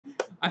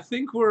I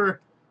think we're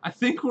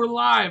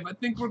live. I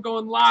think we're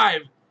going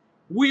live.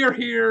 We are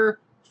here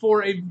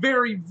for a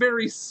very,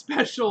 very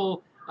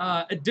special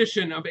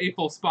edition of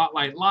AFOL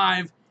Spotlight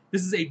Live.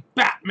 This is a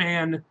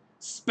Batman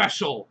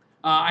special.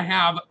 I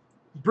have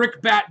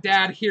Brick Bat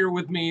Dad here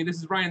with me. This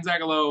is Ryan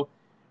Zagalo.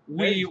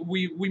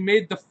 We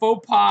made the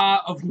faux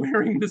pas of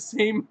wearing the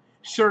same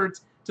shirt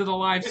to the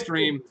live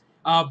stream,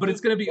 but it's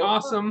going to be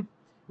awesome.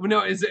 Well,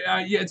 no,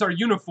 it's our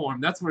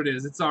uniform. That's what it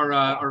is. It's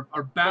our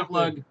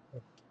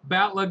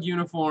Batlug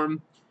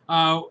uniform.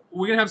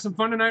 We're gonna have some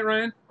fun tonight,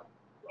 Ryan.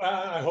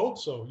 I hope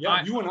so.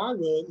 Yeah, you and I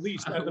will at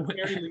least. At the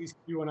very least,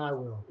 you and I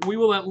will. We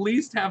will at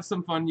least have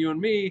some fun, you and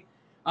me.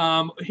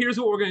 Here's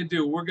what we're gonna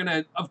do. We're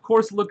gonna, of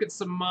course, look at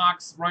some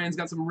mocks. Ryan's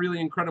got some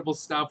really incredible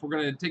stuff. We're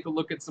gonna take a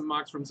look at some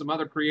mocks from some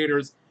other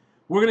creators.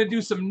 We're gonna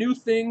do some new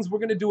things. We're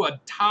gonna do a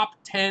top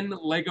 10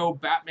 Lego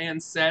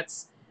Batman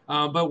sets.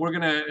 But we're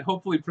going to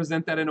hopefully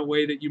present that in a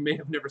way that you may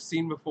have never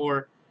seen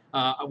before.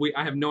 I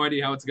have no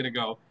idea how it's going to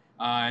go.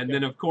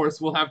 Then, of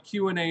course, we'll have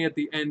Q&A at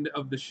the end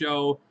of the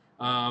show.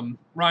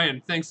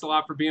 Ryan, thanks a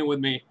lot for being with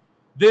me.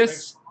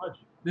 This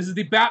is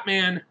the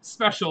Batman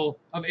special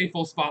of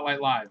AFOL Spotlight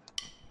Live.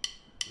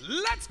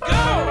 Let's go!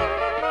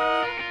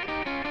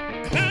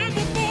 Climb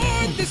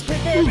aboard this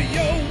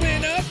proverbial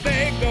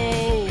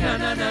Winnebago.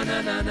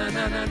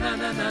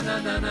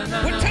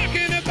 We're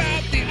talking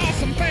about the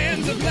awesome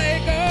fans of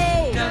Lego.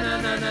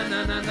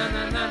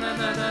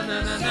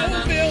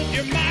 So build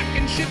your mock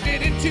and shift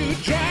it into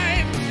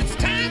drive. It's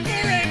time for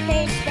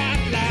AFOL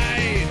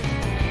Spotlight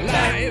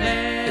Live.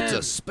 It's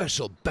a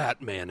special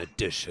Batman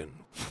edition.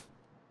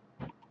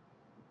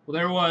 Well,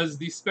 there was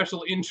the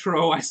special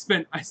intro. I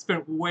spent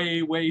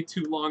way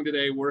too long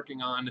today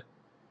working on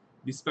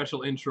the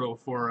special intro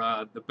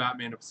for the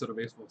Batman episode of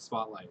AFOL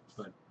Spotlight,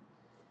 but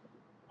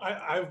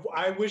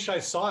I wish I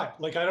saw it.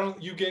 Like,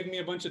 you gave me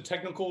a bunch of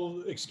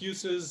technical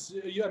excuses.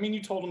 I mean,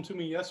 you told them to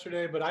me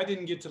yesterday, but I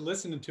didn't get to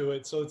listen to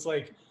it. So it's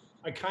like,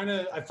 I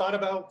thought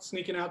about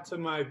sneaking out to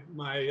my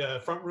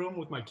front room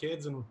with my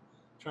kids and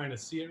trying to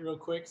see it real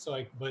quick.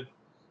 But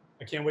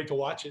I can't wait to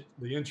watch it,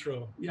 the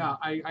intro. Yeah,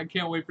 I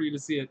can't wait for you to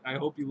see it. I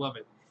hope you love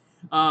it.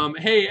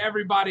 Hey,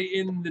 everybody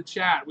in the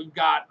chat. We've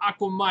got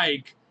Aqua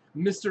Mike,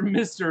 Mr.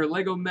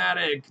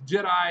 Legomatic,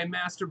 Jedi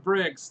Master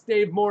Bricks,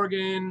 Dave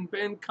Morgan,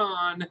 Ben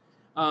Kahn,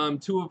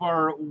 two of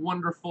our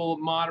wonderful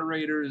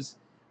moderators,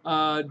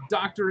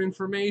 Dr.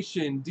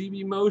 Information,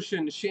 DB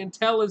Motion,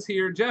 Chantel is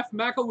here, Jeff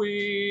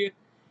McElwee.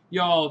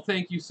 Y'all,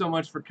 thank you so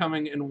much for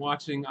coming and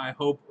watching. I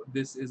hope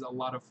this is a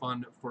lot of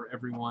fun for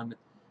everyone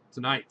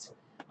tonight.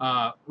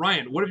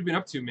 Ryan, what have you been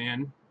up to,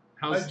 man?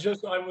 I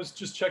was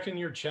just checking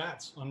your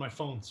chats on my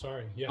phone.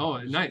 Sorry. Yeah. Oh,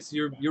 nice.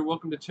 You're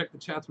welcome to check the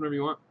chats whenever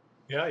you want.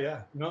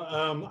 Yeah. No,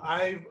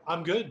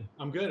 I'm good.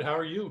 How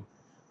are you?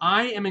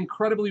 I am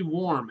incredibly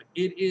warm.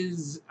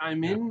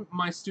 I'm in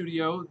my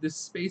studio. This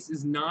space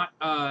is not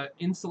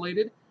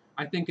insulated.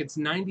 I think it's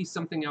 90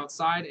 something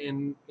outside,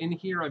 and in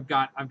here I've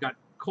got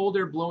cold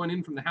air blowing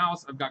in from the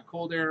house. I've got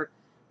cold air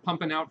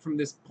pumping out from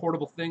this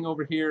portable thing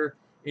over here,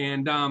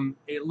 and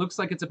it looks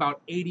like it's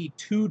about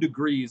 82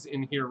 degrees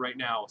in here right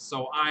now.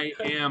 So I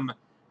am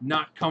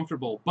not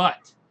comfortable,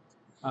 but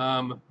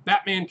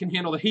Batman can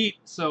handle the heat,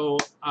 so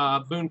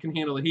Boone can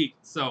handle the heat.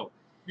 So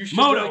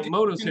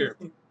Moto's here.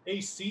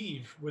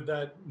 AC with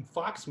that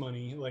Fox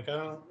money, like I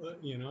don't.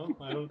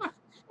 I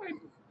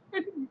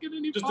didn't get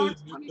any just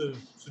Fox a money.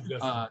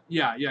 suggestion.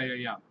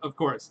 Yeah. Of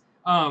course.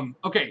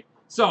 Okay,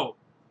 so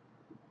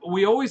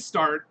we always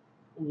start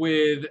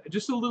with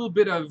just a little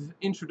bit of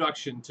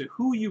introduction to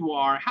who you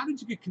are. How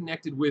did you get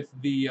connected with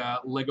the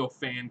Lego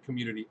fan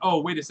community? Oh,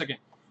 wait a second.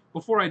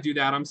 Before I do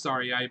that, I'm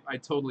sorry. I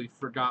totally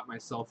forgot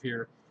myself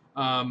here.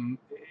 I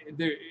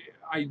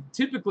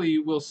typically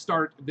will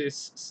start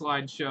this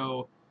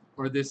slideshow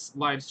or this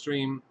live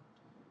stream.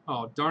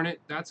 Oh, darn it.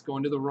 That's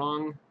going to the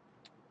wrong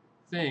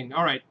thing.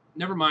 All right.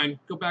 Never mind.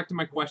 Go back to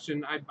my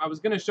question. I was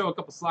going to show a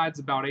couple slides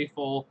about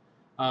AFOL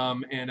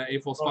and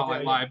AFOL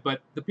Spotlight Live,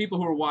 but the people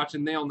who are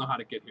watching, they all know how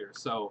to get here.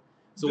 So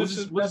we'll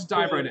just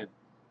dive right in.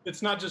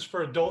 It's not just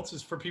for adults.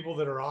 It's for people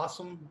that are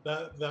awesome.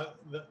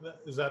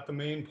 Is that the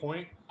main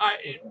point?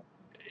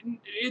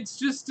 It's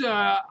just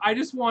I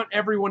just want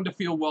everyone to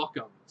feel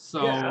welcome.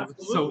 So yeah,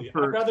 absolutely.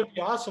 I'd rather be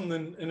awesome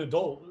than an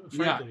adult,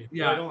 frankly.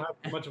 Yeah. I don't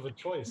have much of a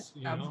choice.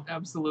 You know?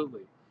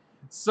 Absolutely.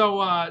 So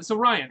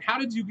Ryan, how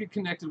did you get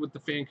connected with the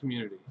fan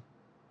community?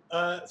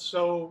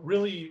 So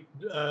really,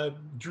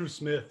 Drew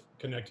Smith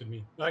connected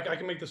me. I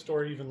can make the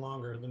story even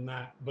longer than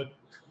that, but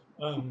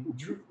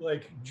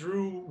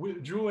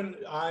Drew and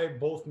I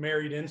both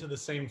married into the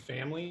same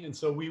family, and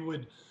so we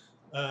would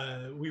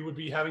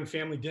be having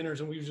family dinners,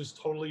 and we would just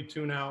totally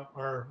tune out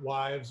our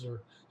wives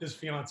or his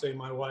fiance,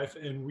 my wife,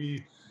 and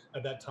we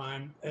at that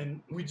time,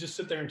 and we just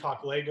sit there and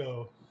talk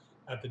Lego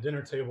at the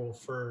dinner table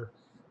for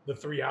the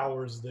 3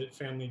 hours that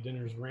family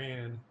dinners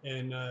ran.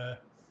 And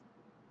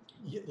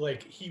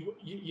like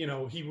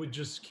he would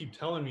just keep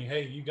telling me,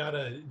 hey, you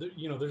gotta,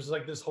 there's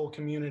like this whole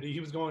community. He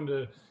was going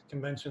to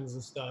conventions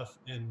and stuff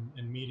and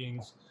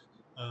meetings,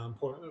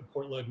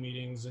 Port Lug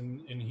meetings,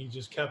 and he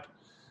just kept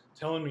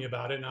telling me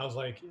about it, and I was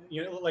like,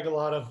 you know, like a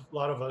lot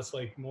of us,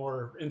 like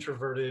more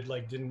introverted,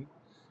 like didn't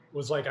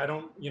was like, I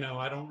don't, you know,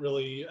 I don't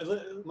really,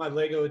 my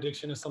Lego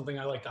addiction is something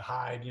I like to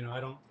hide. You know, I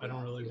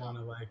don't really want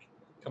to like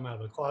come out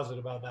of the closet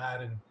about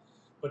that. And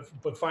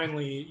but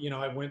finally, you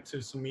know, I went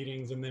to some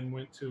meetings and then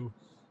went to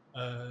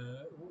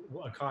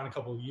a con a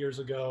couple of years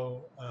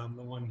ago,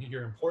 the one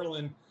here in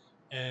Portland,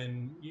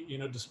 and you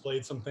know,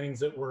 displayed some things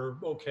that were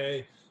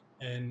okay,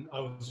 and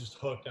I was just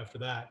hooked after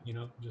that. You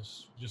know,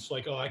 just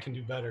like, oh, I can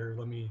do better.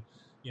 Let me,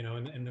 you know,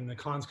 and then the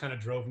cons kind of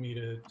drove me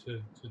to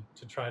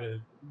try to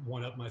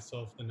one up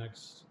myself the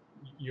next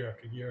year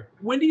after year.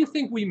 When do you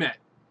think we met?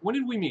 When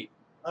did we meet?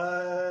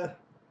 Well,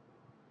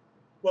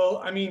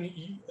 I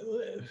mean,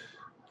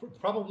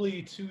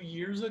 probably 2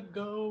 years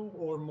ago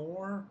or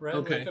more, right?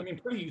 Okay. Like, I mean,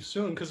 pretty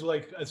soon, because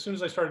like as soon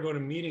as I started going to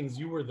meetings,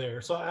 you were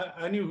there, so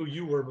I knew who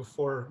you were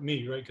before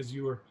me, right? Because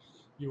you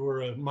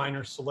were a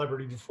minor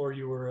celebrity before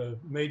you were a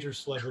major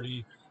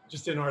celebrity,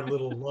 just in our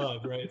little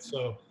lug, right?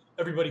 So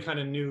everybody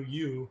kind of knew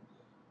you,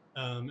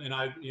 and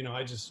I, you know,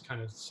 I just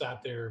kind of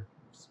sat there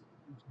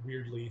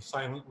weirdly,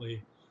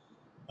 silently.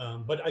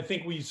 But I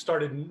think we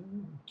started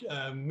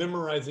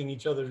memorizing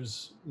each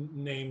other's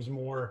names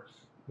more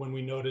when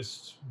we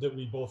noticed that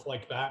we both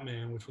liked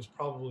Batman, which was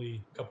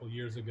probably a couple of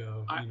years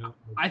ago. You know,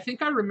 I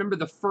think I remember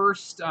the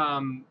first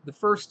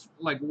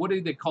like, what do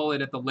they call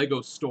it at the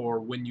Lego store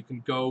when you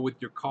can go with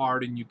your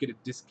card and you get a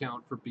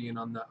discount for being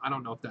on the. I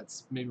don't know if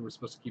that's, maybe we're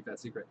supposed to keep that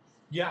secret.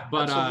 yeah,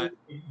 But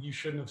absolutely. You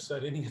shouldn't have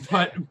said any of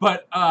that.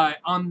 but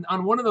on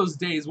one of those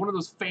days, one of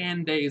those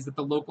fan days at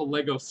the local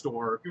Lego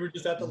store, You were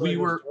just at the we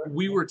Lego were store.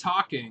 we were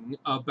talking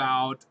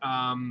about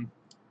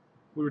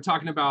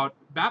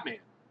Batman,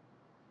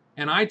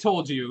 and I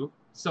told you.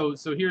 So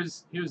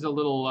here's a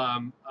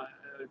little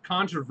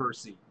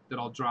controversy that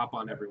I'll drop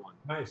on everyone.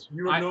 Nice.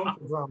 You were known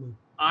for drama.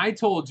 I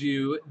told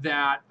you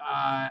that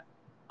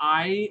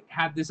I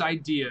had this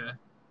idea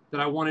that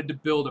I wanted to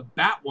build a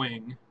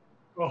Batwing,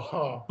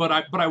 Oh, but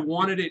I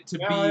wanted it to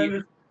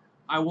now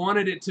I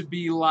wanted it to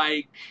be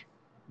like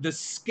the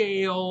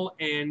scale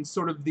and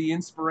sort of the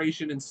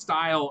inspiration and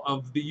style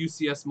of the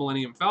UCS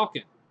Millennium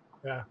Falcon.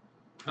 Yeah.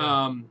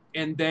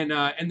 And then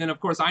of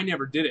course I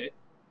never did it,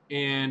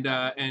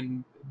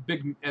 and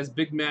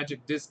Big Magic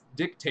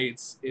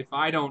dictates, if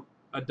I don't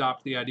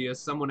adopt the idea,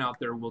 someone out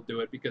there will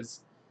do it,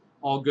 because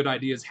all good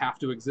ideas have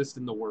to exist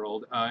in the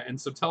world. And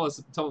so tell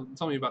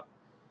me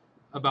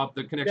about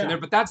the connection there.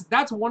 But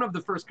that's one of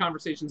the first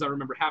conversations I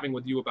remember having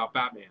with you about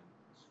Batman.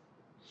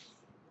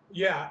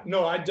 Yeah,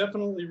 no, I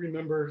definitely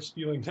remember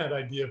stealing that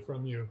idea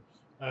from you.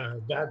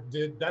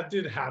 That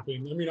did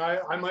happen. I mean,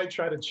 I might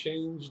try to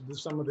change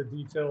some of the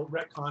detail,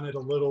 retcon it a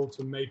little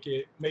to make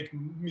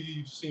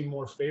me seem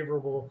more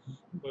favorable.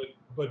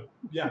 But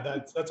yeah,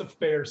 that's a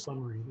fair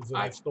summary. Is that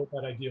I stole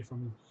that idea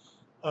from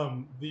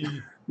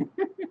you.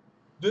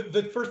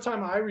 The first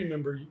time I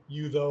remember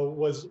you though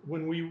was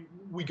when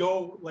we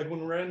go, like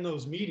when we're in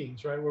those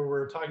meetings, right, where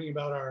we're talking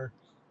about our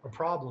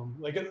problem.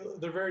 Like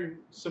they're very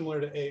similar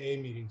to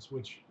AA meetings,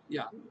 which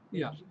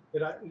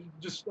that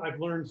I've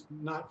learned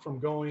not from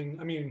going.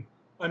 I mean,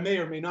 I may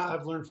or may not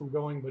have learned from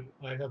going, but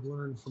I have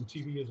learned from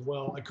TV as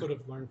well. I could have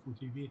learned from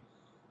TV.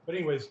 But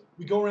anyways,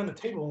 we go around the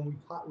table and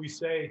we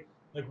say,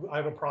 like, I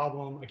have a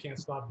problem. I can't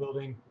stop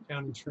building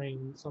county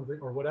train something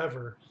or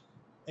whatever.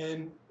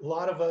 And a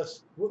lot of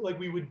us, like,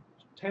 we would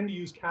tend to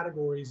use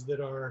categories that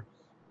are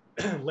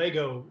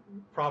Lego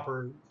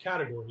proper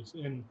categories.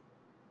 And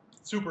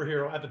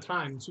superhero, at the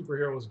time,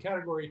 superhero was a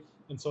category.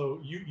 And so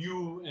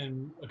you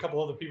and a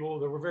couple other people,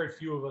 there were very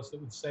few of us that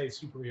would say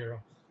superhero.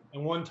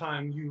 And one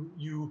time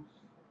you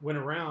went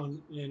around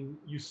and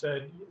you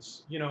said,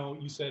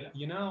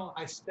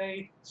 I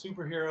say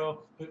superhero,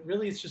 but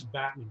really it's just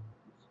Batman.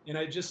 And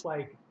I just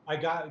like, I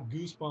got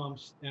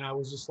goosebumps, and I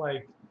was just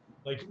like,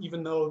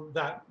 even though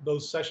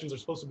those sessions are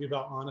supposed to be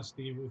about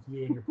honesty with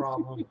you and your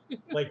problem,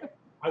 like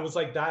I was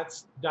like,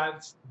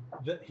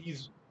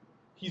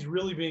 he's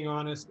really being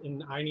honest,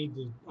 and I need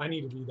to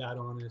be that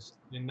honest,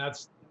 and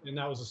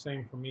that was the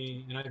same for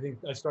me. And I think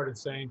I started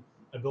saying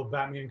I built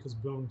Batman because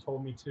Boone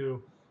told me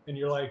to, and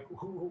you're like,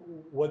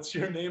 what's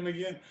your name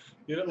again?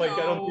 You know, like, no.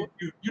 I don't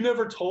think you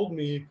never told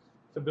me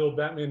to build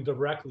Batman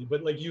directly,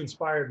 but like you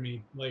inspired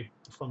me, like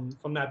from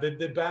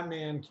that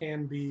Batman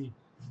can be.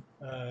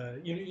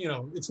 You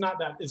know, it's not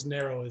that as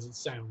narrow as it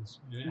sounds.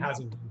 It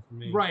hasn't been for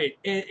me. Right,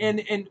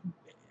 and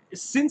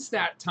since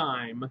that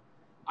time,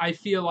 I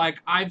feel like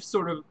I've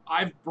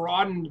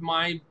broadened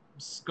my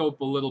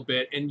scope a little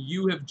bit, and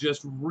you have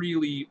just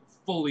really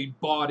fully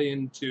bought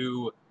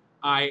into,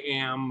 I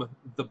am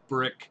the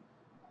brick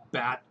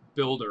bat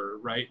builder,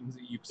 right?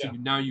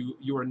 And now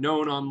you are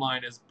known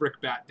online as Brick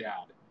Bat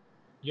Dad.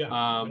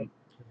 Yeah.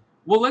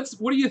 Well,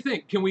 what do you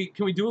think? Can we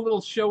do a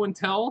little show and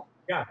tell?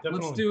 Yeah,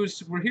 definitely.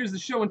 Here's the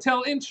show and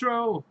tell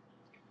intro.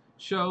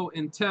 Show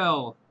and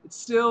tell. It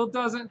still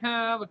doesn't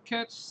have a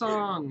catch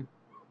song,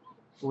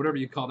 or whatever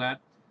you call that.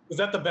 Is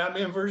that the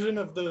Batman version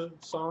of the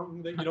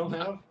song that you don't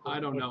have? I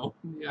don't know.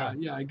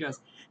 Yeah, I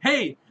guess.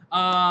 Hey,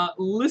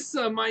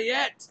 Lissa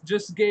Mayette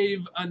just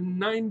gave a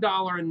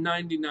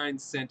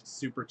 $9.99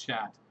 super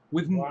chat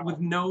with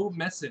no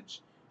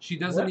message. She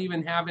doesn't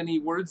even have any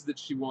words that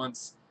she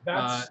wants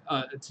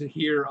to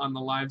hear on the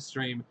live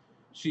stream.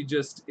 She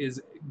just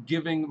is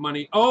giving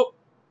money. Oh,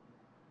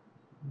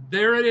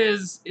 there it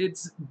is.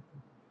 It's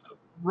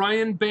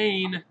Ryan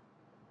Bain,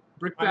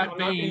 Brickbat Bain. I'm not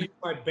gonna use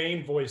my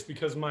Bain voice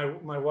because my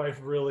wife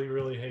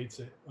really hates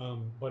it.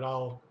 But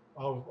I'll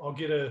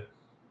get a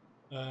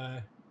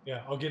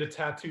I'll get a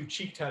tattoo,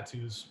 cheek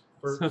tattoos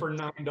for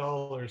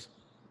 $9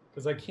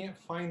 because I can't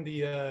find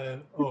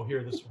the oh,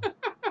 here, this one.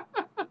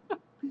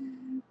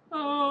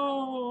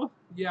 Oh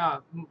yeah,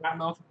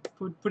 mouth.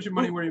 Put your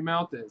money where your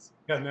mouth is.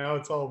 Yeah, now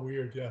it's all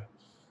weird. Yeah,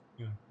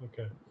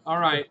 okay. All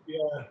right.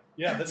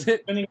 Yeah. That's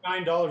spending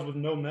 $9 with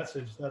no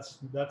message. That's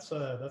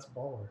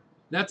baller.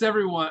 That's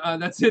everyone.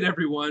 That's it,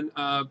 everyone.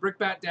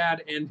 Brickbat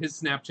Dad and his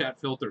Snapchat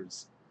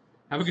filters.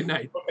 Have a good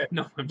night. Okay.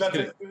 No, I'm just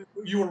kidding.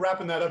 You were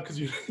wrapping that up because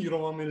you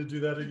don't want me to do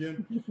that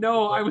again?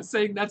 No, I was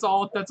saying that's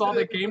all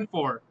they came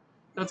for.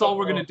 That's all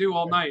we're going to do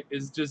all night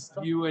is just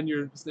you and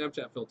your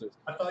Snapchat filters.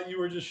 I thought you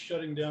were just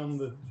shutting down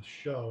the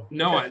show.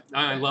 No, okay.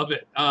 I love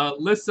it.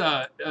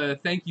 Lissa,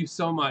 thank you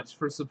so much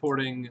for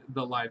supporting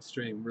the live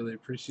stream. Really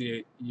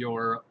appreciate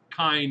your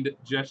kind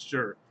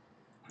gesture.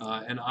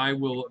 And I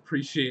will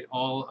appreciate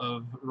all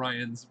of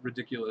Ryan's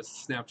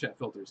ridiculous Snapchat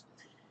filters.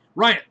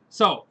 Ryan,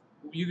 so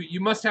you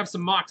must have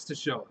some MOCs to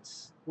show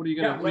us. What are you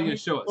gonna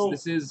show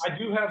us? So I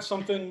do have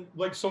something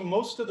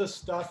most of the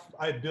stuff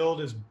I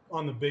build is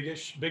on the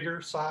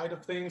bigger side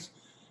of things,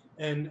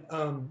 and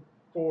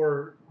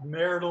for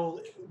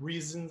marital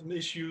reasons,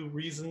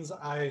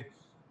 I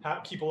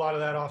keep a lot of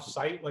that off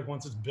site. Like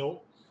once it's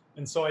built,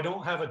 and so I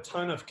don't have a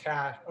ton of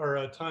cash or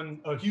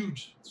a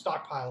huge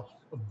stockpile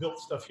of built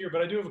stuff here,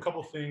 but I do have a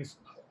couple things,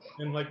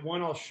 and like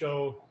one I'll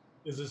show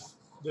is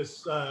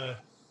this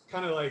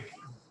kind of like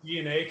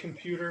DNA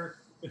computer.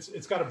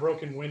 It's got a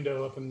broken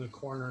window up in the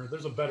corner.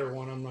 There's a better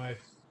one on my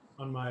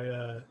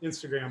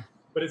Instagram,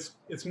 but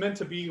it's meant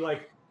to be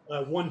like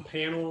one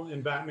panel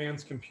in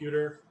Batman's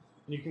computer,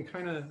 and you can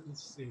kind of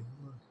let's see.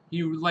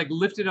 You like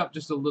lift it up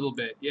just a little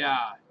bit,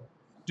 yeah.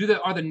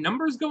 Are the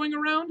numbers going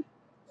around?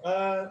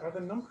 Are the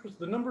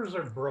numbers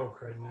are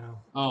broke right now.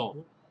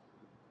 Oh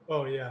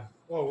yeah.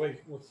 Oh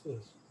wait, what's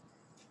this?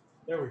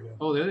 There we go.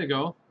 Oh, there they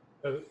go.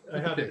 I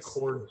have the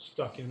cord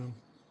stuck in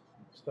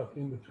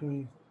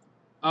between.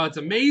 Oh, it's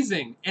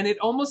amazing, and it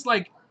almost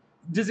like,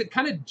 does it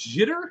kind of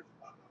jitter?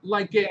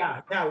 Like it?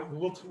 Yeah.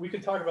 We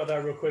could talk about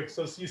that real quick.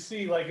 So you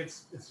see, like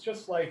it's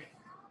just like,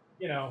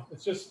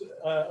 it's just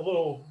a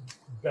little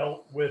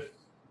belt with,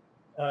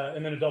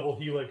 and then a double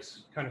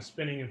helix kind of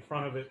spinning in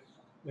front of it,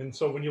 and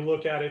so when you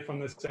look at it from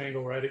this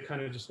angle, right, it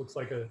kind of just looks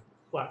like a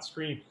flat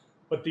screen.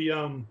 But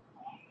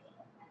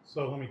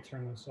so let me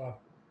turn this off.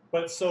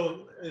 But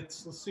so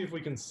let's see if we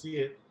can see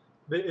it.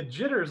 It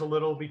jitters a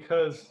little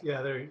because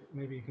there,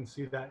 maybe you can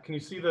see that. Can you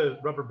see the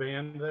rubber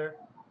band there?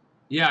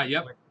 Yeah.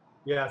 Yep.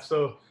 Yeah.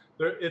 So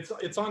there,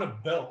 it's on a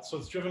belt, so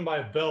it's driven by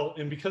a belt,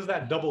 and because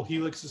that double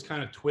helix is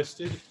kind of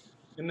twisted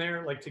in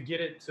there, like to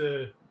get it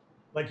to,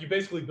 like you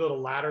basically build a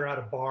ladder out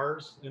of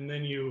bars, and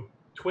then you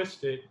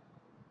twist it,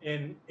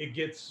 and it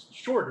gets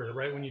shorter,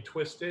 right? When you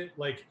twist it,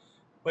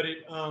 but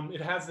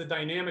it has the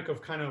dynamic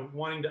of kind of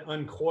wanting to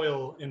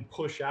uncoil and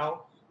push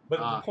out. But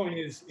the point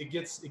is, it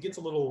gets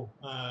a little.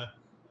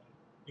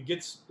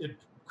 It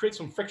creates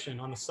some friction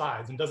on the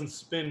sides and doesn't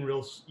spin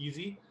real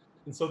easy,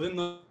 and so then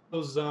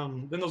those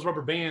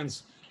rubber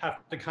bands have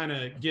to kind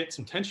of get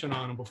some tension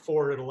on them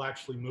before it'll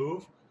actually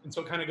move, and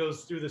so it kind of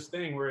goes through this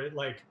thing where it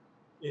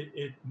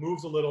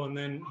moves a little and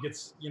then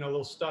gets a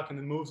little stuck and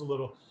then moves a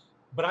little.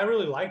 But I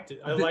really liked it.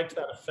 I liked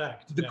that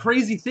effect. The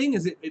crazy thing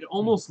is it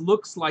almost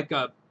looks like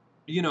a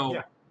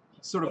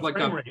sort of like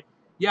a rate.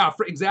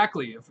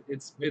 Exactly.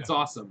 It's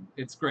awesome.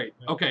 It's great.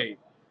 Yeah. Okay.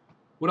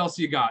 What else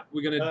you got?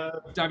 We're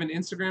gonna dive into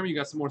Instagram. Or you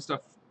got some more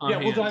stuff on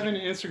hand? We'll dive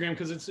into Instagram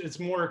because it's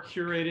more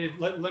curated.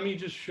 Let me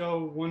just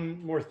show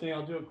one more thing.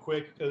 I'll do it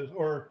quick,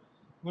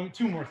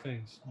 two more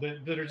things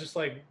that are just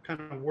like kind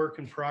of work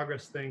in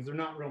progress things. They're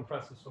not real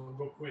impressive, so we'll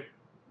go quick.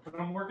 But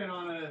I'm working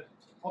on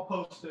I'll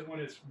post it when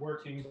it's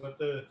working. But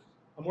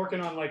I'm working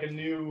on like a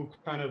new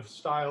kind of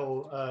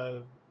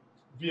style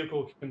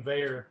vehicle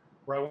conveyor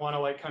where I want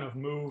to like kind of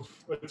move.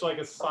 It's like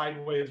a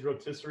sideways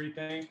rotisserie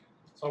thing.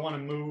 So I want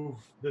to move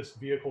this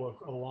vehicle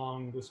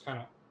along this kind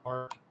of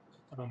arc.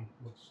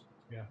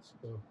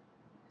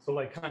 So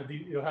like kind of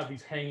you'll have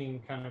these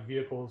hanging kind of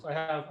vehicles. I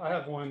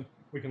have one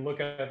we can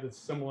look at that's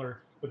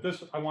similar, but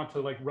this I want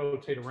to like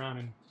rotate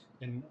around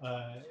and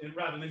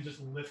rather than just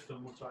lift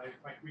them, which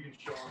we can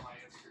show on my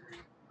Instagram.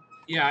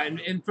 Yeah,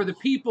 and for the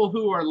people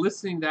who are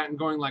listening to that and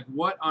going like,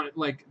 what on it?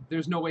 Like,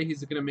 there's no way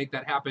he's going to make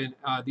that happen.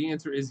 The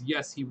answer is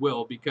yes, he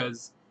will,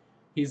 because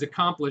he's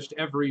accomplished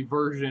every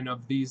version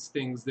of these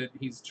things that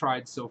he's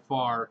tried so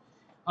far.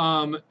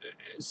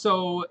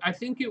 So I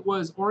think it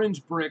was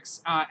Orange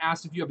Bricks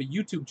asked if you have a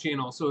YouTube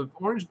channel. So if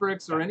Orange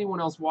Bricks or anyone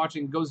else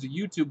watching goes to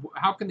YouTube,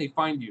 how can they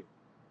find you?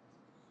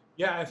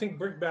 Yeah, I think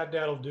Brick Bat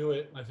Dad will do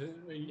it. I think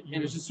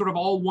And it's just sort of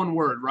all one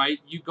word, right?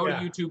 You go to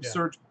Yeah, YouTube, yeah.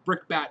 search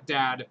Brick Bat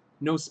Dad,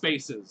 no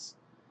spaces.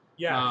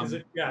 Yeah, because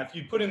if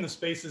you put in the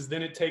spaces,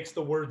 then it takes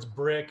the words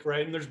brick,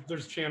 right? And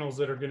there's channels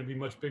that are going to be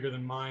much bigger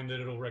than mine that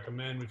it'll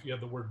recommend if you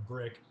have the word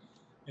brick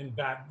and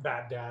bat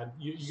dad.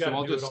 You So got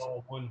I'll to do just- it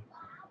all one.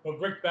 But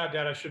brick bat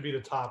dad, I should be the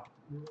top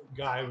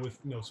guy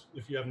with no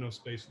if you have no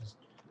spaces.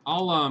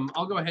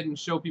 I'll go ahead and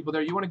show people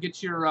there. You want to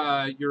get your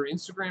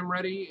Instagram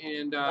ready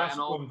and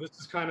I'll. One. This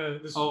is kind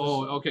of this.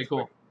 Oh, this, okay,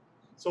 cool.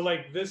 So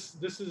like this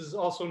is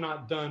also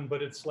not done,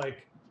 but it's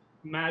like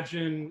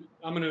imagine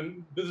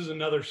this is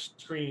another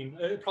screen,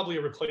 probably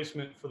a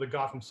replacement for the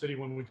Gotham City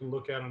one we can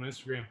look at on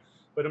Instagram.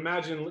 But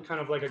imagine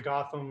kind of like a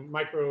Gotham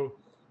micro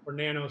or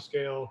nano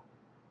scale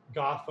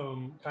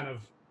Gotham kind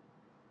of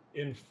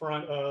in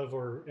front of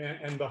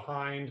and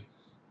behind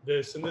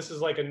this, and this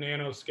is like a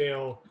nano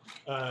scale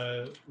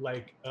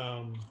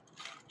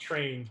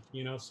train,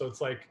 so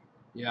it's like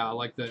Yeah, I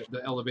like the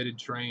elevated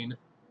train.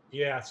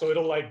 yeah, so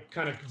it'll like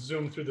kind of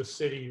zoom through the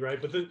city, right?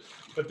 But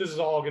this is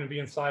all going to be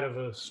inside of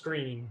a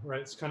screen,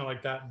 right? It's kind of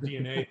like that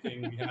DNA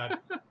thing we had,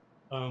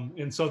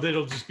 and so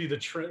it'll just be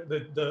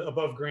the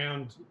above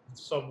ground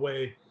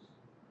subway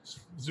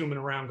zooming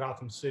around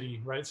Gotham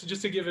City, right? So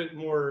just to give it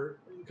more,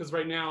 because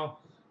right now,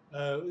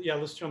 yeah,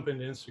 let's jump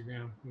into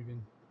Instagram. We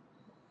can,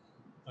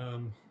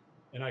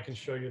 and I can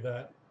show you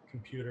that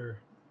computer.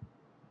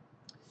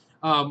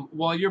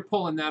 While you're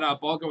pulling that up,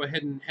 I'll go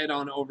ahead and head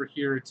on over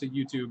here to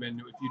YouTube, and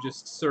if you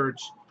just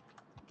search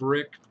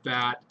Brick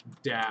Bat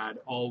Dad,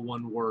 all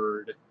one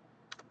word,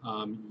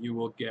 you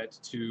will get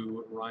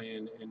to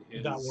Ryan and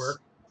his. That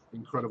work?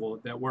 Incredible.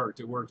 That worked.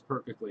 It worked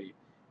perfectly.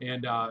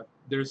 And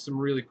there's some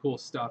really cool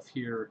stuff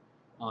here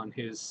on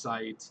his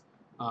site.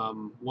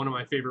 One of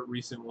my favorite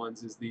recent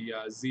ones is the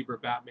Zebra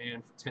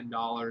Batman for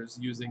 $10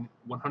 using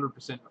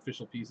 100%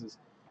 official pieces.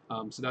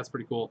 So that's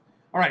pretty cool.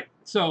 All right,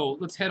 so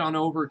let's head on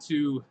over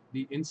to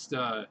the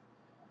Insta.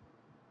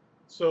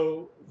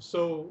 So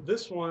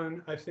this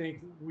one, I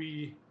think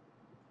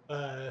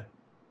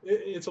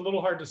it's a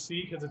little hard to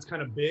see because it's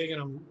kind of big,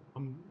 and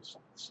I'm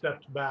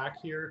stepped back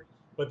here.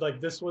 But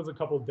like this was a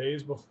couple of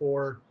days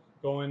before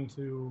going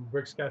to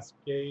Bricks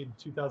Cascade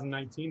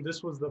 2019.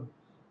 This was the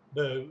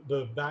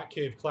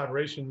Batcave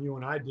collaboration you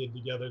and I did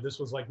together. This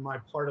was like my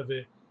part of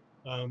it,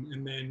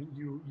 and then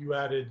you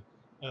added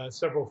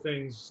several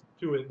things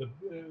to it.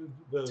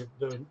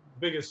 The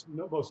biggest,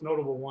 most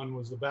notable one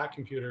was the Bat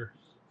computer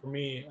for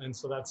me, and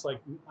so that's like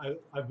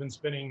I've been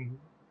spending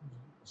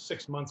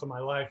 6 months of my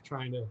life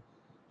trying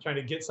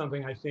to get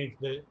something I think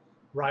that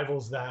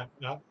rivals that,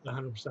 not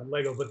 100%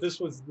 Lego, but this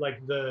was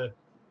like the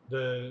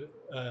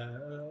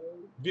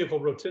vehicle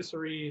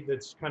rotisserie.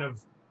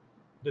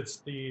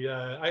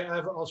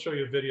 I'll show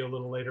you a video a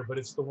little later, but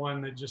it's the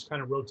one that just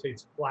kind of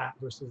rotates flat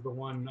versus the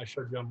one I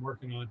showed you I'm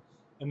working on.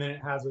 And then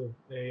it has a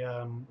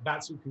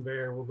batsuit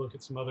conveyor. We'll look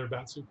at some other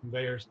batsuit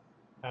conveyors.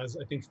 Has,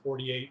 I think,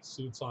 48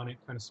 suits on it,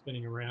 kind of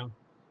spinning around.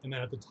 And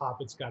then at the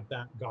top, it's got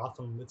that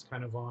Gotham that's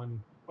kind of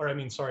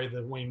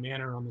the Wayne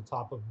Manor on the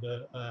top of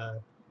the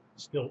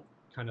stilt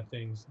kind of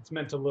things. It's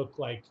meant to look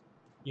like,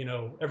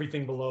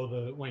 everything below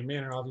the Wayne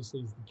Manor obviously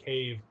is the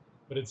cave,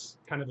 but it's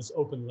kind of this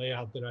open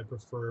layout that I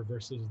prefer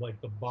versus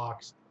like the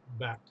boxed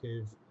Bat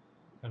Cave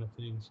kind of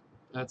things.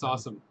 That's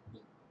awesome.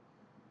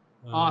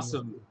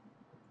 Awesome.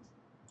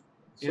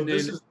 So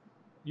this is,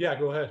 yeah,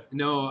 go ahead.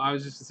 No, I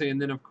was just going to say,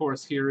 and then of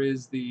course here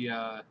is the.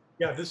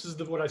 Yeah, this is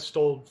what I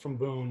stole from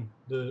Boone,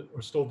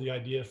 or stole the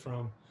idea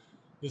from.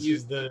 This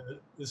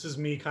is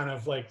me kind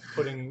of like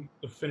putting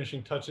the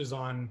finishing touches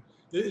on.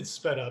 It's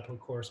sped up, of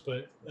course,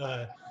 but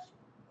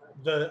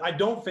I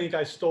don't think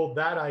I stole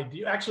that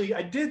idea. Actually,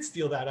 I did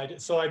steal that idea.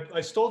 So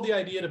I stole the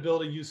idea to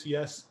build a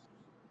UCS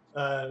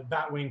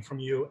Batwing from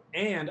you,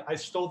 and I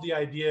stole the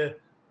idea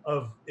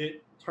of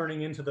it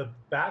turning into the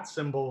bat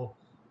symbol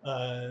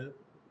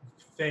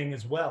thing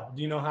as well.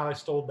 Do you know how I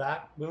stole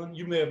that, Boone?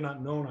 You may have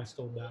not known I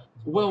stole that.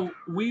 Well,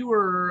 we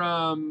were.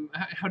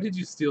 How did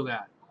you steal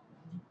that?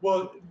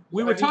 Well,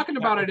 we were talking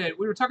about it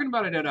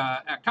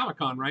at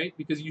Comic-Con, right?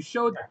 Because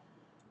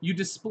you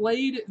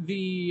displayed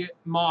the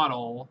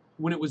model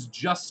when it was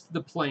just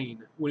the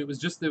plane, when it was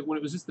just the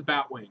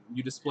Batwing.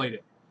 You displayed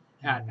it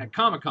at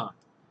Comic-Con,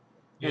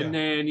 and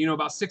then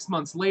about 6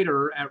 months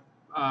later at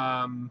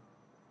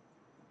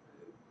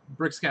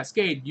Bricks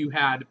Cascade, you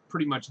had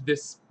pretty much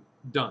this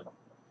done.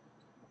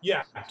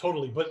 Yeah,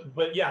 totally.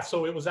 But yeah,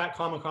 so it was at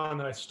Comic-Con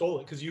that I stole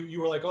it, because you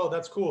were like, oh,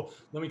 that's cool,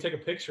 let me take a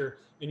picture.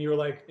 And you were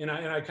like, and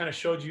I kind of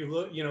showed you,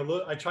 look,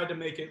 I tried to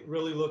make it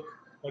really look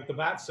like the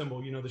bat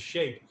symbol, the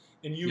shape.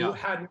 And you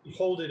had me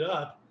hold it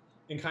up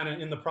and kind of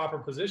in the proper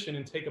position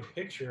and take a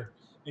picture.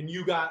 And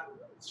you got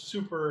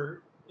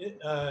super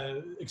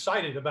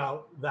excited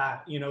about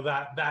that,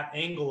 that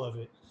angle of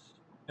it.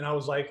 And I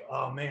was like,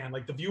 oh man,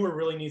 like the viewer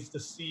really needs to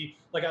see,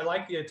 like I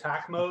like the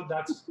attack mode.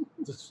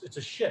 It's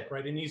a ship,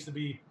 right? It needs to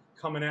be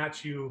coming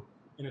at you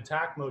in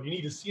attack mode. You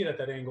need to see it at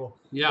that angle.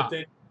 Yeah. But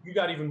then you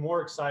got even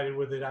more excited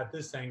with it at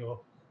this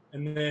angle.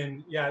 And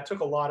then, yeah, it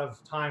took a lot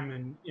of time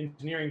and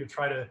engineering to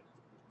try to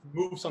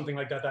move something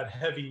like that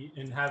heavy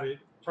and have it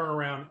turn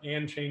around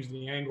and change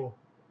the angle.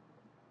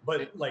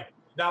 But like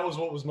that was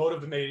what was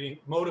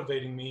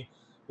motivating me,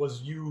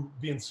 was you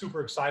being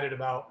super excited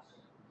about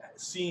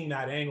seeing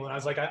that angle. And I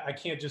was like, I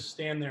can't just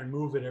stand there and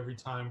move it every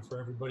time for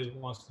everybody that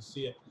wants to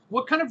see it.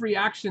 What kind of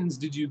reactions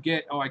did you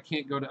get? Oh, I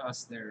can't go to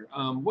us there.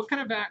 What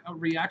kind of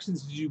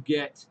reactions did you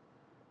get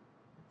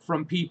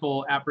from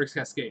people at Bricks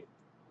Cascade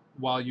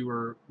while you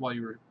were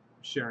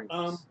sharing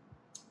this?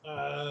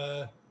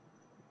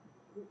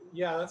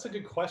 Yeah, that's a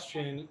good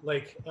question.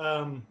 Like,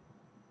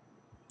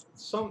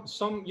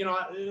 some you know,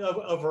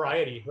 a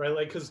variety, right?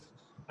 Like, because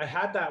I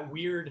had that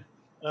weird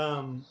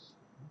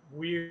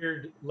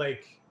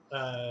like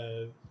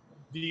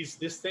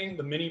this thing,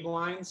 the mini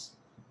blinds,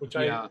 which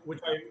Yeah.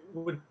 I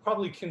would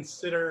probably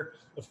consider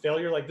a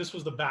failure. Like, this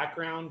was the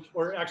background,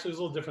 or actually it was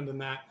a little different than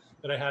that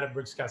I had at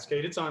Bricks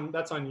Cascade. That's on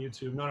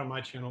YouTube, not on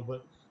my channel,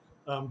 but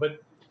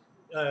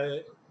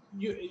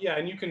yeah,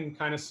 and you can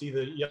kind of see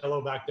the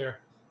yellow back there.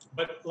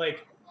 But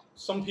like,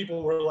 some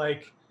people were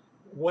like,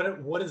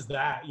 what is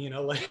that? You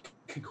know, like,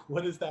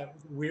 what is that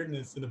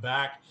weirdness in the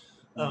back?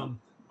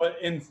 But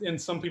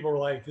and some people were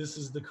like, this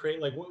is the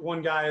like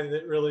one guy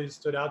that really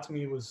stood out to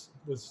me was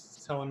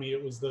telling me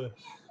it was the,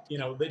 you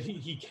know, that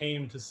he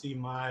came to see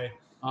my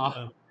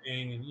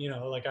thing, and you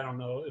know, like, I don't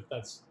know if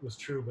was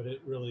true, but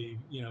it really,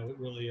 you know, it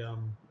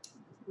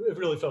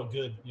really felt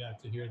good, yeah,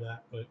 to hear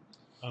that. But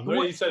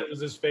he said it was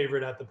his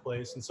favorite at the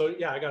place, and so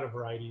yeah, I got a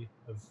variety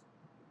of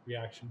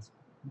reactions.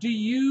 Do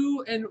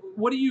you, and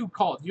what do you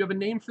call it? Do you have a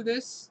name for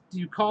this? Do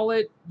you call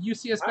it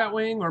UCS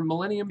Batwing or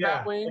Millennium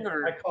Batwing?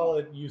 Or I call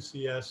it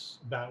UCS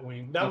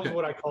Batwing. That was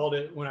what I called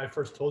it when I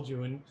first told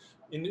you, and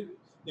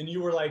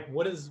you were like,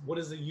 what is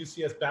a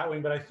UCS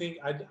Batwing? But I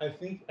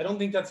don't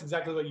think that's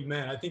exactly what you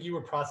meant. I think you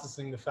were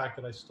processing the fact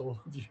that I stole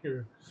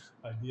your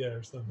idea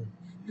or something.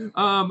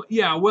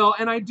 Yeah, well,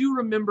 and I do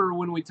remember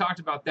when we talked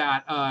about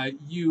that,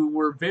 you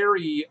were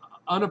very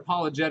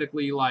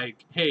unapologetically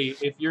like, hey,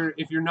 if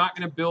you're not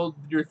going to build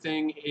your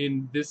thing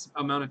in this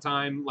amount of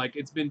time, like,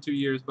 it's been 2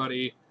 years,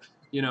 buddy,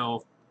 you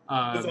know,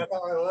 is that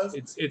how I was?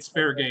 It's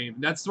fair game.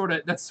 That's sort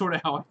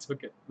of how I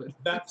took it. But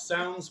that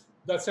sounds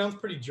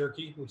pretty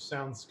jerky, which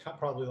sounds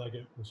probably like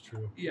it was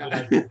true.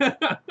 Yeah.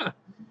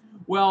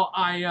 Well,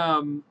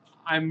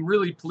 I'm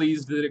really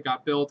pleased that it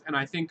got built, and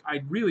I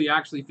really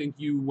actually think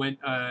you went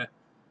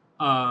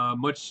a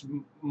much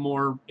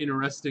more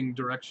interesting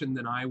direction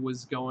than I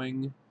was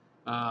going.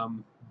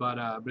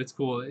 But it's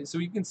cool. So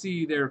you can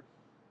see there.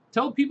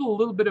 Tell people a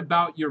little bit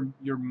about your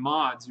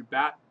mods, your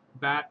bat.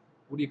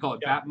 What do you call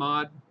it? Yeah. Bat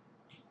mod.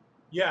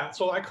 Yeah.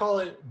 So I call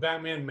it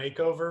Batman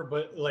Makeover.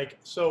 But like,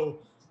 so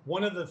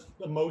one of the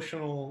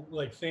emotional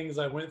like things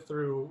I went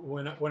through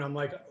when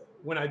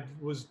I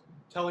was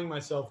telling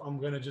myself I'm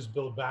gonna just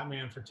build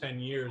Batman for 10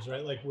 years,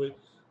 right? Like,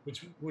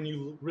 which when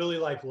you really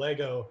like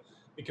Lego,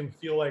 it can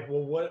feel like,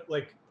 well,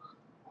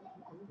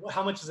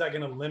 how much is that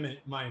going to limit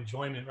my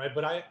enjoyment, right?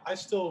 But I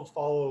still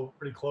follow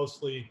pretty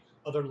closely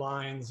other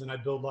lines, and I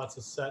build lots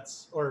of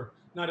sets, or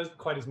not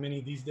quite as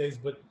many these days,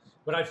 but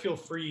I feel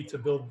free to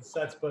build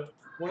sets. But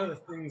one of the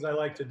things I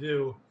like to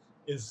do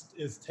is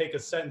take a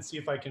set and see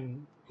if I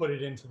can put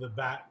it into the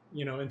Bat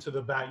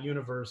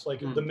universe, like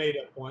the made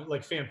up one,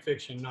 like fan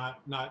fiction,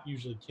 not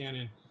usually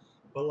canon.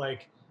 But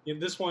like,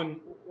 this one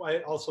I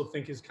also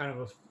think is kind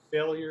of a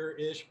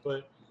failure-ish,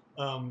 but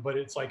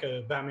it's like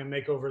a Batman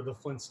Makeover, the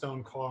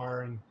Flintstone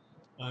car, and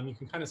you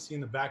can kind of see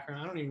in the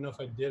background. I don't even know if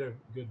I did a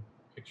good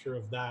picture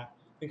of that.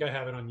 I think I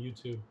have it on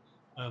YouTube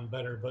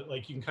better, but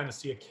like, you can kind of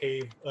see a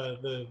cave,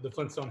 the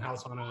Flintstone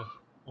house on a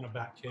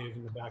bat cave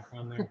in the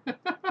background there.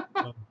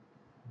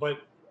 But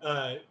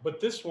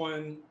this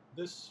one,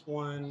 we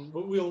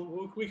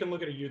can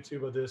look at a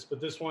YouTube of this,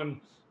 but this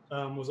one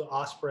was an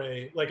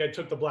Osprey. Like, I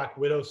took the Black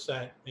Widow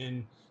set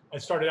and I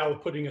started out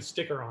with putting a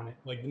sticker on it,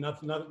 like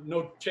nothing,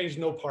 no change,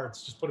 no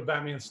parts, just put a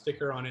Batman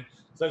sticker on it.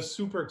 So I was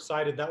super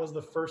excited. That was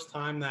the first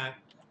time that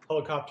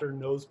helicopter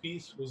nose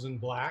piece was in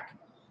black.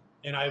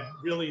 And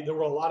there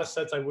were a lot of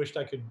sets I wished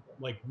I could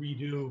like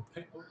redo,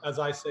 as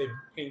I say,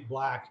 paint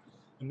black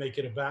and make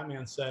it a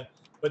Batman set.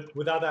 But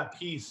without that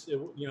piece,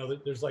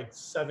 there's like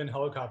 7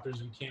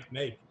 helicopters you can't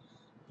make.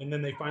 And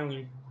then they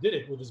finally did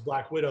it with this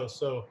Black Widow.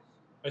 So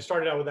I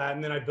started out with that,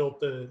 and then I built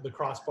the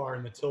crossbar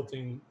and the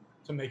tilting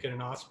to make it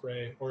an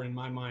Osprey, or in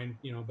my mind,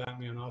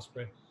 Batman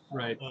Osprey.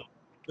 Right.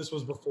 This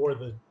was before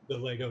the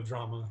Lego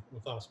drama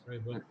with Osprey,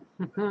 but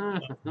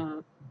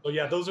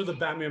yeah, those are the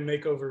Batman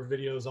Makeover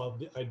videos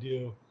I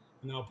do,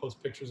 and then I'll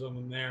post pictures of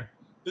them there.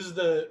 This is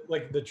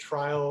the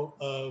trial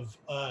of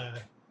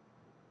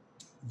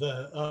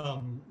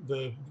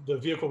the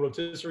vehicle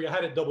rotisserie. I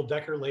had a double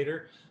decker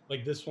later.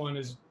 Like, this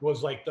one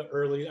was like the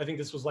early. I think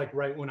this was like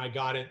right when I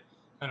got it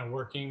kind of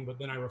working, but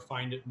then I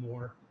refined it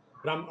more.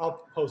 But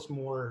I'll post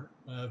more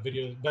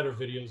better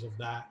videos of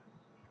that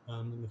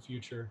in the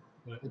future.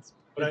 But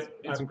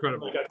it's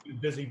incredible. I got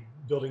busy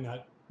building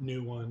that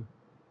new one.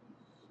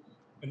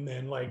 And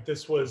then like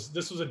this was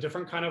a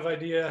different kind of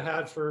idea I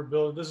had for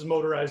build. This is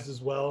motorized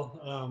as well.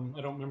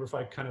 I don't remember if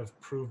I kind of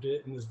proved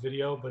it in this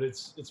video, but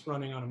it's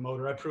running on a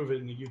motor. I prove it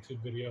in the YouTube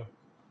video,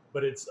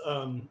 but it's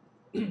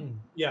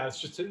yeah,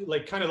 it's just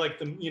like kind of like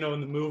the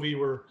in the movie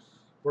where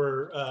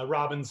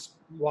Robin's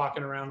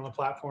walking around on the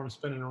platform,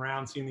 spinning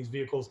around, seeing these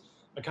vehicles.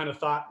 I kind of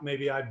thought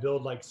maybe I'd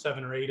build like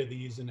 7 or 8 of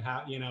these and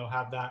have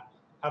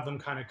them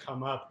kind of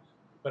come up,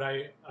 but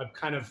I've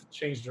kind of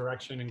changed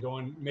direction and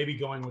going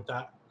with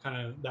that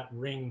kind of that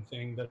ring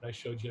thing that I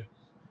showed you.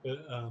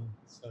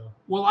 So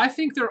Well, I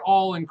think they're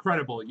all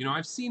incredible.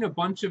 I've seen a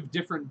bunch of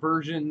different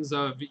versions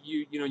of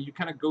you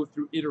kind of go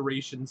through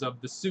iterations of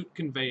the suit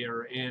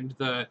conveyor and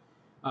the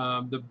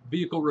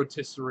vehicle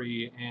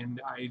rotisserie,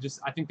 and I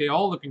think they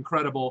all look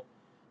incredible.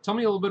 Tell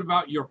me a little bit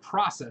about your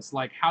process.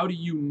 Like, how do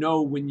you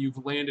know when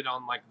you've landed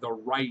on like the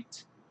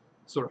right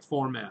sort of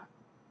format?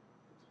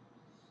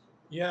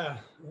 yeah,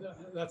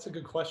 that's a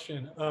good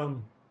question.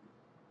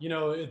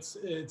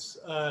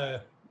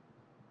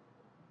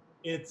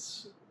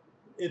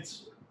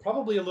 It's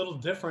probably a little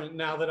different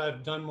now that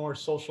I've done more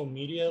social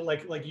media.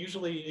 Like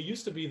usually it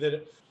used to be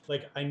that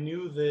like I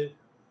knew that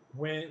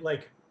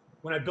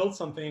when I built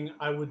something,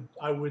 I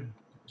would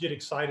get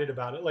excited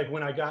about it. Like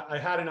when I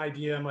had an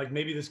idea, I'm like,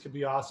 maybe this could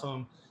be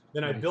awesome.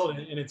 Then I Nice. build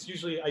it, and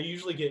I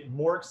usually get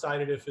more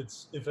excited if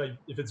it's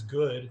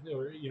good,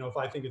 or if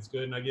I think it's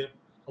good, and I get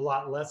a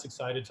lot less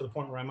excited to the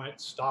point where I might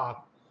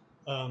stop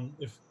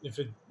if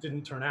it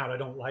didn't turn out. I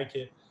don't like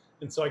it,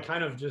 and so I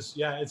kind of just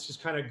it's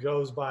just kind of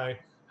goes by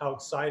how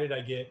excited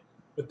I get.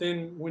 But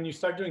then when you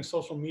start doing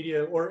social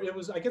media, or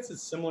I guess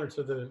it's similar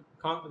to the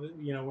con,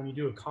 when you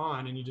do a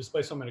con and you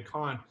display something at a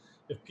con,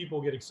 if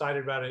people get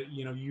excited about it,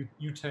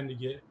 you tend to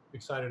get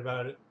excited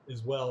about it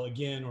as well,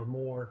 again or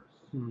more.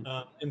 Hmm.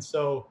 And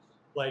so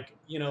like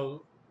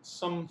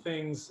some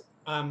things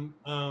I'm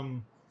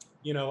kind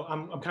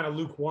of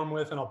lukewarm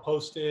with, and I'll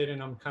post it,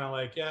 and I'm kind of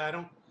like, yeah, I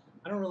don't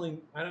really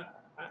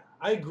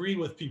I agree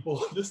with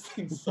people. This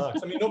thing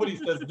sucks. I mean, nobody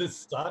says this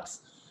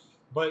sucks,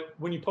 but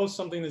when you post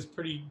something that's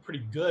pretty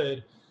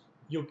good,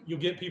 you'll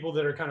get people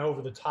that are kind of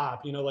over the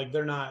top. Like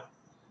they're not.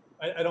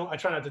 I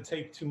try not to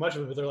take too much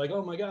of it, but they're like,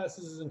 oh my gosh,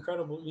 this is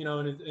incredible.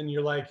 And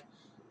you're like,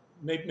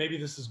 maybe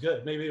this is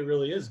good. Maybe it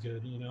really is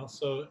good.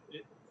 So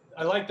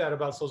I like that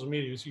about social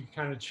media. So you can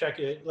kind of check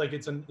it, like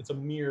it's a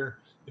mirror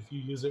if you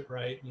use it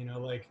right.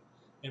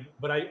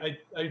 But I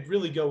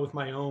really go with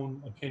my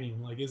own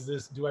opinion. Like,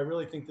 do I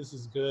really think this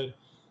is good?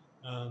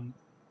 Um,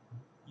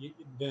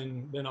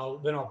 then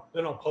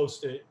I'll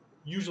post it,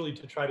 usually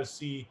to try to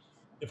see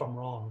if I'm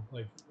wrong,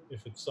 like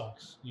if it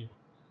sucks.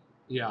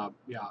 Yeah,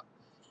 yeah.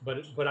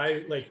 But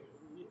I like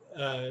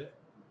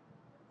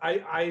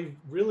I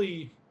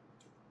really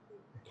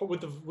put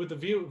with the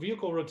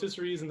vehicle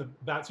rotisseries and the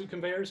batsuit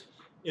conveyors.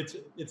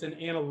 It's an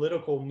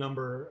analytical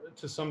number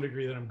to some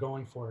degree that I'm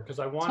going for, because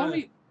I want Tell to.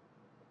 me.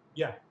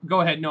 Yeah.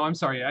 Go ahead. No, I'm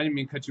sorry. I didn't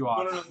mean to cut you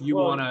off. No. You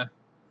Well, want to.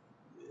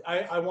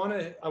 I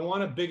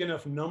want a big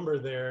enough number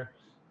there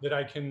that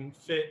I can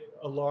fit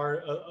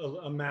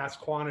a mass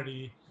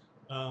quantity,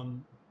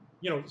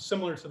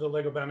 similar to the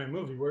Lego Batman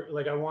movie, where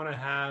like I want to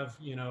have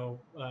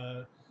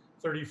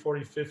 30,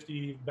 40,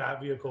 50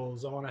 bat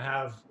vehicles. I want to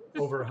have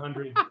over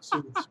 100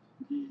 suits.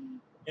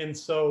 And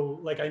so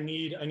like I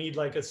need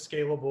like a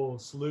scalable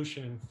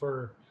solution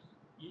for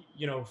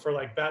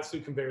like bat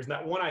suit conveyors. And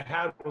that one I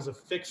had was a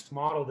fixed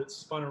model that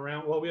spun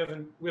around. Well, we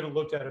haven't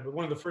looked at it, but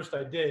one of the first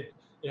I did,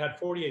 it had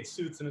 48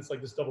 suits, and it's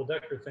like this double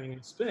decker thing, and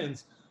it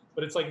spins.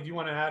 But it's like if you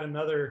want to add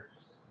another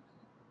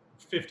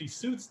 50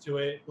 suits to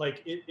it,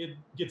 like it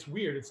gets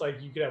weird. It's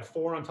like you could have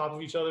 4 on top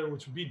of each other,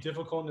 which would be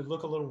difficult, and it'd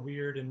look a little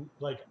weird. And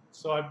like,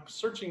 so I'm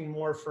searching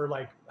more for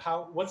like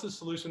what's a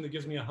solution that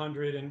gives me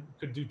 100 and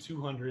could do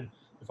 200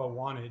 if I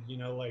wanted,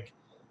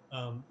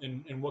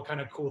 and what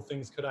kind of cool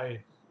things could I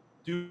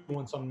do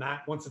once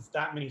it's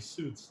that many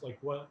suits? Like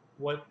what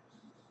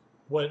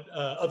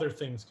other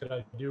things could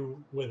I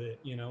do with it?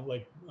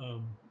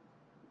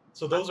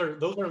 So those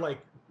are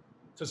like,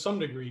 to some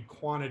degree,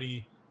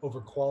 quantity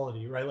over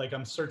quality, right? Like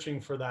I'm searching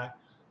for that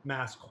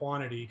mass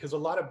quantity, because a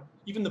lot of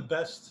even the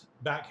best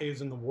bat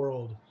caves in the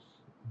world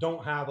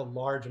don't have a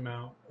large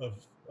amount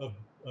of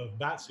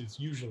bat suits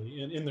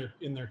usually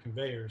in their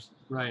conveyors.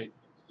 Right.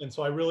 And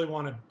so I really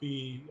want to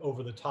be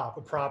over the top,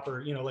 a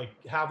proper, like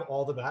have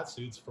all the bat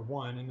suits for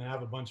one, and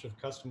have a bunch of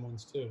custom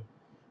ones too.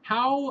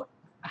 How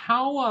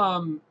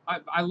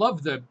I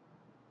love that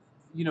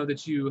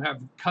you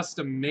have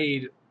custom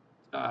made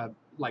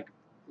like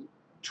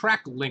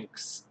track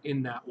links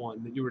in that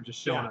one that you were just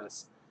showing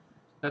us.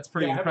 That's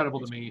pretty incredible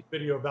to me.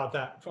 Video about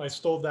that. I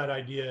stole that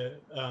idea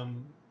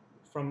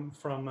from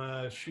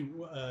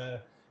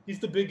he's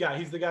the big guy.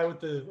 He's the guy with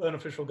the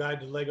unofficial guide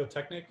to Lego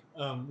Technic.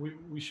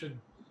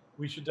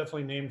 We should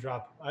definitely name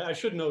drop. I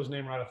should know his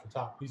name right off the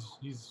top.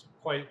 He's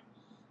quite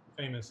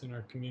famous in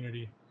our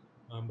community,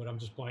 but I'm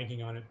just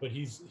blanking on it. But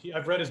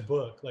I've read his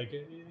book, like,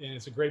 and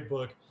it's a great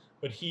book.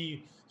 But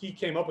he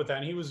came up with that,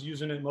 and he was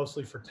using it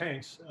mostly for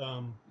tanks.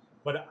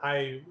 But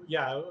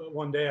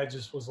one day I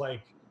just was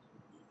like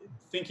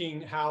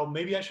thinking how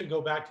maybe I should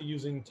go back to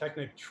using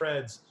Technic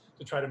treads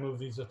to try to move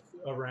these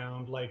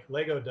around like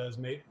Lego does.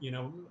 You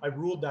know, I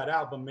ruled that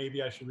out, but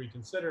maybe I should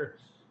reconsider.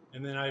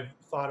 And then I've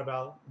thought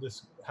about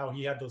this, how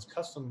he had those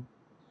custom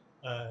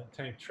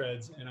tank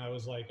treads, and I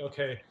was like,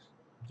 okay,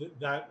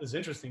 that is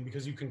interesting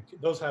because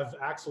those have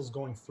axles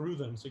going through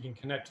them, so you can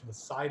connect to the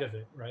side of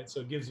it, right? So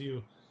it gives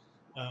you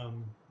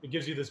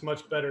this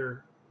much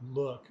better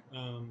look.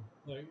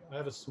 Like I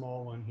have a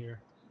small one here,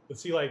 but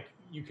see, like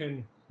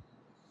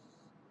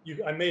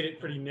I made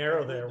it pretty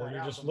narrow there, where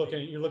you're just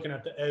looking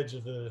at the edge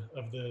of the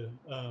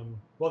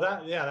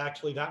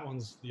actually that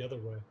one's the other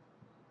way.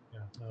 Yeah.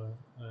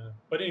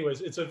 But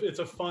anyways, it's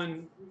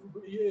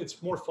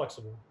more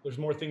flexible. There's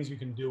more things you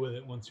can do with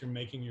it once you're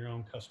making your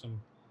own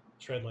custom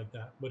tread like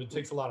that. But it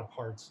takes a lot of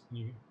parts.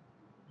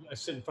 I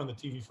sit in front of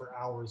the TV for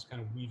hours,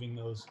 kind of weaving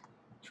those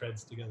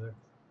treads together.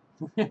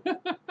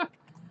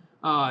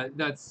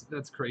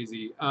 That's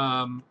crazy.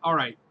 All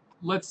right,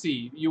 let's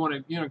see. You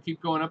want to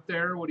keep going up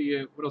there? What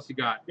else you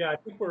got? Yeah, I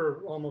think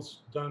we're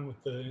almost done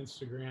with the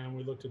Instagram.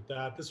 We looked at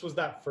that. This was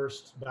that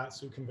first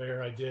Batsuit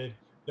conveyor I did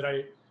that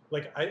I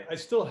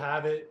still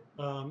have it,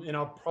 and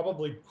I'll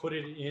probably put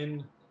it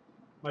in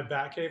my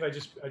bat cave. I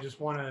just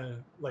want to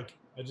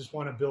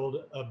build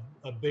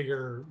a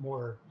bigger,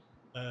 more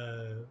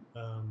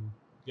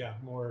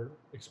more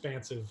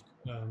expansive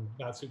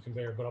Batsuit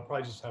conveyor, but I'll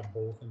probably just have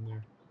both in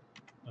there.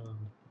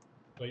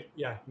 But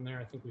yeah, in there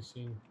I think we've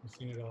seen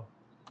it all.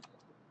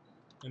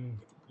 And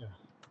yeah.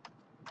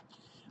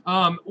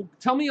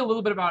 Tell me a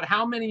little bit about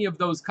how many of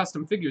those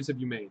custom figures have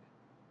you made?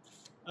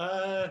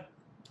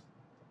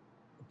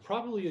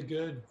 Probably a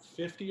good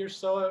 50 or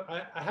so.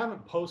 I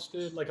haven't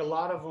posted, like, a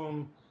lot of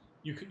them.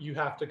 You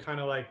have to kind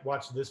of like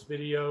watch this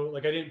video.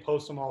 Like, I didn't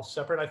post them all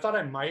separate. I thought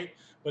I might,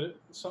 but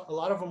a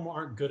lot of them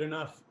aren't good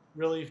enough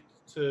really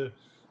for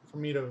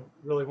me to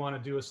really want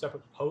to do a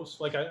separate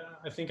post. Like,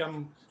 I think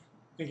I'm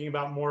thinking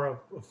about more of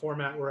a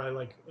format where I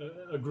like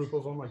a group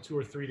of them, like 2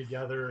 or 3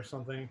 together or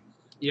something.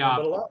 Yeah.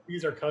 But a lot of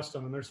these are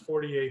custom, and there's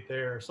 48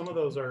 there. Some of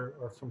those are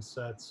from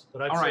sets,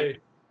 but I'd say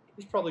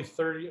there's probably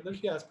 30.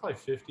 It's probably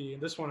 50.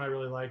 This one I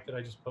really like that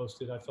I just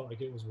posted. I felt like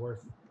it was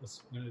worth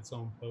its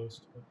own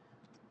post. But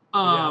yeah,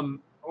 I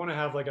want to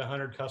have like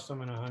 100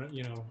 custom and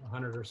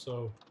 100 or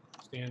so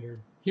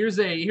standard. Here's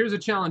a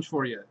challenge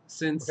for you,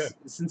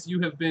 since you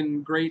have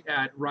been great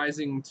at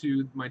rising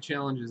to my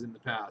challenges in the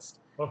past.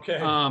 Okay.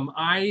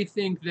 I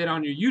think that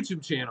on your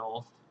YouTube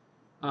channel,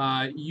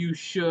 you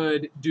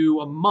should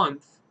do a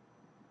month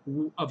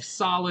of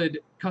solid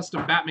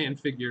custom Batman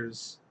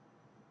figures.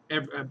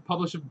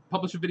 Publish a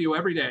video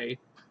every day.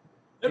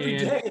 Every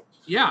day?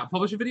 Yeah,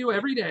 publish a video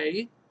every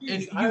day.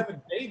 Jeez, I have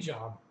a day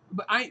job.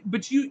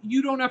 But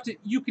you don't have to.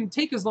 You can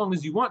take as long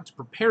as you want to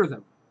prepare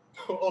them.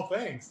 Oh,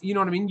 thanks. You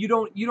know what I mean? You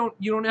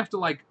don't have to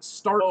like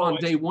start on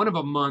day 1 of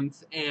a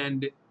month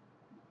and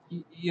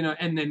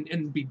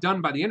and be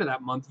done by the end of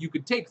that month. You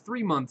could take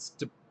 3 months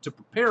to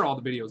prepare all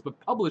the videos, but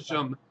publish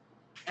them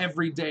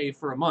every day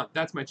for a month.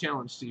 That's my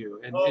challenge to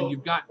you, and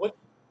you've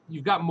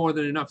got more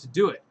than enough to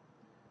do it.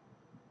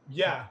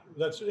 Yeah,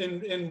 that's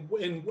and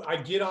I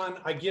get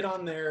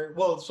on there.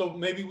 Well, so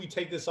maybe we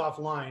take this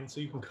offline so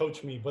you can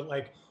coach me. But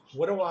like,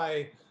 what do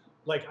I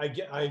like?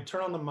 I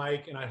turn on the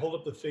mic and I hold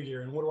up the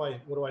figure, and what do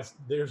I?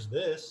 There's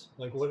this.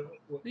 Like, what?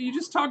 You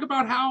just talk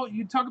about how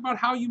you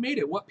made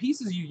it, what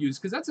pieces you use,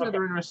 because that's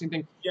another interesting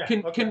thing. Yeah.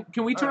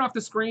 Can we turn off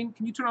the screen?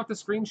 Can you turn off the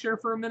screen share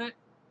for a minute?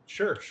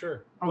 Sure.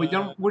 Are we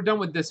done? We're done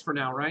with this for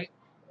now, right?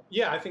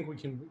 Yeah, I think we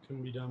can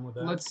be done with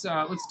that. Let's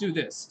do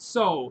this.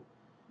 So,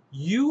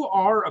 you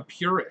are a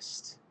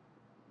purist.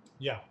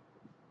 Yeah.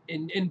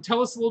 And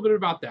tell us a little bit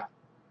about that.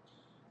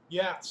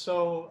 Yeah.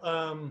 So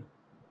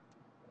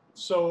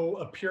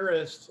a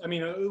purist. I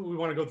mean, we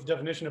want to go with the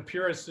definition. A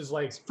purist is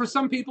like, for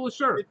some people,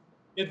 sure.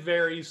 It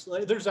varies.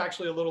 There's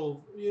actually a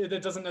little.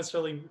 That doesn't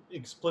necessarily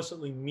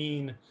explicitly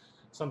mean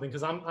something,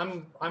 because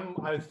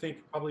I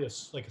think probably a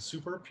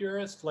super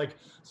purist. Like,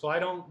 so I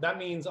don't. That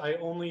means I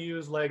only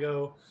use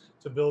Lego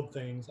to build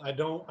things. I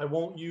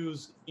won't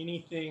use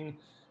anything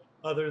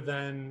other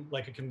than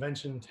like a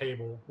convention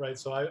table, right?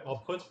 So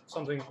I'll put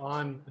something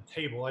on the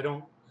table.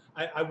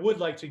 I would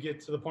like to get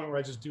to the point where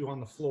I just do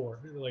on the floor.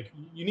 Like,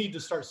 you need to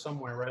start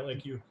somewhere, right?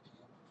 Like you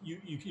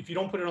if you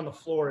don't put it on the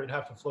floor, it'd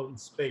have to float in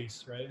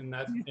space, right? And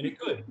it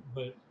could,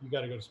 but you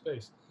got to go to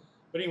space.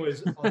 But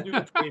anyways, I'll do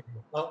a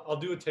table. I'll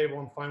do a table.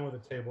 I'm fine with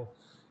a table,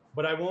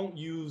 but I won't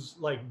use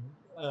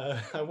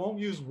I won't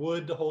use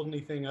wood to hold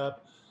anything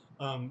up.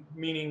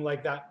 Meaning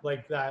that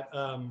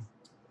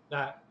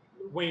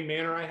Wayne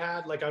Manor I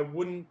had. Like, I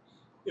wouldn't,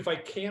 if I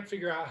can't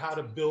figure out how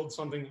to build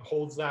something that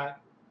holds that,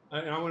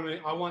 and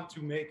I want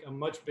to make a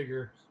much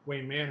bigger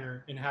Wayne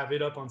Manor and have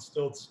it up on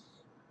stilts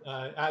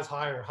as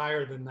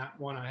higher than that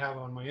one I have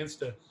on my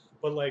Insta.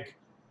 But like,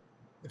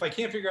 if I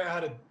can't figure out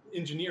how to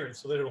engineer it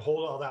so that it'll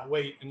hold all that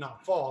weight and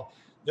not fall,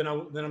 then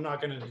I'm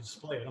not going to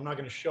display it. I'm not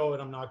going to show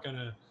it. I'm not going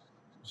to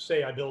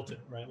say I built it,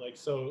 right? Like,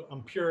 so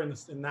I'm pure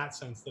in that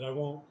sense, that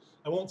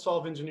I won't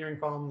solve engineering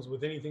problems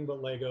with anything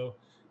but Lego.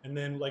 And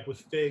then like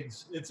with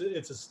figs, it's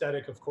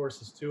aesthetic, of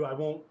course, is too. I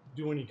won't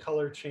do any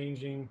color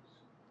changing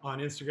on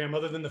Instagram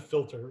other than the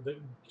filter that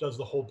does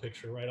the whole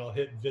picture, right? I'll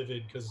hit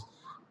vivid because,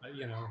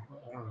 you know,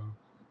 I don't know,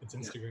 it's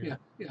Instagram.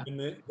 Yeah. And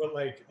then,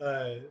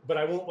 but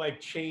I won't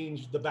like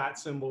change the bat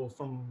symbol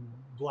from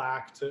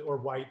black to or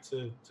white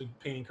to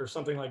pink or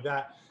something like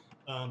that.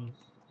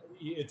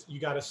 You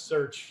got to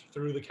search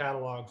through the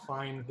catalog,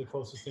 find the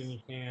closest thing you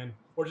can,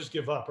 or just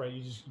give up, right?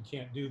 You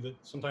can't do the.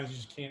 Sometimes you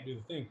just can't do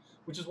the thing,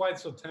 which is why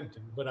it's so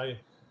tempting. But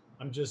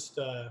I'm just.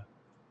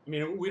 I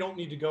mean, we don't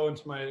need to go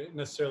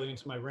necessarily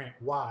into my rant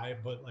why,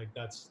 but like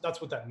that's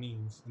what that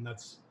means, and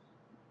that's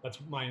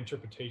my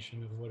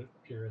interpretation of what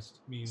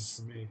purist means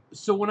for me.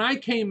 So when I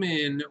came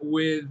in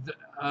with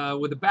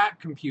a bat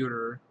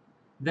computer,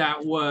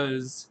 that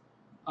was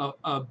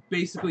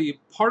basically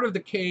part of the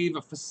cave,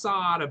 a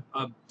facade,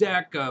 a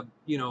deck,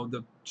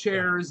 the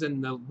chairs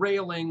and the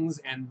railings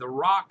and the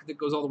rock that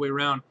goes all the way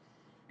around.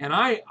 And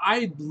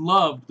I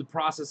loved the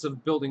process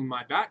of building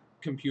my bat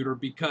computer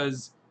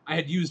because I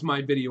had used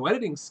my video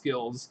editing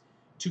skills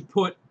to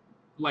put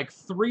like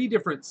 3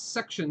 different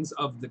sections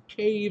of the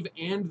cave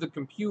and the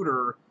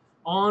computer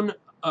on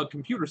a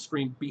computer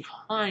screen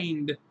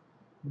behind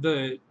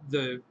the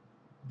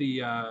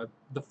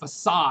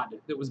facade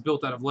that was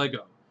built out of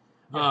Lego.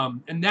 Yeah.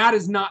 And that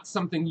is not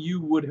something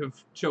you would have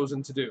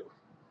chosen to do.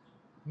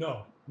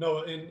 No.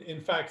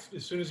 In fact,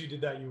 as soon as you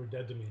did that, you were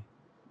dead to me.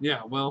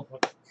 Yeah, well,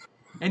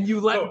 and you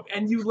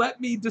let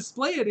me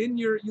display it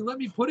you let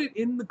me put it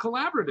in the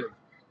collaborative.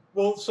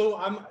 Well, so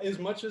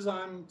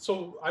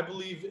I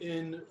believe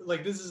in,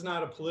 like, this is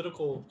not a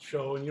political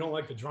show and you don't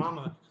like the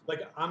drama.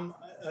 Like, I'm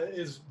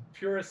as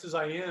purist as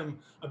I am,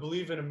 I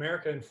believe in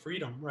America and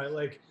freedom, right?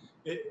 Like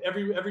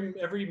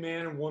every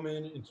man and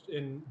woman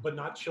but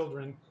not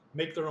children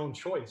make their own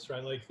choice,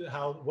 right? Like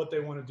what they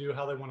want to do,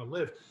 how they want to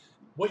live.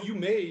 What you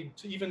made,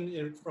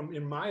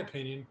 in my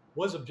opinion,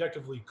 was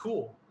objectively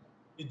cool.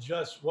 It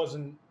just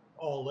wasn't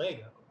all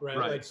Lego, right?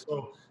 Like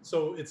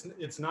so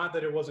it's not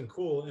that it wasn't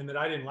cool and that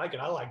I didn't like it.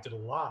 I liked it a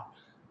lot.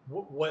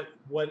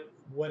 The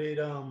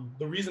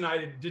reason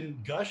I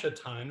didn't gush a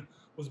ton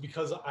was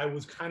because I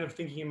was kind of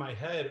thinking in my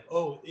head,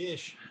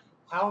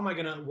 how am I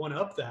gonna one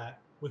up that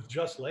with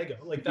just Lego?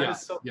 Like that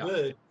is so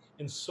good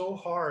and so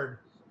hard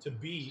to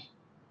beat.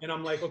 And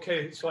I'm like,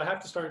 okay, so I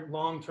have to start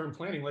long-term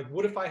planning. Like,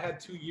 what if I had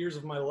 2 years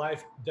of my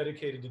life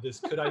dedicated to this?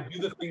 Could I do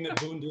the thing that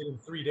Boone did in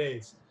 3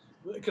 days?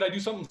 Could I do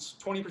something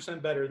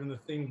 20% better than the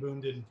thing Boone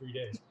did in 3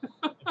 days?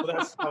 So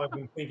that's how I've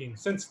been thinking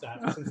since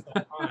that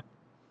time.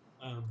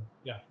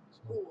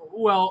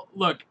 Well,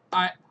 look,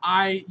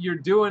 you're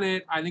doing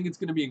it. I think it's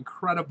going to be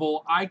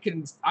incredible. I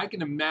can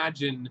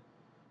imagine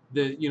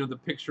the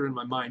picture in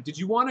my mind. Did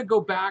you want to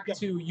go back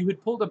to? You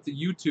had pulled up the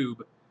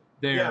YouTube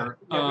there.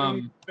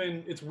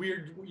 It's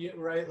weird,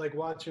 right? Like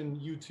watching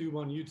YouTube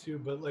on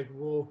YouTube, but like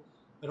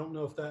I don't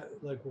know if that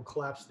like will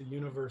collapse the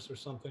universe or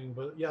something,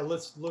 but yeah,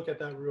 let's look at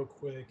that real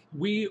quick.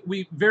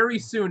 We very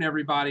soon,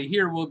 everybody.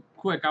 Here,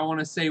 quick. I want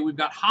to say we've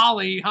got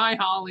Holly. Hi,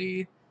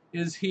 Holly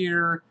is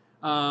here.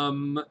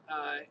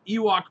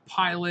 Ewok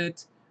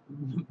Pilot,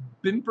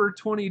 Bimper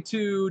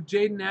 22,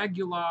 Jaden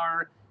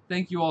Aguilar.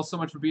 Thank you all so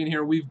much for being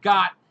here. We've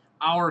got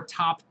our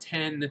top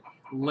 10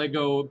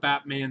 Lego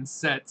Batman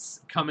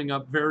sets coming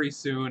up very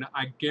soon.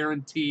 I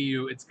guarantee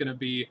you, it's going to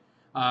be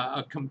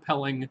a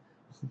compelling,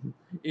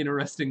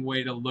 interesting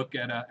way to look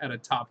at a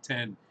top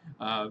 10.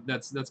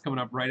 That's coming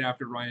up right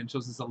after Ryan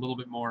shows us a little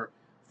bit more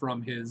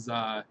from his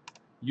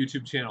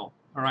YouTube channel.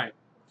 All right,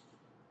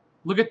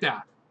 look at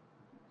that.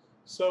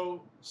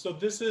 So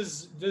this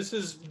is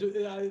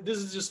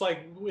just like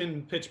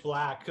in pitch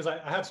black because I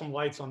have some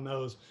lights on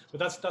those, but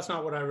that's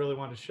not what I really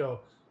want to show.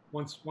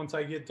 Once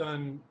I get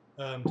done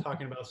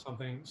talking about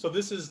something, so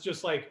this is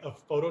just like a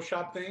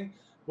Photoshop thing.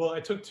 Well, I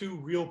took 2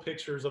 real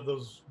pictures of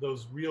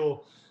those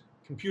real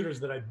computers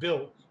that I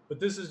built, but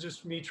this is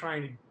just me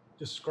trying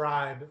to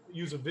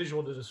use a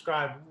visual to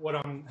describe what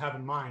I'm have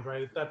in mind,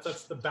 right?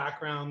 That's the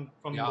background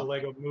from the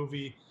Lego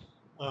movie,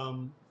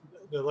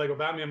 the Lego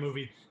Batman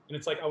movie, and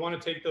it's like I want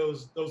to take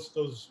those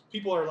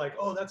people are like,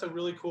 oh, that's a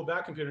really cool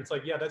bat computer. It's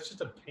like, yeah, that's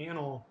just a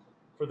panel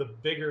for the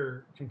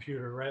bigger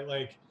computer, right?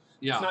 Like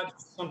it's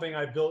not something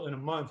I built in a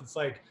month. It's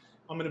like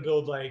I'm gonna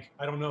build like,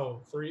 I don't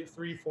know, 3,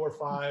 4,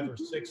 5, or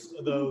 6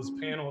 of those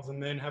panels,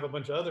 and then have a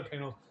bunch of other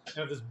panels and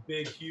have this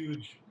big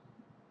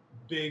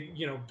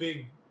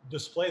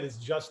display that's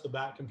just the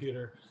bat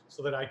computer,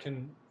 so that I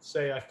can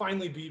say I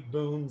finally beat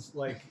Boone's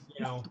thing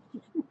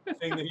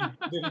that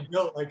he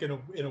built like in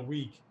a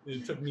week.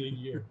 It took me a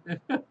year.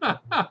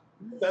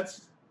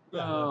 That's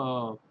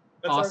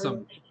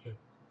awesome.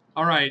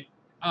 All right,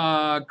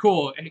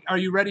 cool. Are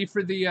you ready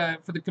for the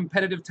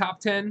competitive top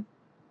 10?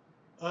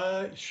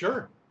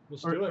 Sure.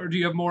 Let's do it. Or do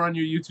you have more on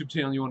your YouTube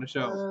channel you want to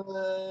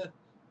show?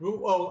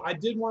 I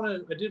did want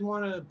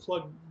to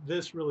plug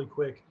this really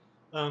quick.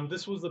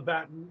 This was the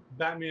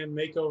Batman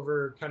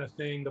makeover kind of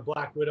thing, the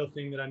Black Widow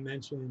thing that I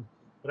mentioned.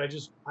 But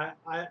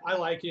I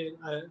like it.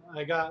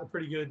 I got a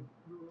pretty good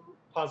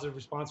positive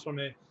response from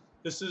it.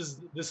 This is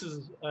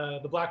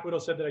the Black Widow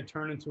said that I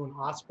turned into an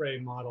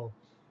Osprey model,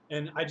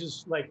 And I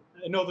just like,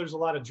 I know there's a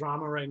lot of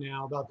drama right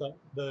now about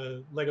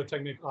the Lego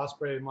Technic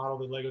Osprey model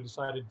that Lego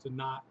decided to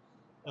not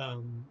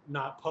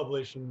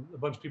publish, and a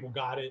bunch of people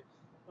got it.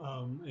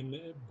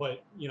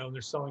 But you know,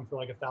 they're selling for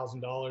like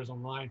 $1,000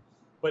 online.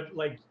 But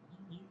like,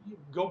 you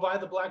go buy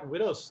the Black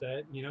Widow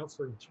set, you know,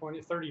 for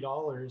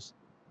 $20-$30.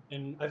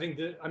 And I think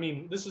that, I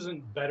mean, this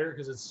isn't better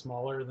because it's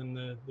smaller than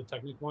the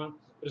Technic one,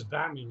 but it's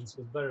Batman,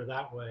 so it's better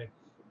that way.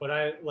 But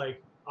I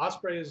like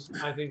Ospreys,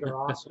 I think are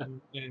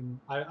awesome, and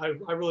I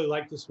really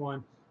like this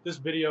one. This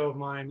video of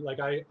mine, like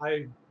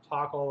I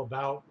talk all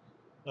about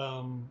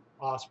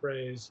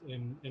Ospreys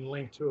and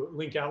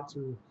link out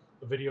to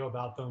a video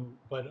about them.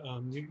 But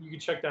you can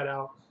check that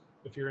out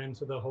if you're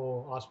into the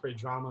whole Osprey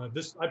drama.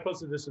 I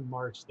posted this in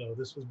March though.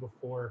 This was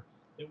before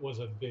it was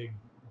a big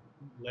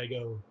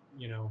Lego,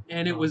 you know.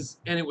 And it was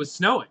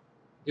snowing.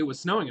 It was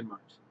snowing in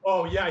March.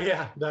 Oh yeah,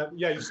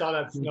 you saw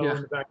that snow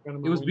in the background.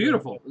 Of it was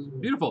beautiful. It was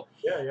beautiful.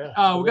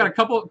 Yeah. We got a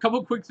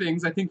couple quick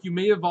things. I think you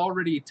may have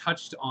already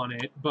touched on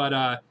it,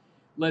 but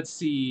let's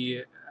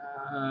see.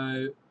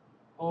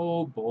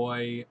 Oh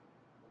boy,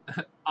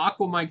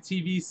 Aquamike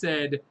TV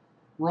said,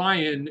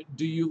 Ryan,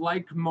 do you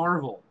like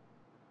Marvel?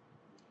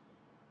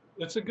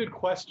 That's a good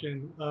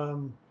question.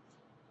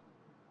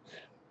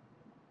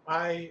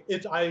 I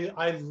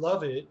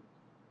love it,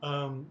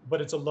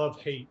 but it's a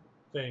love-hate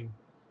thing.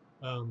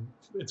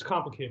 It's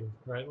complicated,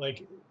 right?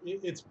 Like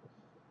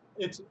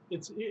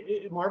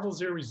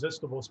Marvel's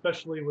irresistible,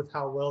 especially with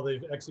how well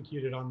they've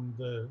executed on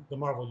the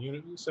Marvel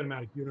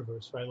cinematic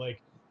universe, right?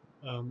 Like,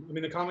 I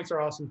mean, the comics are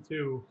awesome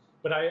too,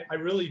 but I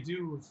really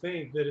do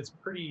think that it's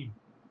pretty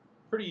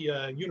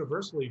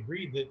universally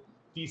agreed that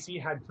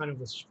DC had kind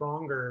of a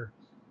stronger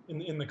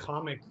in the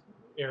comic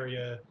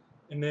area,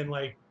 and then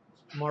like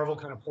Marvel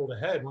kind of pulled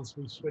ahead once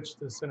we switched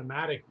to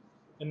cinematic.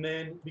 And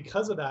then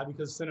because of that,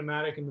 because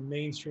cinematic and the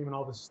mainstream and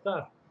all this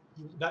stuff,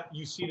 that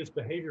you see this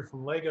behavior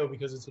from Lego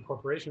because it's a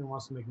corporation and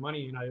wants to make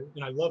money.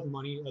 And I love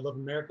money. I love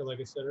America, like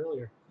I said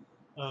earlier.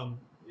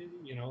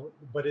 You know,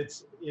 but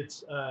it's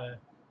there's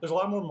a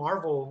lot more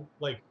Marvel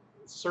like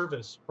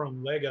service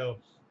from Lego,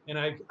 and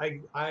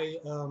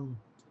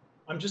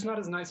I'm just not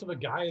as nice of a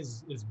guy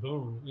as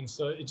Boone, and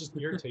so it just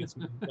irritates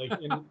me. Like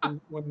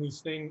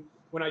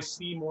when I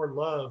see more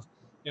love,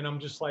 and I'm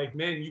just like,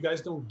 man, you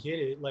guys don't get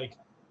it. Like,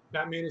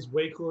 Batman is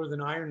way cooler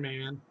than Iron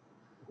Man.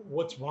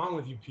 What's wrong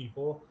with you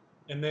people?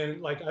 And then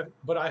like,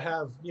 I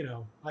have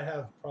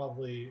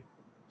probably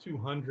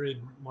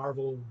 200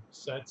 Marvel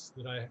sets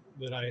that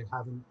I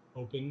haven't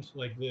opened,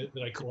 like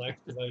that I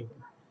collect, that I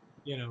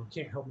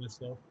can't help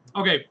myself.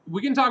 Okay,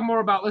 let's talk more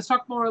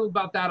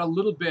about that a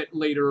little bit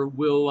later.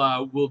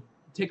 We'll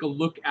take a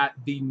look at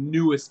the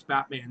newest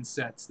Batman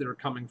sets that are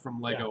coming from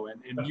Lego,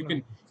 and you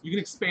can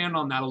expand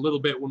on that a little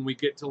bit when we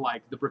get to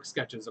like the brick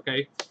sketches,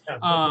 okay?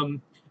 Yeah,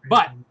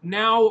 but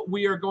now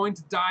we are going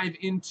to dive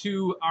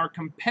into our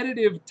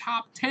competitive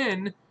top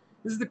 10.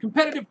 This is the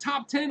competitive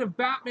top 10 of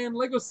Batman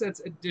Lego Sets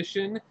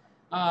edition.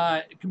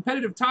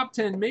 Competitive top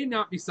 10 may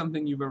not be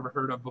something you've ever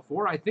heard of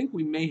before. I think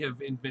we may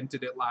have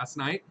invented it last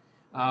night,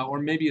 or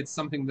maybe it's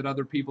something that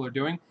other people are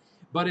doing.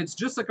 But it's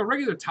just like a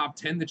regular top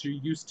 10 that you're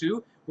used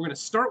to. We're going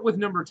to start with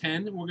number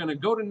 10. We're going to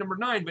go to number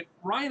 9. But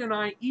Ryan and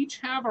I each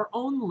have our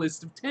own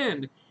list of 10.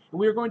 And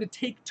we are going to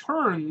take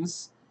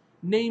turns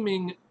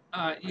naming,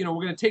 we're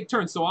going to take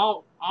turns.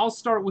 So I'll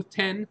start with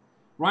 10.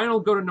 Ryan will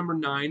go to number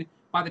 9.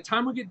 By the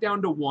time we get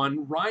down to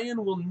 1,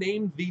 Ryan will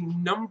name the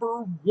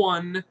number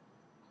 1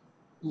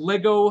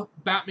 Lego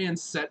Batman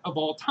set of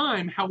all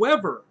time.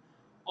 However,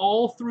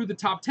 all through the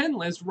top 10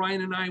 list,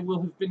 Ryan and I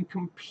will have been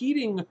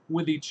competing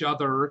with each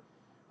other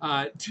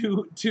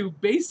to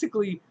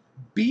basically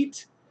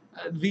beat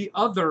the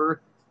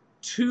other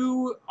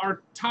to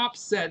our top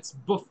sets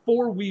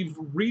before we've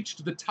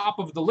reached the top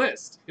of the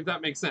list, if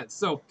that makes sense.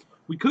 So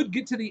we could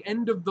get to the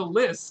end of the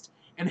list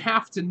and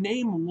have to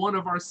name one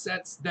of our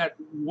sets that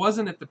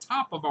wasn't at the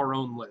top of our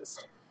own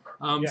list.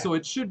 So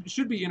it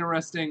should be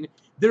interesting.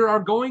 There are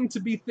going to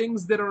be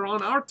things that are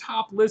on our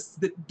top lists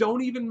that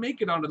don't even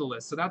make it onto the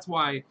list. So that's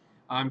why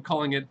I'm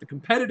calling it the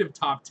competitive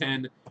top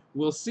 10.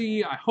 We'll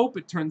see. I hope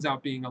it turns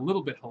out being a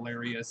little bit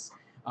hilarious.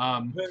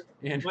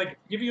 And like,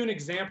 give you an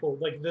example.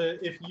 Like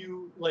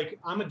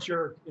I'm a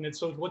jerk, and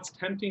so what's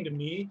tempting to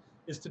me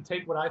is to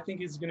take what I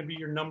think is going to be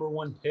your number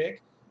 1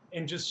 pick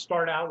and just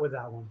start out with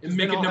that one and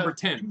make it number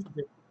 10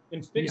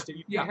 and fix it.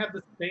 You can't have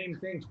the same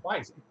thing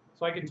twice.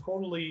 So I can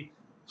totally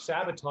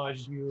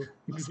sabotage you.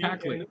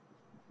 Exactly.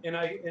 And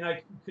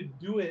I could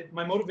do it.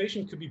 My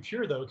motivation could be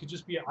pure though. It could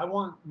just be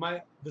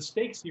the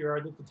stakes here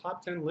are that the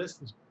top 10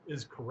 list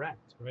is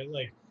correct, right?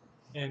 Like,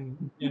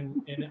 and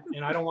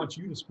I don't want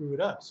you to screw it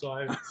up. So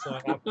I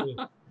have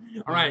to.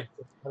 All right.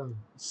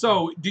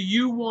 So do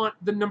you want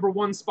the number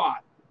 1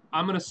 spot?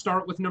 I'm going to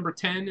start with number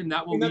 10, and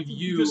that will leave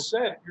you. You just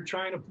said you're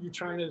trying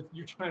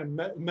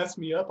to mess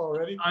me up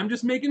already. I'm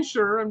just making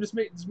sure. I'm just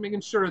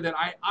making sure that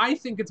I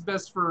think it's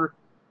best for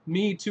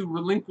me to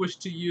relinquish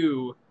to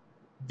you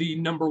the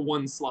number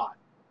 1 slot.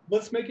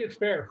 Let's make it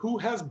fair. Who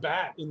has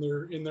Bat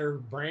in their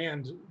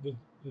brand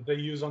that they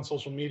use on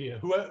social media.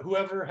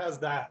 Whoever has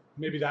that,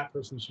 maybe that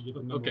person should get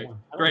the number Okay, one.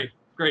 great.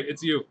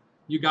 It's you.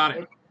 You got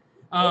it.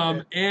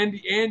 Okay.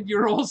 And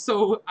you're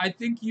also, I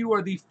think you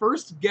are the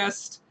first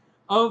guest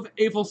of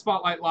AFOL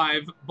Spotlight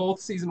Live,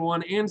 both season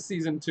 1 and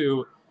season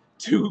 2,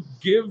 to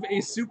give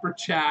a super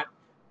chat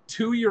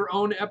to your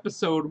own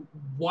episode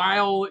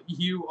while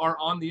you are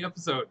on the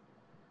episode.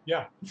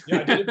 Yeah,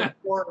 I did it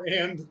before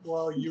and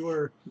while you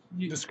were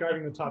You,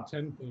 describing the top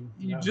 10 thing.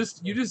 you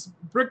just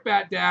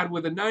brickbat dad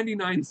with a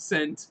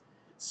 99-cent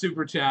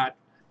super chat.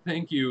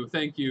 Thank you.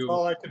 That's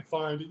all I could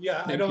find.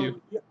 Yeah, Thank you.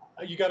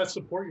 You got to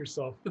support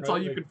yourself. That's right?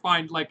 all you could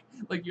find. Like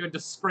you had to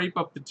scrape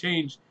up the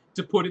change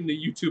to put in the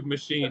YouTube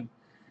machine.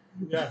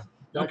 Yeah.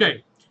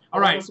 Okay.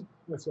 All right.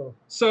 Myself.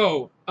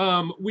 So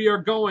we are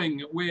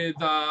going with.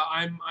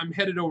 I'm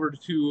headed over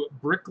to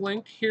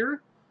Bricklink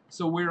here.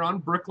 So we're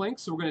on Bricklink.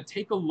 So we're going to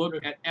take a look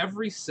at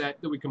every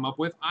set that we come up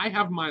with. I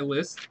have my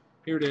list.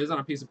 Here it is on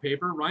a piece of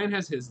paper. Ryan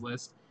has his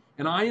list,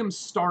 and I am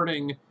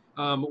starting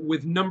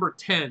with number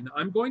 10.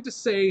 I'm going to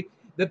say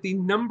that the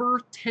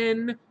number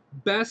 10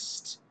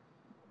 best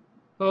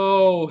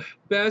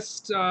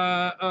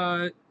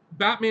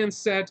Batman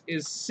set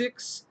is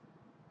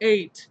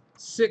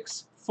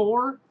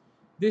 6864.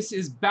 This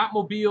is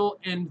Batmobile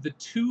and the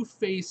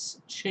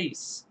Two-Face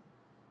Chase.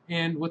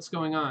 And what's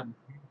going on?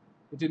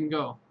 It didn't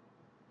go.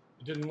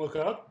 You didn't look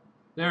up?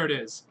 There it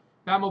is.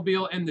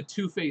 Batmobile and the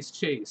Two-Face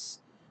Chase.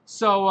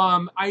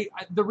 So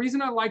the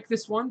reason I like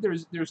this one,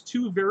 there's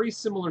two very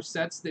similar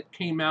sets that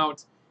came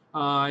out,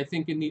 I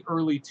think in the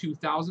early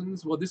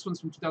 2000s. Well, this one's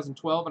from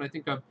 2012, and I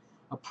think a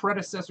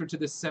predecessor to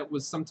this set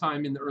was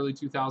sometime in the early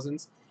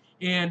 2000s.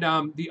 And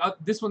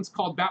this one's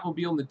called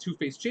Batmobile and the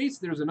Two-Face Chase.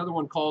 There's another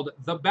one called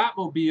The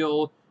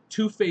Batmobile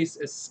Two-Face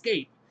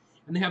Escape.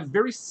 And they have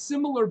very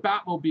similar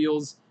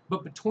Batmobiles,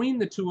 but between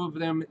the two of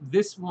them,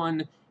 this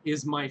one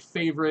is my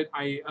favorite.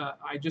 I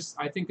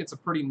think it's a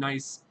pretty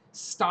nice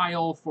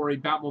style for a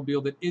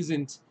Batmobile that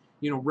isn't,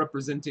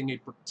 representing a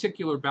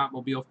particular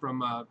Batmobile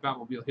from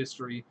Batmobile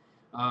history,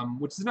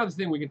 which is another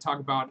thing we can talk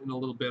about in a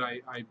little bit.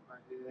 I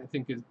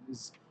think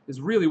is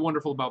really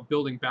wonderful about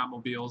building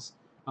Batmobiles.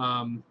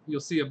 You'll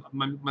see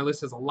my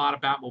list has a lot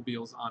of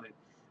Batmobiles on it.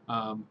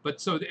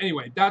 But so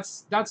anyway,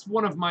 that's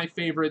one of my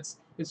favorites.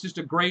 It's just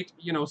a great,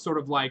 sort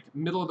of like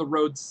middle of the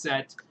road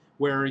set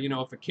where,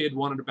 if a kid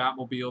wanted a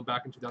Batmobile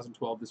back in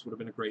 2012, this would have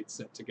been a great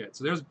set to get.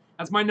 So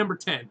that's my number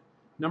 10.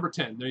 Number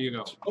 10. There you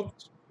go.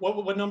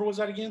 What number was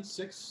that again?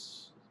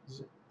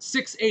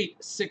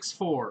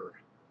 6864.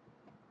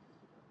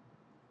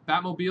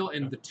 Batmobile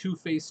and the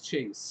Two-Face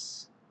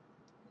Chase.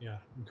 Yeah.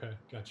 Okay.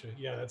 Gotcha.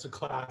 Yeah, that's a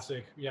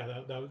classic.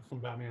 Yeah, that was from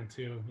Batman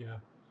 2. Yeah.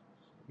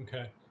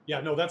 Okay.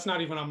 Yeah. No, that's not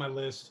even on my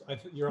list.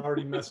 You're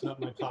already messing up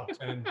my top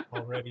 10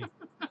 already.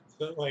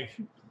 So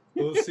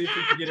let's see if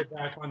we can get it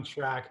back on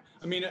track.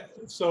 I mean,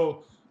 let's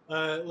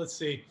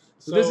see.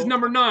 So this is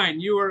number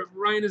 9.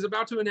 Ryan is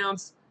about to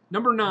announce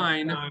number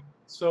 9.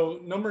 So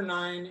number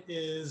 9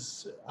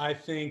 is, I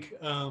think,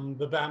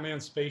 the Batman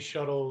Space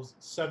Shuttle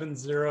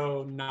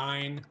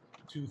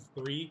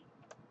 70923.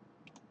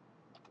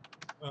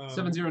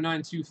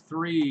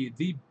 70923,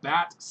 the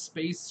Bat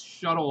Space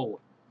Shuttle,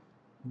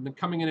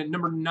 coming in at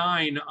number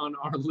 9 on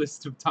our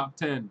list of top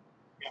 10.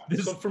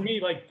 Yeah. So for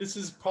me, this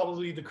is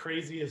probably the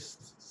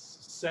craziest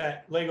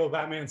Lego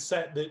Batman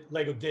set that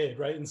Lego did,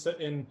 right? And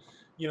that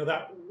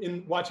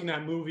in watching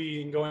that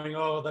movie and going,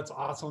 oh, that's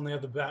awesome. They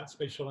have the Bat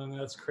Space Shuttle and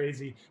that's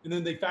crazy. And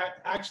then they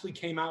actually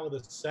came out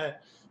with a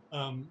set.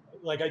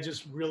 I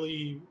just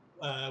really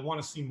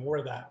want to see more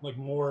of that,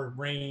 more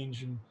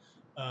range and.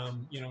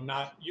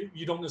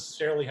 You don't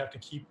necessarily have to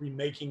keep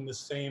remaking the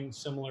same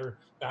similar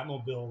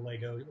Batmobile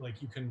Lego.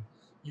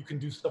 You can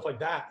do stuff like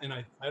that, and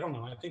I don't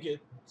know. I think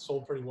it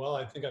sold pretty well.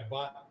 I think I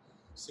bought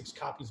 6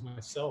 copies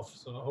myself,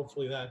 so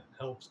hopefully that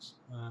helps.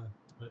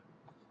 But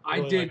I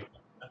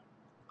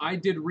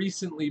did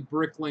recently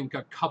Bricklink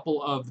a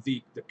couple of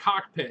the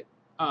cockpit,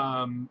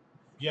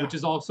 which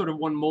is all sort of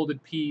one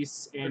molded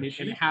piece, and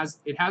it has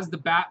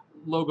the Bat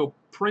logo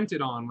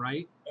printed on,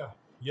 right? Yeah.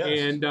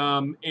 Yes.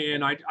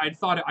 And I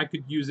thought I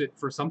could use it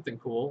for something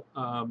cool.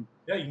 Yeah,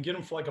 you can get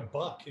them for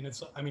 $1, and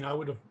it's. I mean, I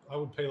would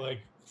pay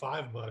 $5.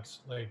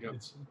 It's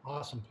an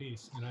awesome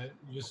piece, and It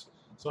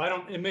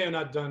may have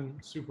not done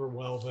super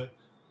well, but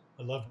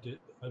I loved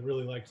it. I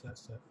really liked that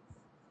set.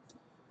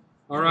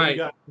 All right.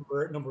 Got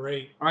number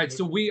 8. All right,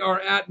 so we are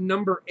at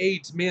number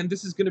 8. Man,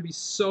 this is going to be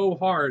so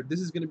hard. You're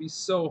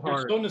so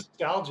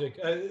nostalgic.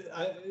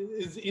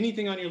 Is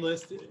anything on your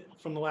list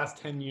from the last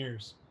 10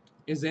 years?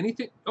 Is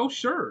anything? Oh,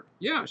 sure.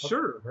 Yeah,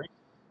 sure. Right.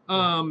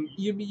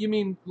 You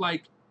mean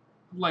like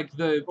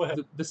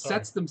the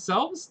sets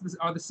themselves?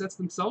 Are the sets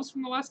themselves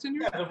from the last 10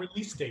 years? Yeah, the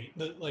release date.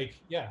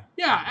 Yeah.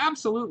 Yeah,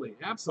 absolutely.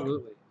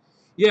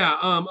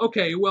 Yeah.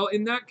 Okay. Well,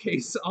 in that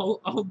case,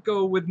 I'll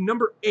go with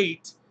number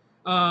 8.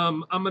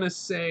 I'm gonna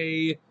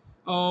say,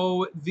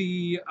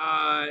 the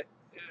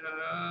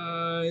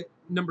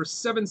number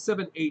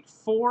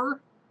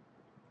 7784.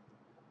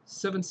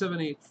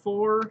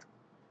 7784.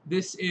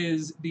 This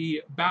is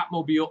the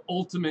Batmobile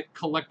Ultimate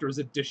Collector's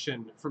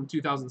Edition from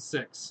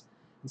 2006.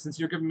 And since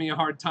you're giving me a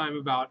hard time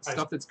about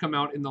stuff that's come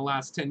out in the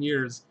last 10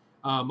 years,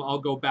 I'll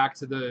go back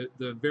to the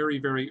very,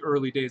 very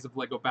early days of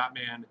Lego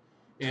Batman.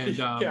 And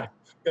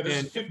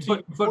this is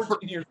 15,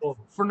 14 years old.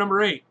 For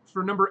number eight,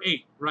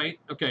 right?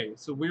 Okay,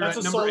 so we're That's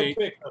at a number solid 8.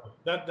 pick, though.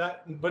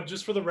 But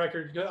just for the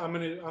record,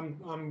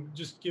 I'm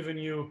just giving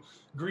you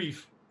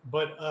grief.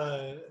 But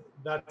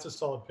that's a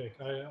solid pick.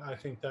 I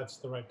think that's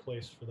the right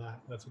place for that.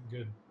 That's a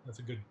good.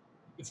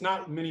 It's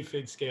not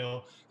minifig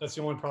scale. That's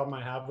the only problem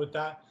I have with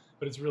that.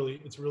 But it's really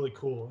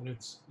cool, and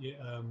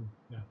I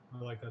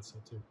like that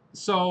stuff too.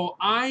 So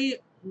I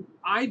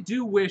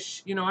do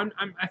wish,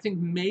 I think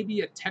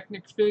maybe a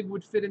Technic Fig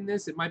would fit in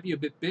this. It might be a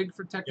bit big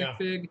for Technic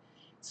Fig.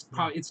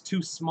 It's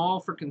too small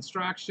for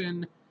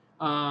Construction.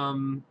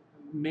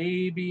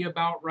 Maybe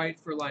about right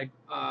for like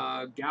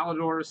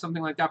Galador or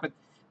something like that. But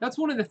that's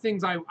one of the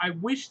things I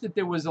wish that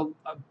there was a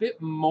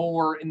bit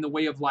more in the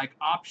way of like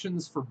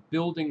options for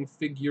building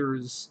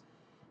figures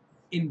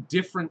in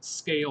different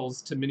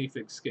scales to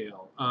minifig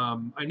scale.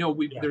 I know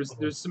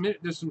there's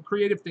some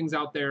creative things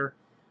out there,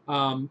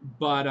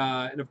 but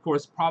and of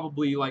course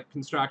probably like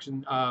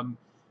Construction,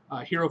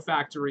 Hero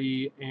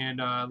Factory,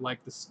 and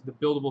like the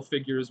buildable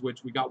figures,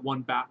 which we got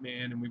one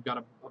Batman and we've got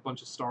a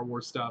bunch of Star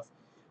Wars stuff.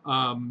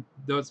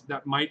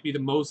 That might be the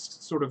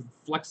most sort of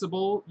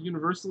flexible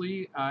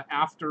universally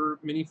after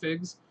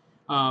minifigs,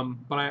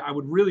 but I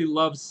would really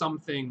love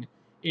something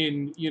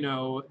in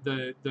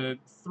the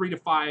 3 to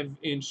 5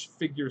 inch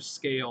figure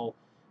scale,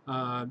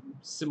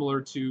 similar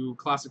to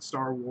classic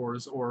Star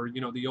Wars or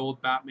the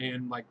old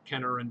Batman like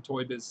Kenner and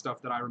Toy Biz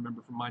stuff that I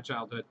remember from my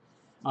childhood.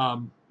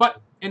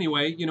 But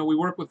anyway, we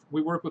work with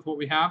what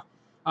we have.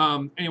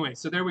 Anyway,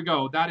 so there we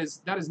go. That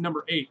is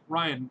number 8.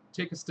 Ryan,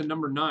 take us to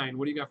number 9.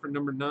 What do you got for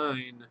number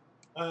 9?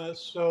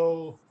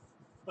 You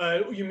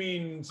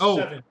mean 7?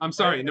 Oh, I'm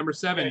sorry, right? number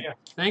 7. Yeah.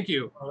 Thank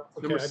you. Okay,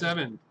 number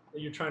 7.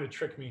 You're trying to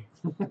trick me.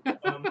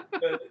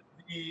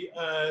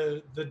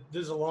 This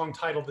is a long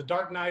title. The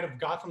Dark Knight of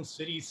Gotham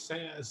City,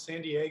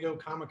 San Diego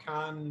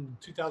Comic-Con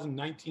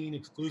 2019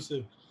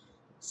 exclusive,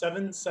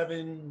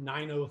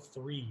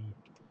 77903.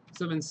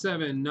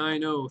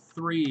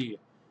 77903.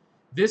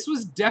 This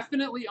was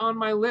definitely on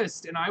my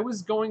list, and I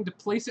was going to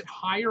place it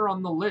higher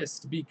on the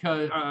list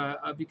because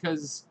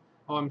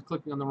I'm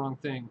clicking on the wrong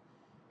thing.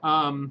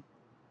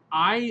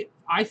 I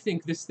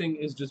think this thing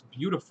is just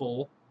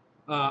beautiful.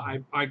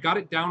 I got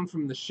it down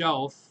from the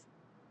shelf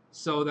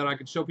so that I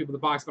could show people the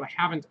box, but I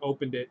haven't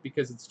opened it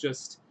because it's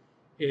just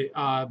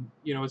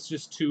it's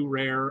just too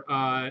rare.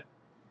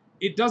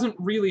 It doesn't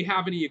really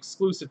have any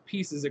exclusive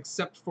pieces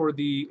except for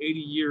the 80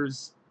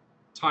 years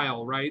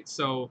tile, right?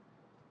 So,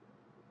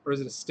 or is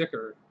it a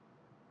sticker?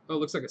 Oh, it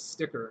looks like a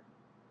sticker.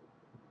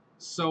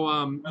 So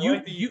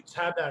you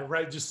had that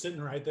right, just sitting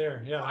right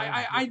there. Yeah.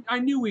 I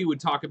knew we would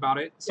talk about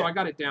it, so I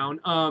got it down.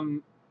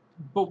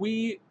 But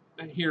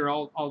here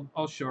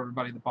I'll show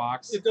everybody the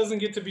box. It doesn't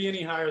get to be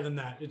any higher than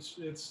that. It's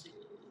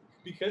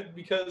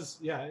because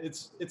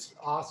it's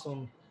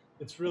awesome.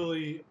 It's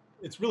really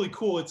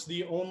cool. It's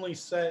the only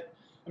set.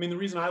 I mean, the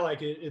reason I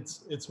like it,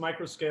 it's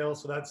micro scale,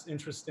 so that's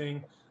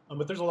interesting.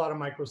 But there's a lot of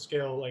micro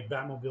scale like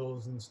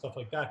Batmobiles and stuff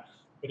like that.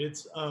 But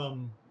it's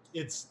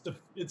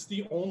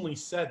the only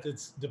set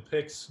that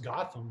depicts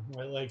Gotham,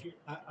 right? Like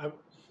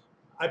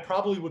I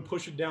probably would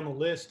push it down the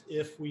list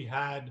if we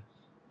had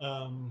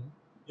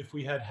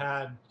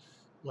had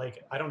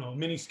like, I don't know, a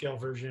mini scale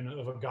version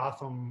of a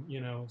Gotham,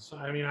 So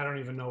I mean, I don't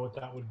even know what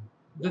that would.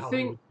 The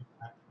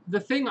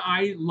thing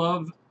I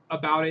love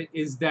about it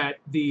is that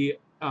the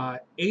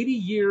 80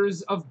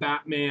 years of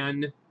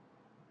Batman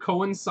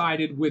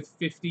coincided with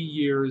 50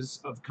 years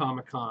of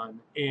Comic-Con,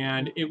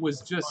 and it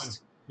was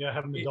just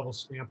having the double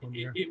stamp on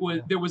there.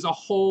 There was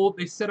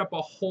they set up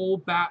a whole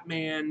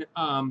Batman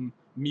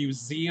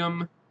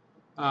museum.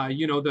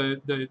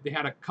 They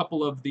had a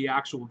couple of the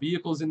actual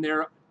vehicles in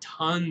there,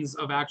 tons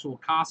of actual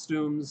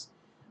costumes,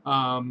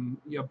 a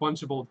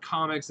bunch of old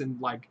comics and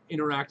like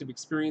interactive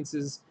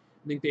experiences.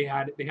 I think they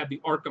had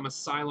the Arkham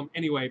Asylum.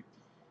 Anyway,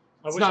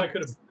 I wish I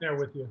could have been there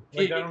with you.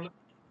 Like,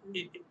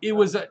 it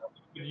was a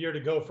good year to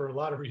go for a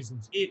lot of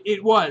reasons.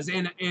 It was,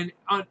 and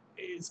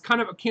it's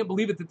kind of, I can't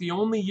believe it that the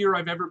only year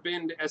I've ever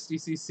been to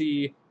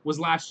SDCC was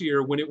last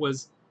year when it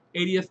was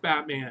 80th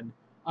Batman,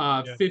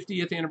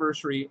 50th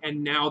anniversary,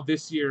 and now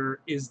this year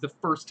is the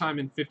first time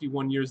in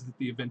 51 years that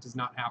the event is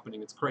not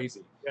happening. It's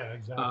crazy. Yeah,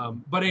 exactly.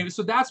 But anyway,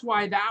 so that's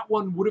why that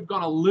one would have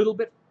gone a little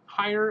bit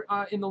higher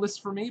in the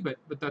list for me, but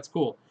that's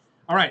cool.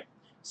 All right,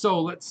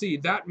 so let's see.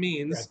 That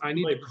means I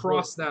need to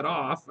cross that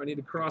off. I need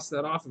to cross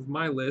that off of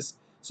my list.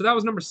 So that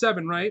was number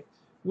 7, right?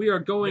 We are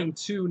going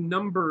to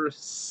number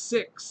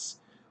 6.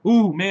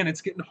 Ooh, man,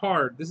 it's getting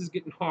hard. This is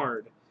getting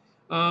hard.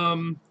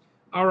 All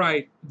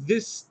right,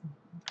 this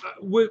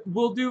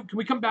we'll do. Can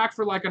we come back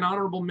for like an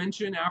honorable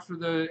mention after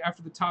the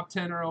top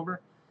 10 are over?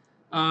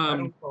 I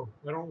don't know.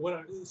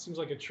 It seems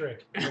like a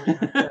trick.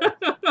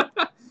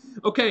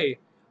 Okay,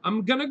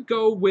 I'm gonna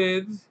go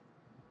with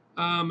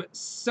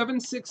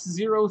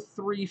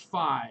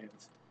 76035.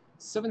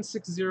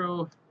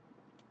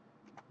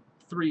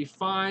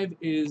 76035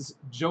 is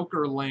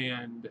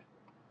Jokerland.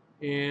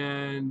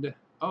 And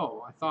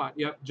oh, I thought,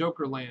 yep,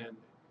 Jokerland.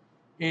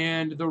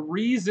 And the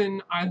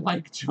reason I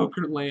like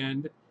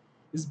Jokerland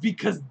is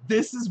because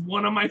this is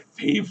one of my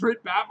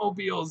favorite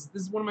Batmobiles.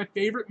 This is one of my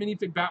favorite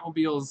minifig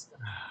Batmobiles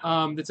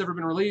that's ever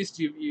been released.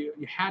 You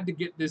had to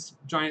get this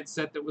giant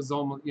set that was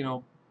almost,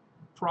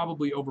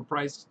 probably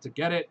overpriced to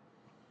get it.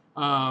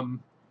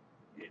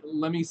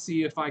 Let me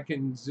see if I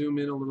can zoom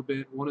in a little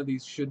bit. One of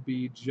these should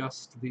be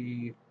just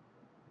the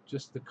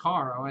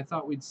car. Oh, I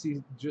thought we'd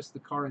see just the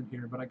car in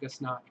here, but I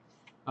guess not.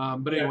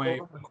 But anyway,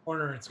 over in the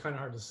corner, it's kind of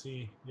hard to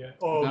see. Yeah.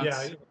 Oh,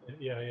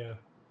 yeah.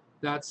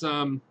 That's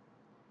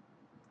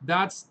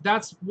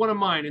one of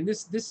mine, and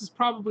this is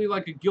probably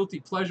like a guilty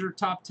pleasure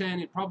top 10.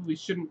 It probably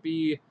shouldn't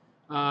be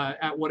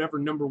at whatever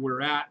number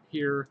we're at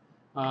here,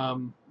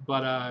 but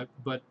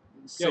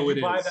so yeah, you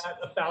it buy is.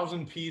 that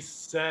 1,000-piece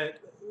set.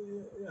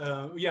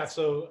 Yeah.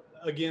 So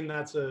again,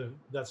 that's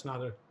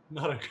not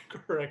a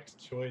correct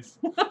choice.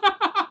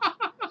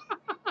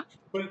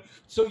 But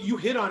so you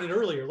hit on it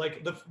earlier,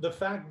 like the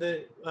fact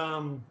that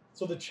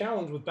so the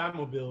challenge with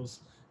Batmobiles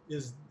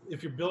is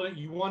if you're building,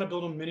 you want to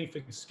build them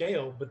minifig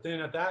scale, but then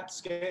at that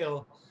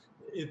scale,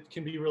 it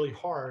can be really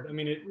hard. I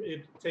mean,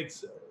 it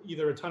takes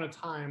either a ton of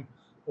time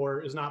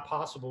or is not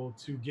possible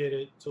to get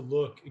it to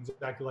look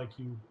exactly like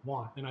you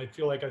want. And I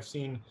feel like I've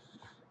seen,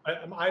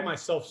 I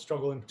myself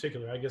struggle in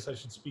particular. I guess I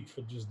should speak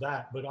for just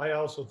that, but I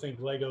also think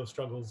Lego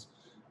struggles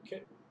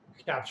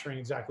capturing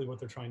exactly what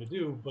they're trying to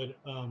do. But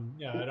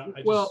yeah,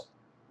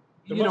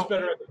 they're much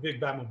better at the big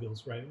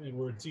Batmobiles, right? And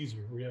where it's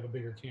easier, where you have a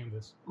bigger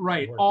canvas.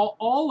 Right.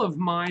 All of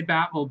my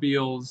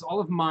Batmobile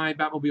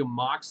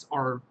MOCs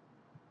are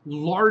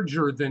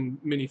larger than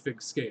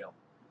minifig scale.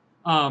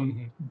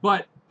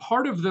 But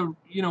part of the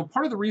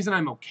reason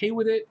I'm okay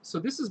with it. So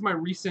this is my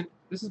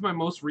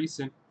most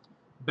recent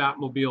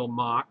Batmobile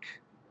MOC.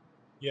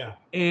 Yeah.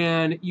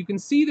 And you can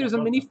see there's a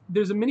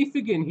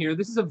minifig in here.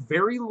 This is a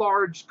very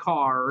large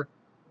car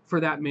for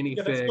that minifig.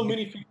 Yeah, that's still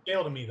minifig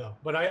scale to me though.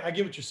 But I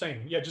get what you're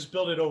saying. Yeah, just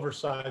build it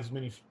oversized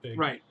minifig.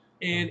 Right.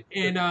 And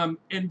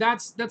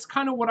that's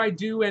kind of what I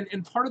do.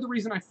 And part of the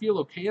reason I feel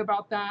okay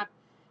about that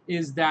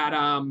is that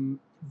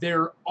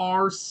there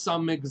are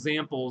some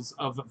examples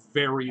of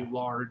very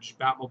large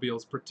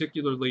Batmobiles,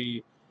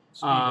 particularly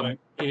with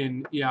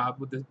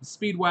the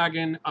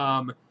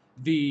Speedwagon,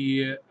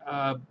 the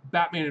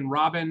Batman and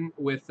Robin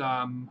with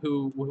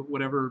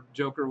whatever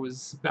Joker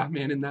was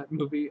Batman in that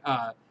movie.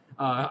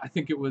 I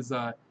think it was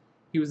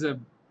who was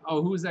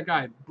that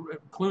guy?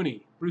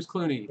 Bruce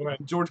Clooney,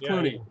 right. George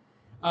Clooney.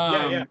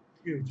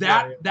 Huge.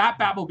 That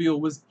Batmobile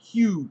was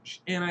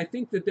huge, and I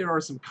think that there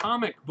are some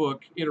comic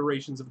book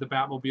iterations of the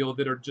Batmobile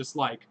that are just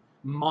like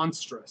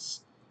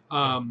monstrous.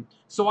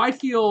 So I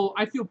feel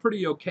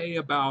pretty okay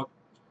about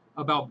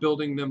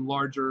building them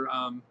larger.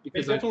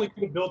 Because they definitely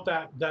could have built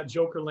that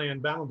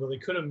Jokerland Batmobile. They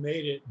could have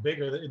made it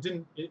bigger.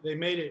 They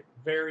made it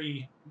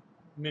very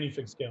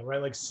minifig scale,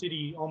 right? Like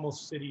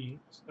almost city.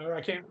 Or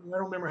I don't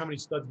remember how many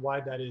studs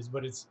wide that is,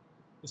 but it's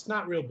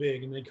not real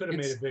big, and they could have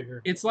made it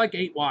bigger. It's like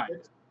 8 wide.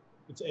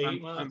 It's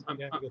 8. I'm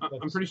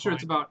pretty sure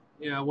it's about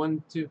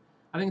 1, 2.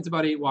 I think it's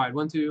about 8 wide.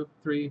 1, 2,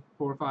 3,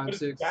 4, 5,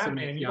 6, 7,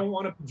 8. You don't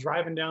want to be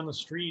driving down the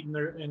street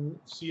and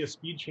see a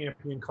speed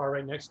champion car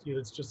right next to you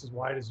that's just as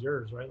wide as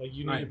yours, right? Like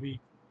you need to be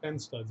 10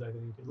 studs, I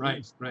think. At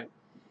least. Right.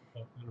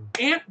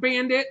 Ant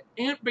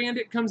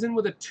Bandit comes in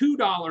with a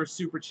 $2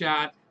 super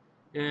chat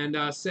and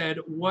said,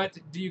 "What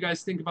do you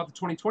guys think about the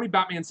 2020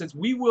 Batman sets?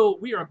 We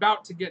are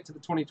about to get to the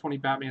 2020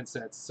 Batman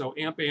sets. So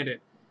Ant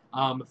Bandit,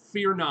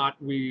 fear not,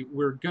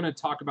 we're gonna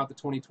talk about the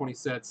 2020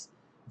 sets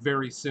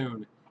very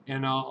soon."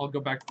 And I'll go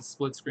back to the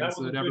split screen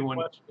so that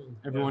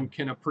everyone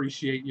can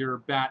appreciate your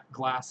bat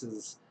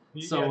glasses.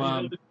 So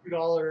the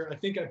 $2. I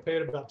think I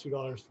paid about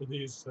 $2 for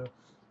these. So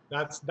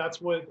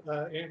that's what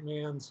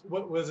Ant-Man's.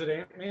 What was it?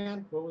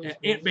 Ant-Man? What was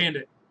Ant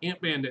Bandit?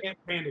 Ant Bandit. Ant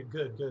Bandit.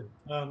 Good.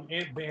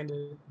 Ant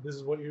Bandit. This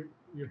is what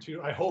your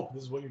two. I hope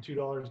this is what your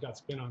 $2 got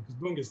spent on, because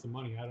Boone gets the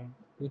money. I don't.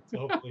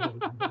 So hopefully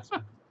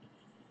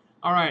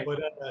all right. But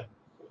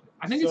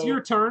I think it's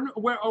your turn.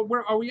 Where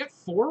are we at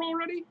 4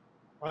 already?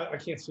 I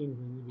can't see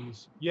anything of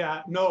these.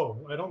 Yeah, no,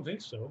 I don't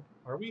think so.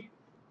 Are we?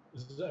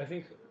 I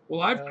think. Well,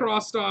 I've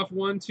crossed off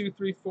 1, 2,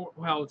 3, 4.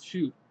 Well,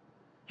 shoot.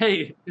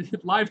 Hey,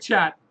 live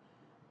chat.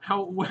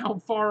 How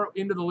far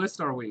into the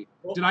list are we?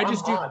 Well, Did I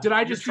just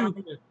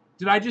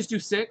do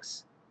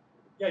 6?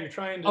 Yeah, you're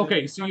trying to.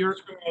 Okay, so you're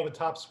at the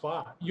top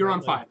spot. You're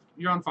on 5.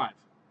 You're on 5.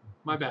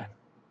 My bad.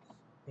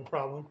 No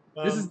problem.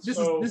 This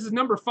is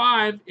number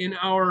 5 in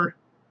our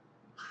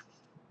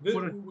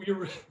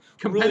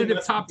competitive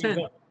really top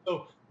 10.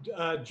 So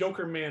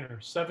Joker Manor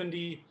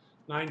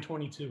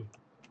 7922.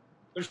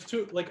 There's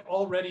two, like,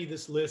 already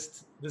this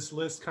list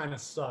kind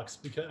of sucks,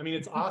 because I mean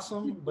it's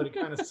awesome, but it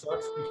kind of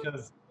sucks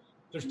because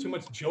there's too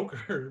much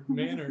Joker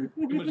Manor,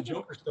 too much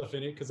Joker stuff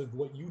in it because of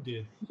what you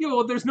did. Yeah,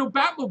 well, there's no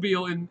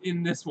Batmobile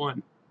in this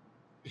one.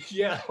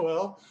 Yeah,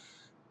 well,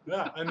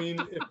 yeah. I mean,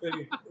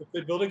 if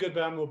they build a good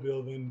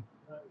Batmobile, then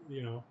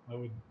I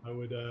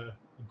would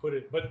put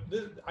it. But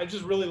I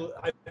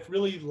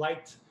really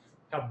liked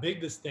how big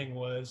this thing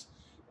was,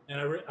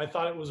 and I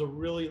thought it was a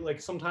really,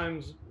 like,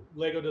 sometimes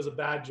Lego does a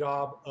bad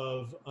job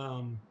of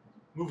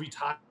movie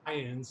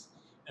tie-ins,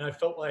 and I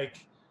felt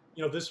like,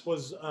 you know, this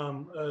was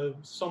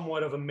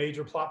somewhat of a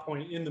major plot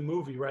point in the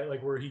movie, right?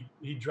 Like where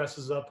he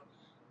dresses up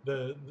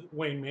the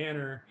Wayne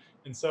Manor,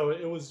 and so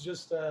it was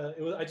just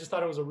I just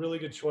thought it was a really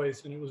good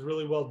choice, and it was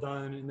really well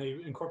done, and they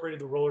incorporated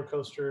the roller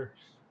coaster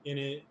in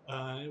it,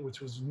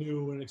 which was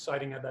new and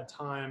exciting at that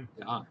time.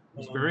 Yeah, it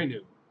was very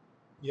new.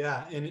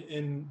 Yeah,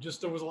 and just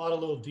there was a lot of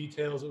little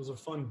details. It was a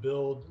fun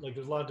build. Like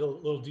there's a lot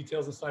of little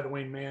details inside of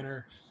Wayne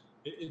Manor.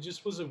 It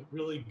just was a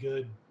really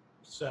good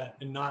set,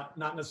 and not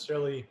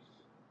necessarily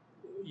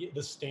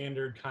the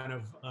standard kind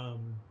of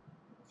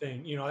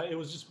thing. You know, it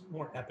was just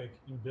more epic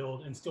in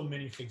build and still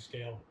minifig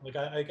scale. Like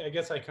I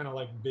guess I kind of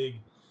like big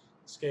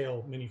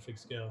scale minifig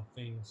scale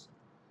things.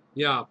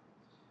 Yeah.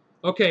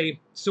 Okay,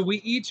 so we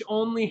each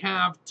only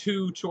have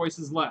 2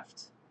 choices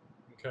left.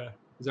 Okay.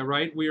 Is that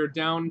right? We are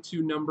down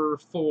to number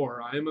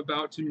 4. I am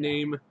about to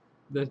name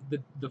the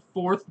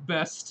 4th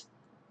best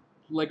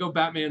Lego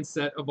Batman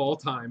set of all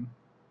time.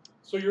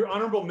 So your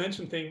honorable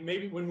mention thing,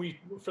 maybe when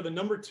we, for the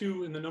number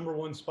 2 and the number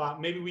 1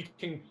 spot, maybe we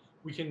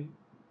can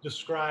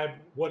describe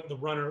what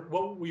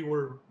we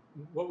were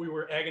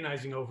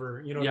agonizing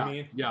over. You know what I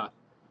mean?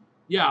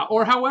 Yeah.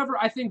 Or however,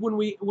 I think when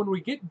we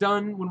get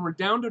done, when we're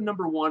down to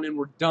number 1 and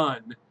we're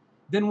done,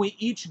 then we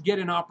each get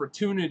an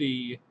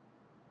opportunity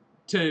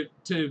to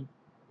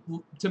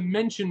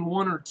mention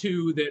 1 or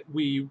 2 that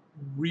we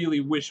really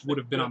wish would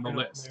have been on the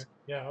list.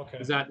 Yeah. Okay.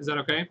 Is that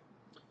okay?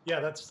 Yeah,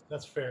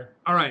 that's fair.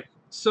 All right.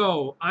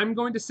 So I'm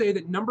going to say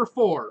that number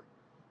 4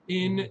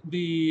 in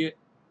the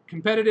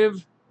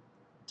competitive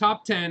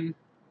top 10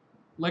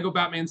 Lego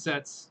Batman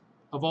sets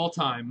of all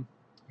time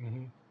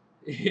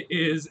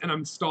is, and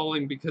I'm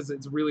stalling because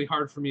it's really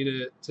hard for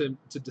me to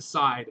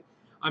decide.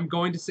 I'm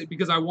going to say,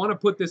 because I want to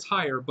put this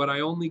higher, but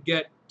I only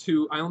get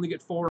 4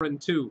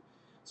 and 2.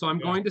 So I'm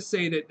going to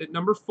say that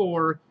number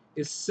 4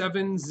 is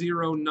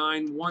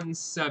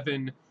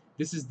 70917.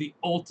 This is the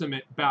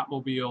ultimate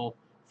Batmobile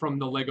from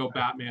the Lego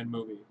Batman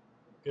movie.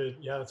 Good.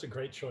 Yeah, that's a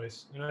great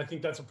choice, and I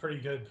think that's a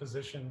pretty good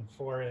position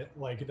for it.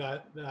 Like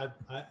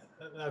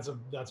that's a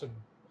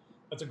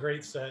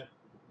great set.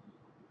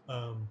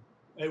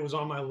 It was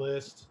on my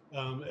list.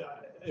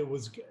 It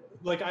was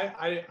like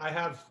I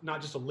have not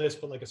just a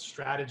list, but like a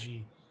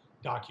strategy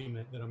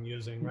document that I'm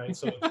using, right?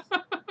 So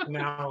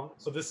now,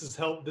 so this has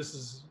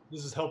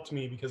helped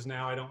me because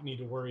now I don't need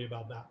to worry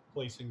about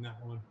placing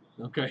that one.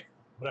 Okay.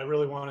 But I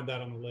really wanted that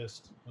on the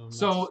list.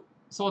 So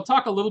I'll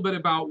talk a little bit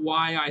about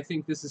why I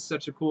think this is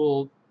such a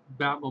cool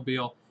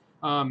Batmobile.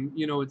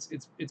 You know,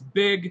 it's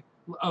big.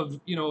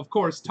 Of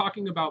course,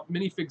 talking about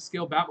minifig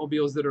scale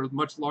Batmobiles that are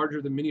much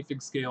larger than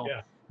minifig scale.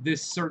 Yeah.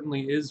 This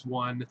certainly is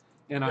one,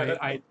 and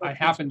I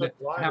happen to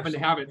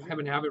have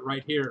it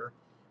right here.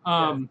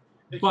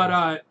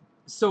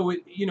 So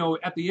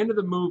at the end of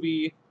the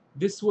movie,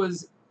 this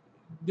was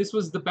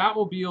the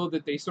Batmobile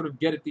that they sort of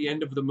get at the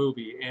end of the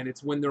movie, and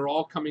it's when they're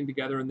all coming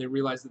together and they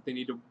realize that they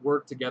need to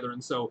work together,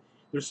 and so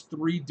there's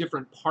 3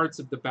 different parts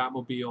of the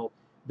Batmobile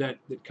that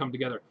come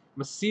together. I'm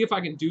gonna see if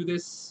I can do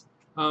this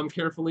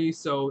carefully.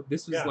 So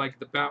this is like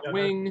the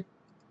Batwing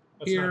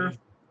here,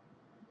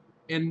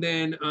 and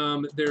then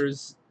I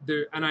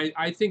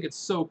think it's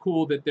so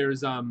cool that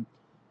there's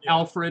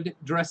Alfred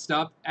dressed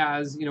up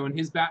as in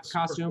his Bat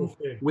costume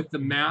with the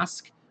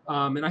mask,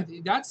 and I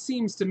think that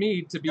seems to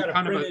me to be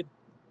kind of a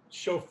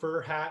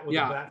chauffeur hat with a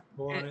bat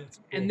on it.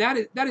 Cool. And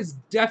that is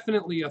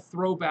definitely a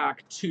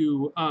throwback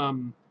to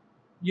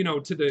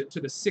to the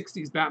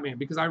 60s Batman,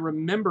 because I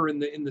remember in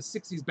the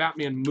 60s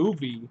Batman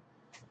movie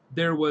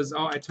there was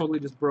I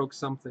totally just broke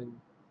something.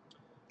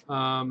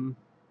 Well,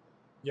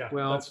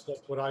 that's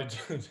what I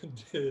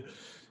did.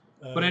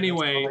 But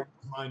anyway,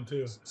 mine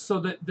too.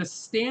 So the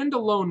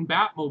standalone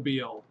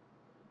Batmobile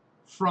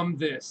from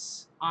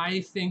this,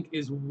 I think,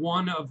 is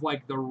one of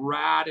like the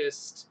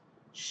raddest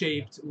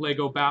shaped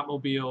Lego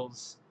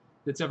Batmobiles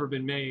that's ever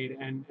been made,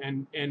 and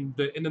then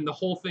the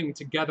whole thing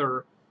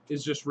together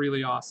is just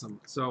really awesome.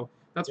 So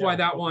that's why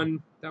that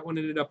one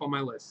ended up on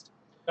my list.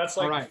 That's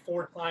like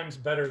 4 times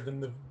better than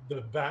the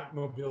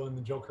Batmobile in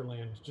the Joker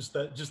Land. Just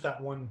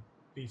that one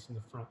piece in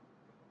the front.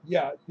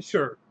 Yeah,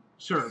 sure,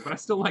 but I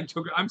still like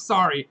Joker. I'm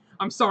sorry.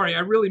 I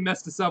really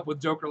messed this up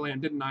with Joker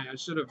Land, didn't I? I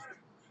should have.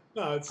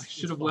 No, I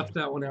should have left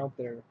that one out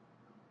there.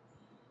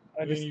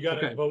 I mean, you got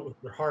to vote with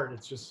your heart.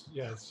 It's just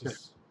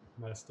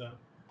messed up.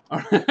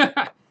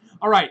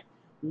 All right.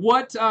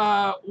 What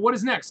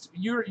is next?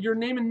 You're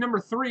naming number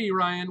 3,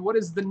 Ryan. What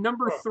is the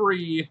number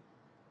 3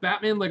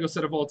 Batman Lego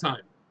set of all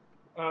time?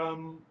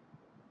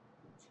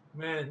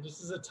 Man,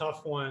 this is a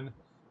tough one.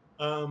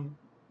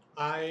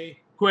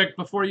 Quick,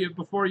 before you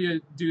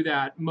do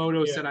that,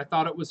 Moto said, I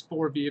thought it was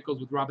 4 vehicles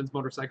with Robin's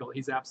motorcycle.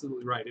 He's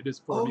absolutely right. It is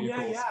 4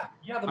 vehicles.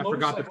 Yeah. I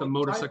forgot that the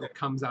motorcycle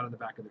comes out of the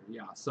back of there.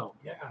 Yeah, so.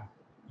 Yeah.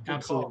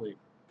 Absolutely.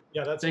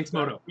 Yeah, that's thanks,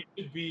 Moto.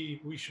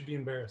 We should be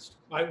embarrassed.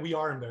 We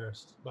are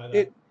embarrassed by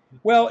that.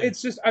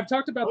 It's just I've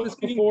talked about this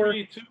before.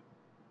 Too.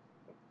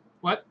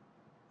 What?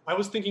 I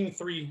was thinking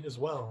 3 as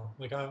well.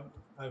 Like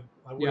I I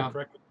would Yeah. have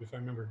corrected you if I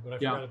remembered, but I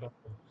Yeah. forgot about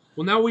that.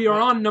 Well, now we are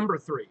on number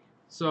 3.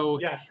 So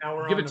Yeah, now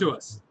we're give on it to number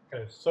us. 3.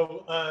 Okay,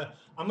 so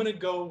I'm gonna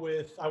go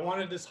with. I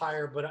wanted this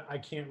higher, but I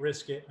can't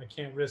risk it. I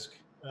can't risk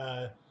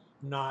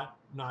not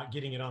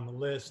getting it on the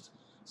list.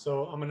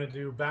 So I'm gonna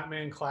do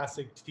Batman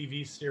Classic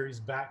TV Series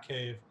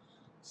Batcave,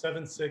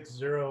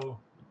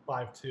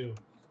 76052.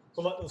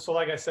 So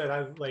like I said,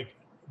 I like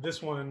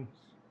this one.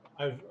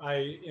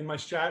 I in my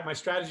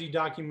strategy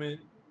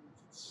document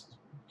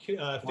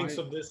thinks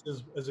of this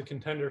as a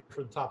contender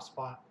for the top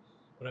spot,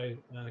 but I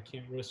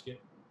can't risk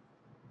it.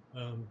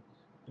 And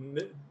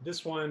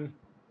this one,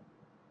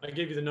 I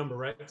gave you the number,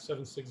 right?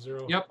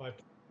 76052. Yep.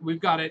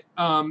 We've got it.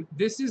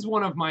 This is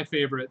one of my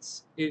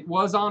favorites. It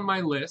was on my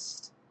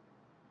list.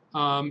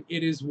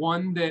 It is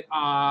one that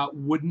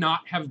would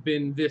not have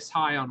been this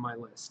high on my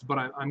list, but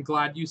I'm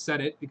glad you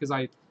said it because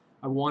I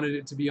wanted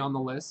it to be on the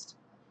list.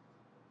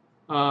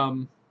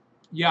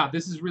 Yeah,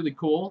 this is really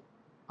cool.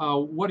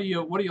 What do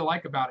you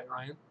like about it,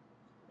 Ryan?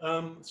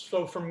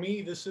 So for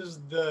me, this is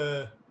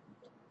the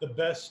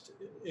best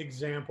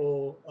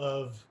example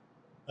of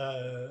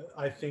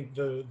I think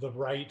the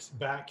right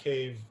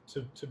Batcave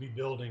to be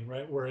building,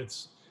 right, where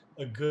it's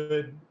a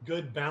good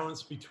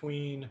balance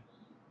between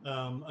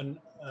an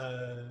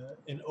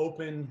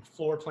open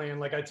floor plan.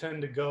 Like I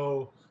tend to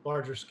go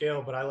larger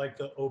scale, but I like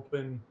the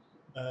open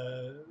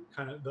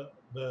kind of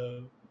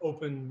the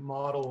open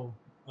model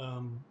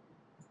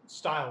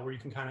style where you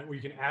can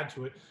add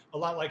to it, a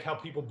lot like how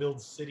people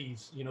build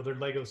cities. You know, their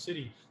Lego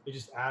city, they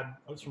just add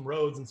some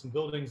roads and some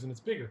buildings and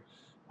it's bigger.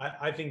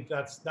 I think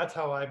that's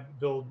how I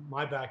build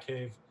my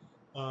Batcave.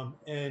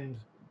 And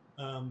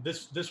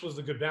this was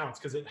a good balance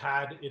because it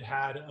had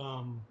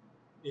a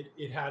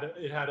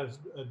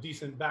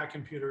decent bat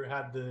computer. It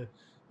had the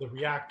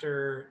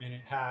reactor, and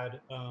it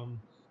had the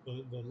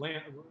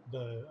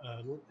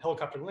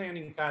helicopter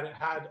landing pad. It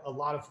had a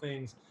lot of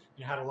things.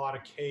 It had a lot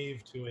of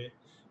cave to it.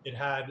 It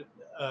had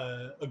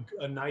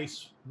a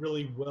nice,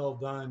 really well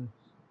done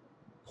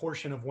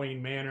portion of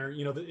Wayne Manor.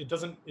 You know,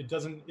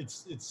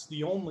 it's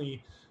the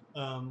only,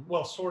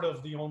 well, sort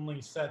of the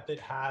only set that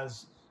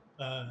has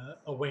a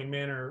Wayne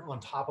Manor on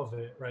top of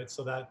it, right?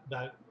 So that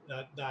I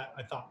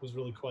thought was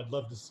really cool. I'd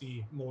love to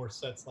see more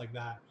sets like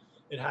that.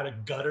 It had a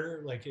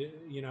gutter, like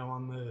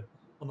on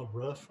the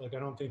roof. Like I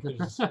don't think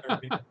there's a set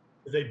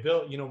they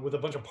built, with a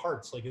bunch of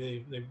parts. Like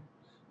it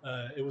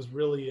was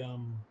really a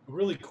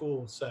really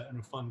cool set and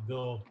a fun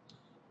build.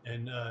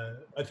 And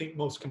I think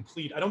most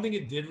complete. I don't think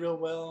it did real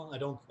well. I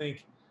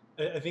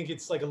think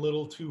it's like a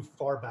little too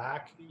far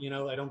back.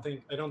 I don't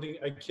think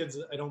kids.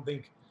 I don't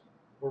think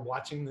we're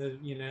watching the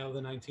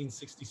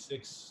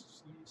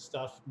 1966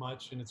 stuff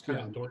much, and it's kind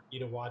of dorky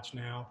to watch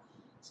now.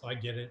 So I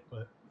get it,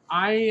 but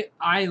I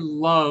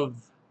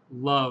love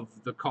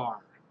the car.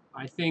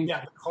 I think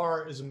the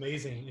car is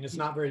amazing, and it's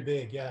not very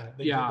big. They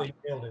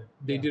nailed it.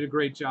 They did a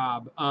great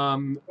job.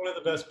 One of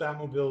the best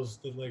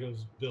Batmobiles that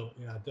Lego's built.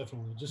 Yeah,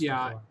 definitely. Just the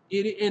car.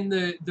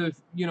 The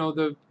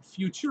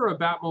Futura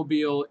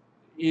Batmobile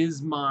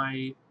is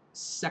my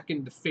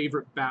second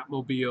favorite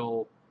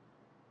Batmobile.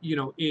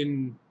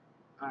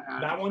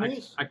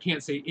 I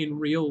can't say in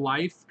real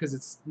life because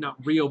it's not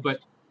real,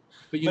 but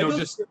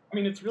it's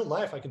real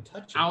life. I can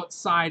touch it.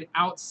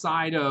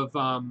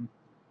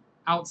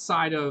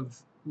 Outside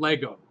of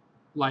Lego.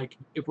 Like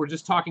if we're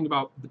just talking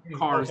about the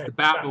cars, the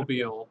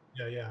Batmobile.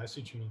 Yeah, I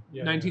see what you mean.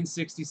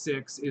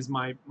 1966 is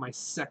my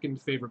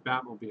second favorite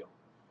Batmobile.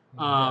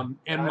 And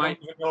I don't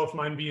even know if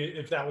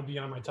that would be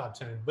on my top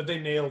 10, but they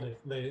nailed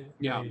it.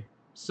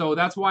 So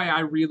that's why I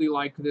really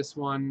like this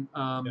one.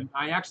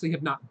 I actually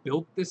have not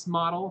built this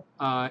model,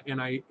 and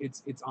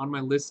it's on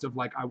my list of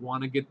I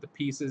want to get the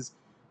pieces.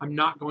 I'm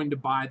not going to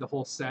buy the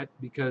whole set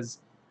because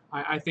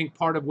I think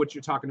part of what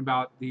you're talking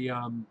about, the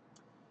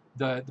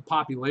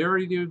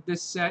popularity of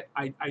this set,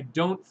 I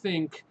don't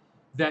think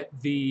that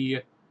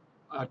the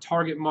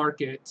target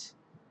market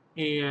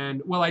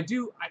I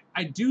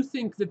do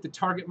think that the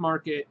target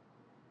market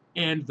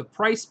and the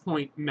price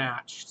point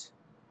matched,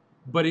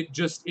 but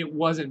it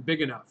wasn't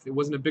big enough. It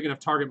wasn't a big enough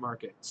target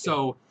market.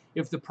 So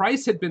if the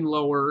price had been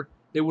lower,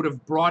 they would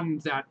have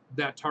broadened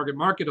that target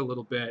market a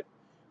little bit.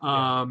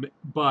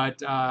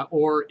 But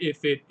or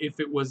if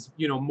it was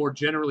more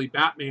generally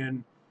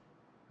Batman,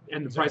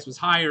 and the price was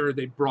higher,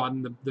 they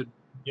broadened the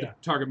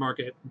target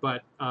market.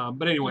 But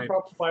anyway, that's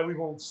probably why we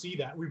won't see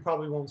that. We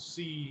probably won't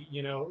see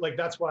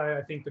that's why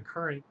I think the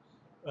current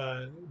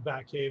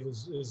Batcave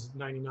is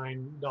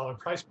 $99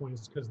 price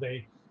points, because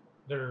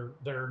they're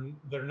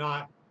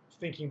not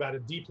thinking about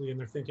it deeply, and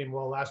they're thinking,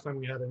 well, last time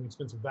we had an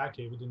expensive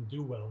Batcave, it didn't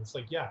do well. It's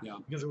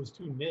because it was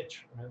too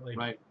niche, right?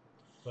 Right.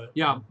 But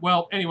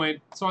well,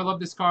 anyway, so I love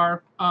this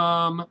car.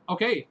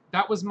 Okay,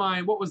 that was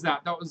what was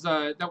that?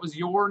 That was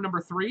your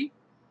number 3?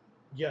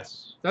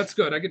 Yes. That's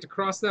good. I get to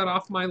cross that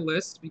off my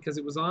list because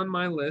it was on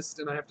my list,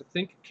 and I have to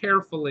think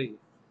carefully.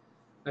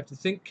 I have to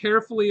think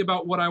carefully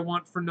about what I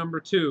want for number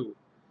 2.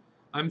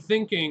 I'm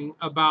thinking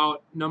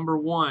about number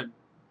 1.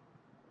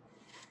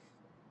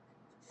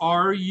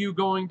 Are you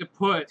going to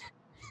put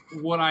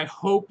what I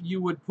hope you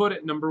would put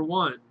at number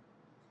 1?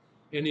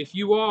 And if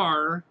you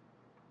are,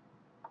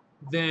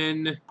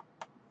 then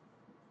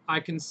I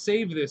can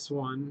save this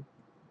one.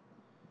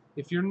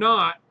 If you're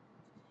not,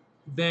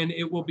 then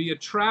it will be a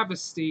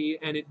travesty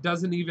and it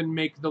doesn't even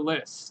make the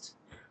list.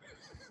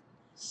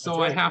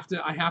 So Right.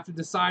 I have to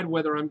decide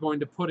whether I'm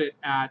going to put it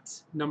at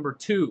number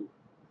 2.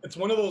 It's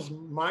one of those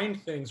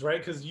mind things, right?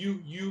 Because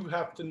you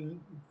have to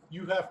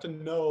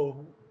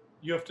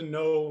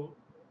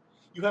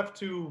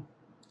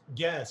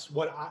guess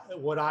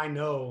what I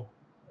know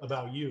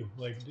about you.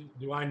 Like,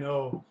 do I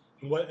know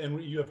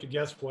and you have to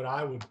guess what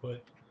I would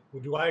put.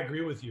 Do I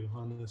agree with you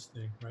on this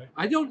thing, right?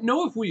 I don't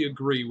know if we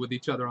agree with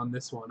each other on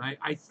this one.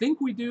 I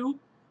think we do.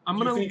 Do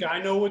you think I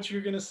know what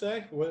you're gonna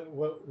say?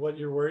 What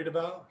you're worried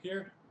about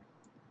here?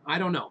 I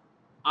don't know.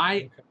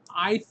 I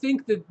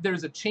think that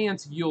there's a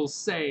chance you'll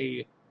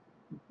say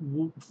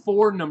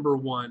for number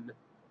 1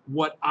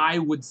 what I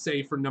would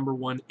say for number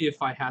 1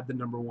 if I had the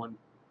number 1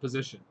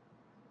 position.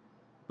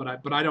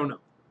 But I don't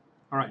know.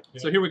 All right. Yeah.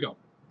 So here we go.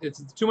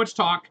 It's too much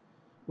talk.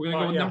 We're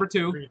gonna go with number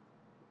 2. Agreed.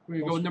 We're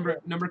gonna go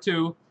with number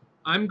 2.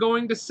 I'm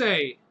going to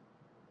say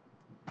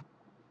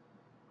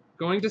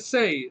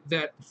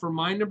that for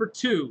my number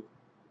 2,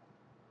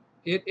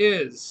 it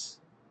is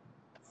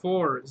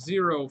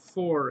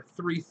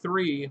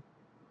 40433,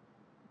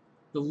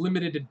 the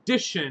limited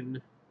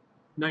edition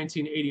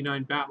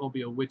 1989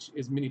 Batmobile, which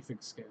is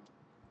minifig scale.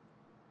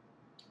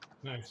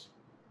 Nice.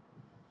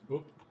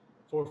 Oop.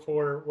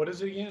 44. What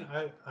is it again?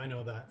 I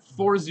know that.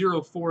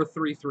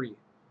 40433.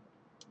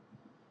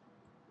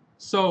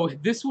 So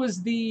this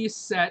was the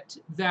set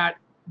that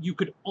you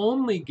could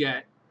only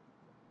get.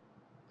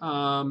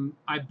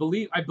 I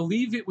believe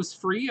it was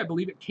free. I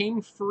believe it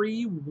came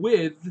free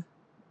with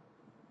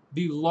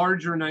the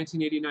larger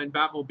 1989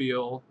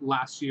 Batmobile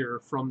last year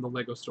from the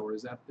Lego store.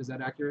 Is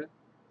that accurate?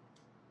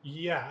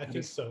 Yeah, I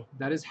think so.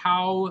 That is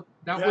how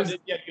that was.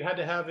 Yeah, you had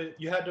to have it.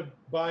 You had to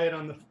buy it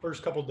on the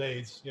first couple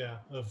days. Yeah,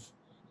 of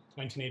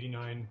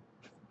 1989,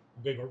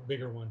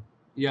 bigger one.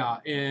 Yeah,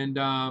 and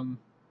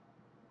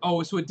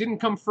so it didn't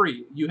come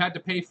free. You had to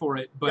pay for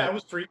it, but yeah, it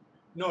was free.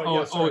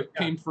 No, it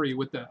came free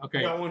with the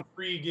You got one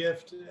free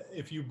gift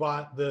if you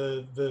bought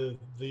the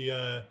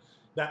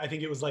that I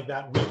think it was like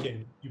that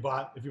weekend. If you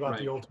bought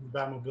the Ultimate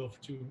Batmobile for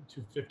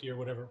 $250 or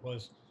whatever it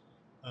was.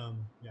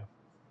 Yeah.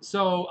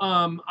 So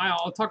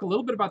I'll talk a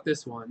little bit about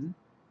this one.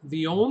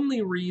 The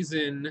only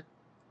reason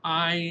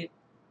I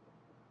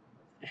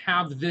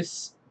have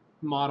this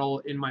model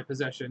in my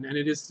possession, and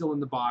it is still in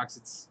the box,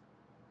 it's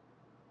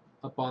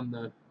up on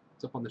the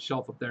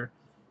shelf up there.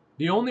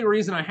 The only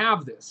reason I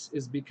have this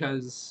is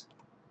because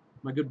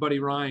my good buddy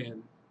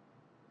Ryan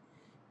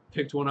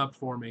picked one up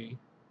for me.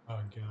 Oh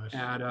gosh.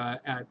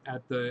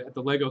 At the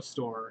Lego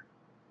store,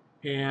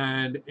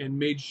 and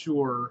made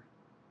sure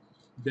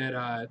that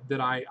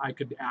I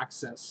could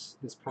access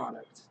this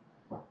product.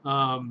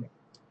 I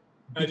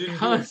didn't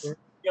do it for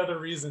the other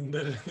reason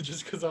that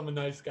just because I'm a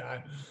nice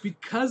guy.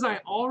 Because I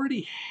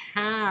already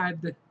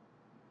had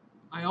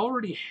the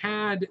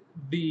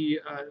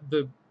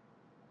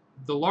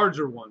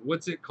larger one.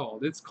 What's it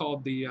called? It's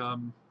called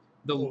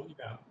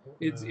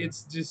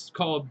it's just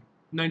called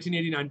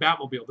 1989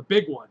 Batmobile, the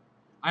big one.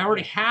 I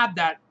already had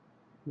that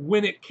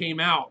when it came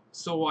out,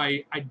 so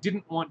I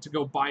didn't want to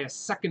go buy a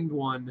second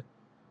one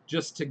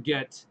just to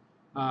get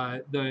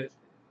the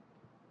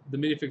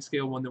minifig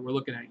scale one that we're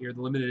looking at here,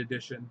 the limited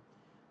edition.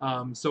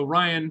 So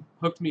Ryan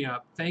hooked me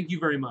up. Thank you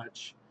very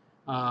much.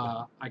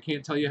 I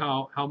can't tell you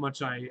how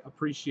much I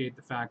appreciate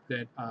the fact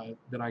that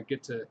that I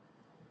get to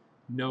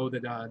know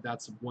that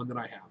that's one that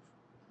I have.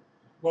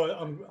 Well,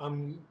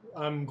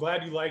 I'm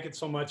glad you like it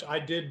so much. I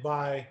did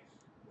buy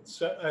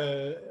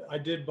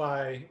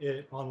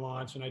it on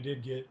launch, and I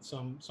did get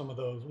some of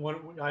those.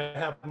 I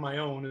have my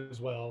own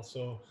as well.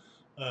 So,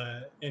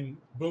 and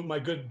Boone, my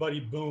good buddy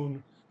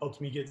Boone,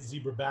 helped me get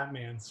Zebra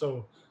Batman.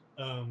 So,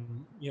 I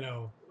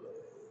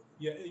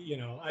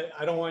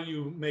don't want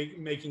you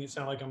making it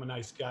sound like I'm a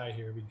nice guy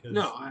here, because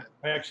no,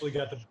 I actually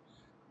got the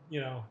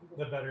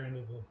better end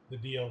of the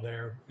deal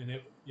there, and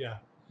it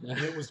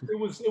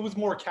was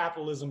more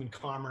capitalism and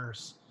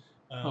commerce.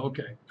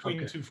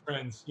 Between two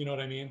friends, you know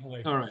what I mean?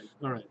 Like, all right.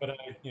 But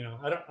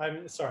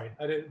I'm sorry,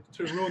 I didn't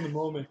to ruin the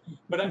moment.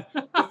 But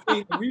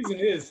the reason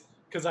is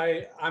because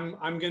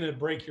I'm gonna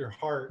break your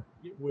heart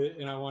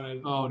and I want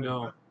to. Oh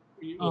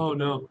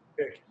no.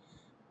 Pick.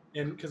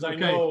 And because I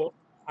know,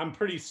 I'm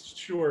pretty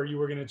sure you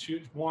were gonna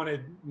wanted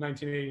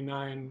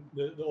 1989,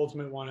 the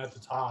ultimate one at the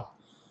top.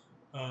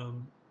 What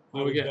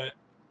do we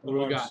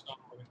got?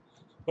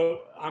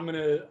 But I'm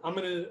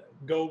gonna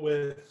go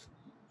with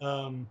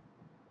the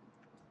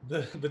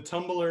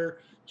Tumbler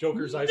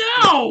Joker's Ice Cream.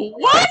 No,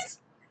 what?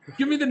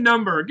 Give me the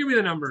number.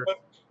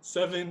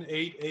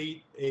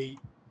 7888.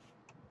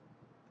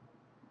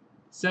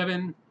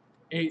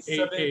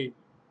 7888.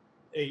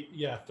 8,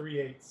 yeah, 3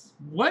 8s.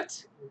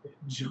 What?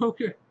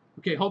 Joker.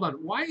 Okay, hold on.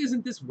 Why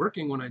isn't this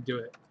working when I do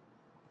it?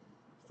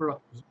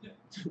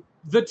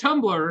 The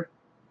Tumbler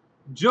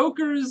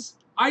Joker's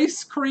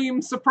Ice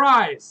Cream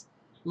Surprise.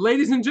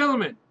 Ladies and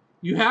gentlemen,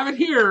 you have it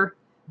here.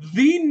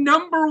 The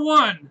number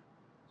 1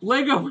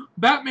 Lego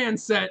Batman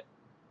set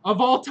of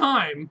all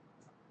time.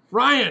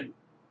 Ryan,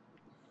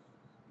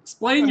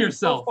 explain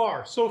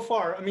yourself. So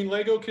far. I mean,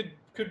 Lego could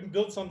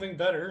build something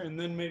better, and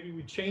then maybe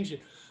we change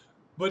it.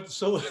 But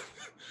so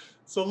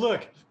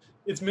look,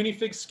 it's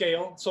minifig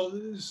scale.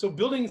 So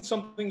building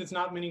something that's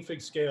not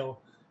minifig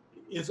scale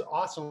is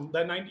awesome.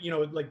 That like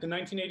the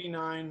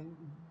 1989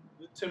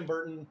 Tim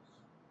Burton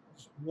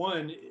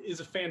one is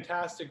a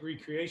fantastic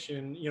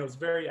recreation. It's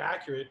very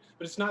accurate,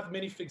 but it's not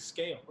minifig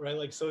scale, right?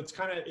 Like, so it's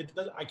kind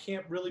of I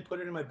can't really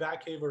put it in my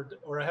back cave,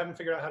 or I haven't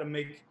figured out how to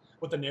make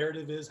what the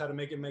narrative is, how to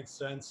make it make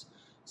sense.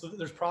 So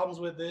there's problems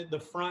with it. The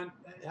front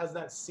has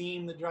that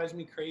seam that drives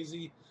me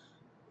crazy.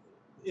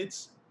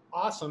 It's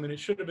awesome, and it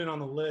should have been on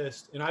the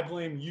list. And I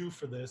blame you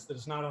for this, that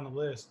it's not on the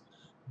list.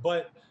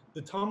 But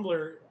the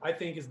Tumbler, I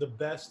think, is the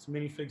best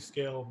minifig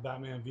scale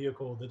Batman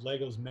vehicle that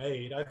Lego's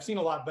made. I've seen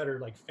a lot better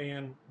like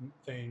fan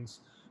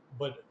things,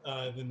 but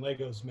than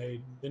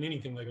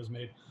anything Lego's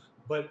made.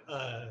 But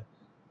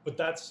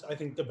that's, I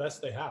think, the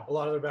best they have. A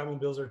lot of their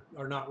Batmobiles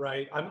are not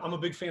right. I'm a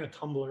big fan of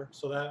Tumbler,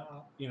 so that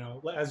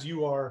as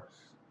you are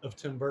of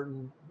Tim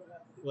Burton,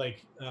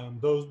 like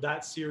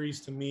that series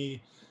to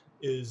me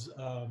is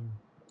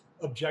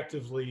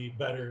objectively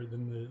better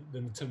than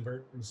the Tim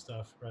Burton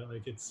stuff, right?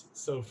 Like, it's,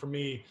 so for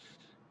me,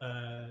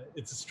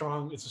 it's a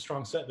strong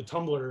set. The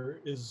Tumbler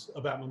is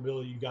a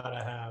Batmobile you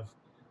gotta have,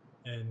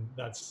 and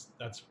that's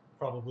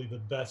probably the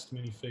best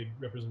minifig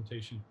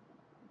representation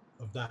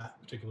of that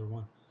particular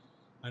one.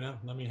 I know.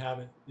 Let me have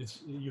it.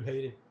 You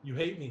hate it. You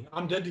hate me.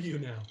 I'm dead to you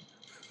now.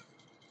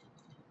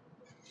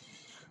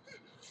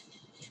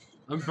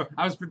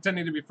 I was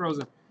pretending to be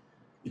frozen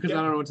because I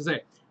don't know what to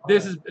say.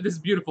 This is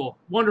beautiful,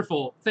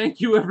 wonderful. Thank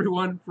you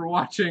everyone for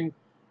watching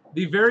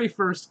the very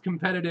first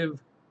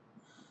competitive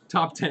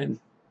top 10.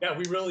 Yeah,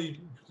 we really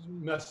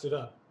messed it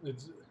up.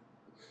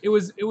 It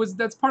was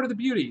that's part of the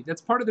beauty.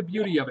 That's part of the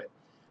beauty of it.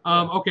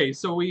 Okay,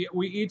 so we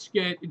each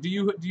get. Do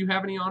you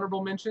have any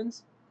honorable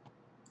mentions?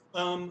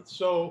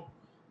 So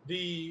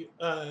the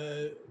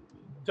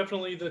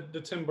definitely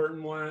the Tim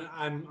Burton one.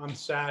 I'm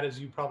sad, as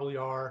you probably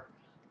are.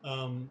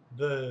 I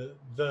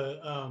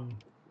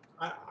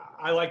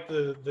like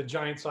the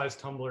giant size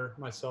tumbler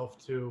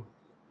myself too,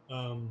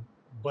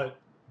 but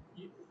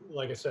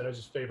like I said, I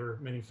just favor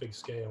minifig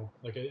scale.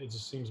 Like, it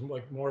just seems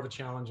like more of a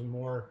challenge and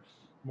more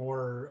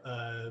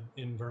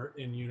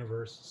in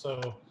universe.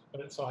 So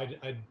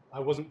I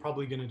wasn't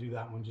probably going to do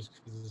that one just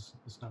because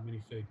it's not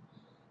minifig.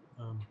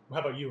 How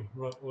about you?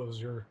 What was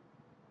your?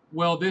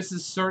 Well, this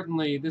is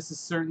certainly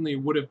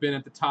would have been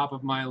at the top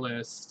of my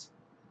list.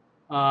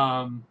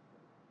 And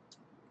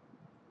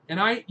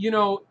I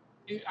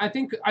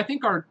think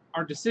our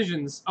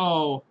decisions.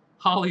 Oh,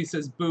 Holly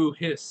says boo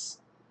hiss.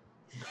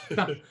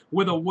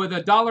 with a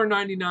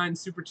 $1.99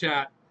 super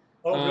chat.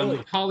 Oh,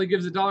 really? Holly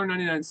gives a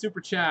 $1.99 super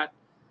chat,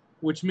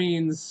 which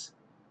means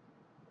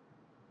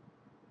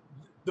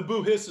the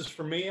boo hiss is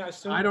for me, I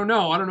assume. I don't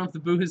know if the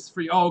boo hiss is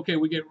for you. Oh, okay.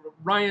 We get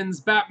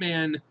Ryan's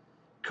Batman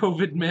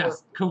COVID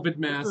mask.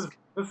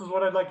 This is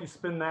what I'd like you to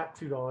spend that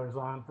 $2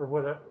 on for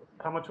what?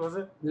 How much was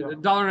it?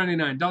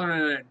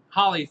 $1.99.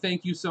 Holly,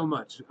 thank you so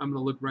much. I'm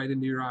gonna look right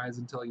into your eyes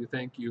and tell you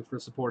thank you for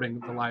supporting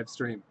the live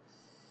stream.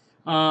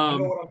 I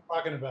know what I'm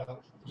talking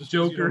about.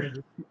 Joker.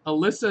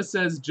 Alyssa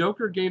says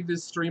Joker gave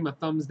this stream a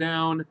thumbs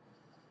down.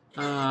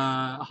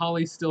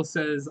 Holly still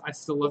says I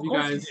still love you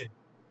guys.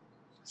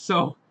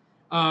 So,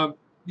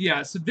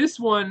 yeah. So this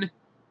one,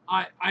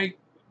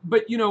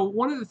 but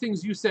one of the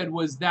things you said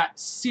was that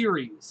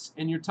series,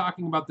 and you're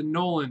talking about the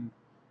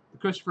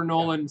Christopher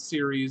Nolan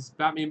series,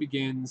 Batman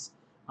Begins,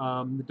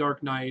 The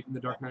Dark Knight, and The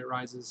Dark Knight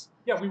Rises.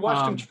 Yeah, we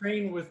watched him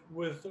train with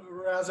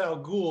Ra's al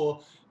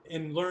Ghul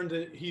and learned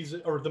that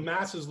the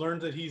masses learned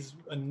that he's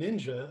a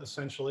ninja,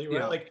 essentially,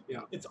 right?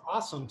 It's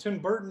awesome. Tim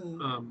Burton,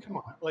 come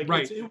on, like,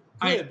 right. It's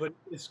good, but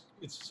it's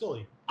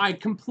silly. I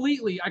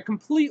completely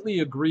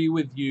agree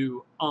with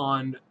you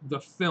on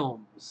the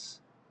films.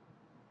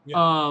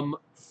 Yeah.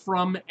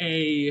 From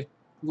a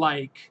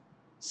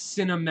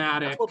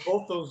cinematic. That's what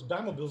both those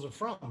Batmobiles are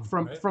from.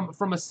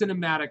 From a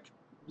cinematic,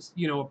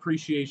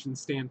 appreciation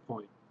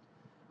standpoint.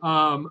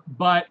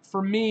 But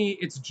for me,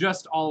 it's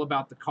just all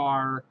about the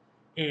car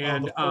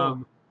and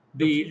the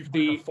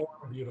beautiful.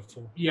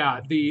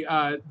 Yeah, the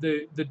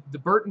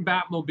Burton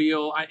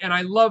Batmobile, and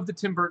I love the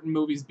Tim Burton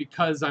movies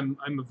because I'm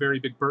a very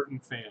big Burton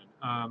fan.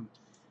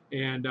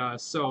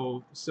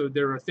 So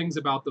there are things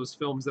about those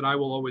films that I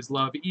will always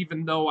love,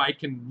 even though I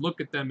can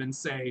look at them and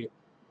say,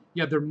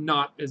 yeah, they're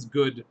not as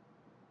good,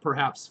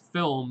 perhaps,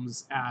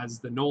 films as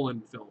the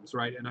Nolan films,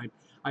 right? And I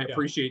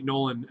appreciate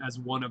Nolan as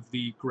one of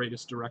the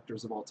greatest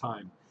directors of all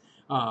time.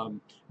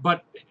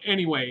 But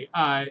anyway,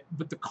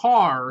 but the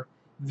car,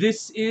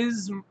 this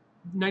is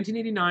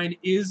 1989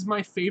 is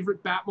my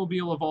favorite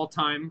Batmobile of all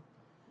time.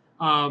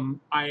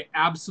 I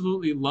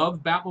absolutely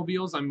love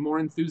Batmobiles. I'm more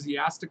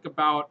enthusiastic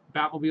about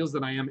Batmobiles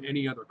than I am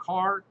any other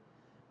car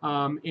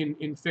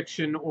in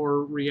fiction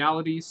or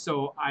reality.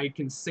 So I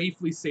can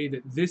safely say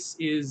that this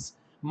is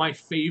my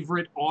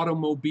favorite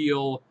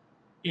automobile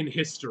in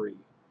history.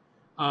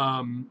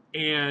 And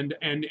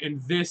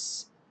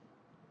this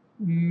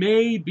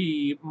may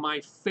be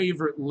my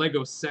favorite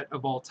Lego set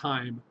of all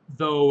time,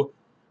 though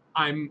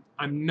I'm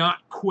not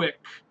quick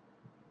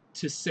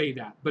to say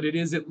that, but it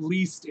is at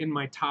least in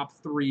my top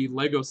 3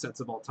 Lego sets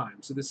of all time.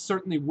 So this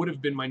certainly would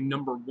have been my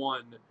number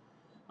 1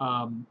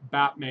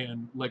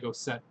 Batman Lego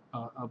set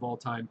of all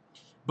time.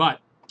 But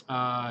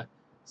I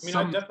mean,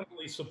 I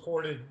definitely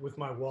supported with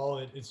my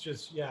wallet. It's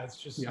just, I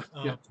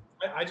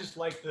just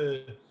like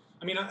the.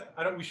 I mean,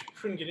 I don't. We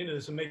shouldn't get into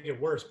this and make it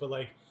worse, but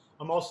like,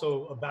 I'm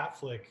also a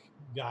Batflick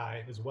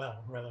guy as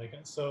well, right? Like,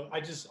 so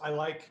I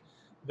like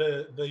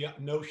the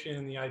notion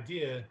and the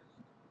idea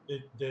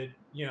that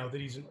you know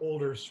that he's an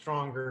older,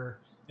 stronger,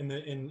 and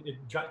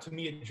to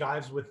me it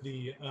jives with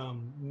the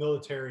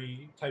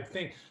military type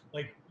thing.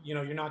 Like, you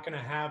know, you're not going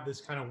to have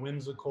this kind of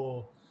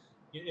whimsical.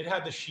 It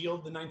had the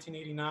shield, the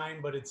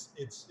 1989, but it's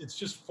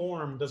just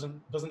form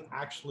doesn't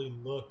actually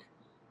look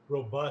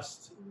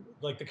robust,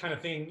 like the kind of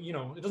thing, you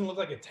know. It doesn't look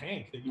like a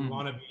tank that you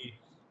want to be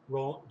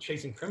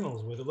chasing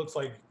criminals with. It looks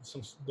like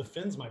the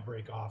fins might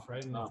break off,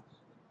 right?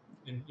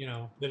 And you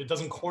know that it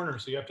doesn't corner,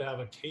 so you have to have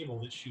a cable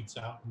that shoots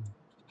out and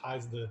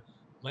ties the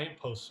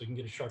lamppost so you can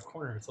get a sharp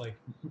corner. It's like,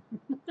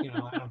 you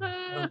know, I don't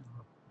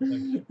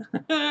know.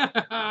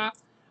 Like,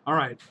 all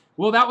right.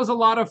 Well, that was a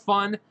lot of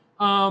fun.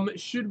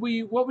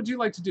 What would you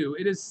like to do?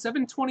 It is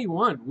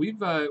 7:21. We've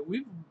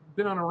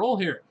been on a roll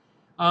here.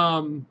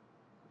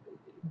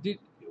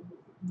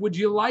 Would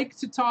you like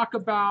to talk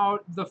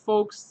about the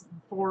folks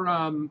for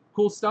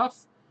cool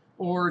stuff,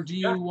 or do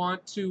you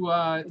want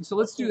to? So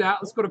let's do that.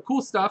 Let's go to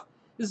cool stuff.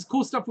 This is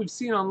cool stuff we've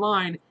seen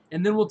online,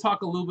 and then we'll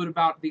talk a little bit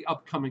about the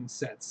upcoming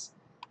sets.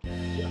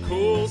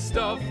 Cool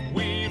stuff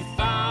we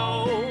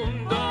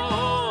found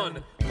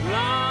online.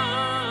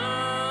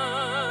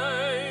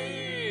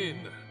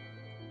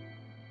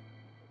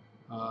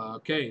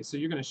 Okay, so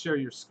you're going to share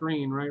your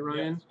screen, right,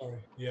 Ryan? Yeah.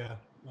 Sorry. Yeah.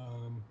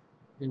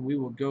 And we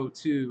will go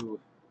to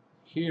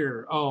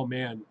here. Oh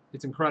man,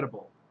 it's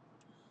incredible.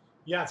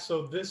 Yeah.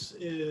 So this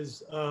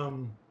is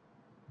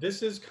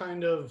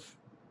kind of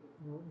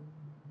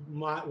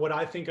what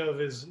I think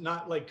of as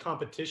not like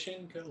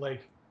competition,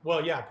 like,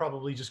 well, yeah,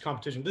 probably just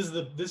competition. This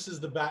is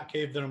the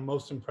Batcave that I'm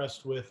most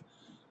impressed with.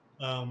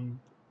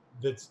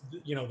 That's,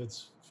 you know,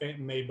 that's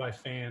made by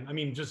fan. I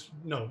mean, just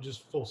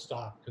full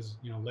stop, because,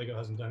 you know, Lego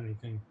hasn't done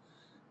anything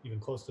even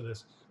close to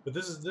this. But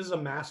this is a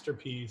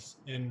masterpiece,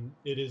 and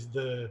it is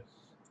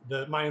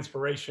my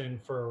inspiration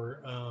for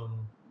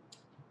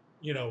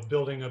you know,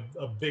 building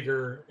a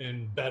bigger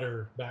and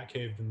better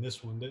Batcave than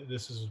this one.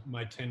 This is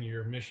my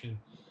 10-year mission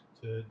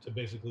to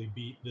basically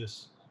beat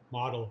this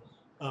model.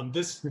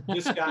 This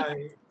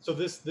guy. So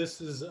this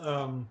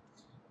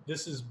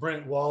is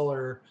Brent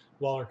Waller.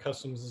 Waller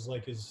Customs is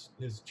like his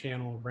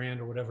channel brand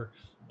or whatever.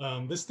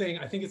 This thing,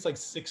 I think it's like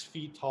 6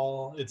 feet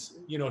tall. It's,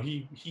 you know,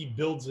 he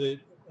builds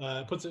it,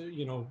 puts it,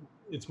 you know,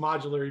 it's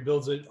modular. He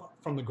builds it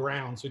from the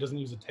ground, so he doesn't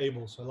use a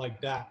table. So I like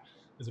that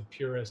as a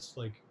purist,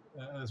 like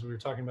as we were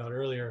talking about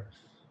earlier.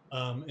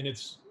 And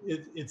it's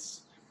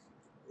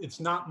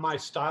not my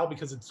style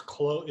because it's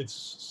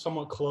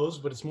somewhat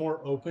closed, but it's more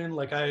open.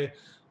 Like a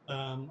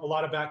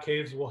lot of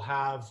Batcaves will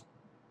have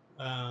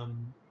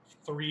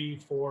 3,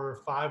 4,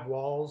 5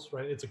 walls,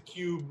 right? It's a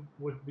cube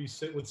would be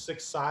sit with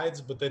 6 sides,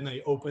 but then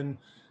they open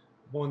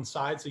one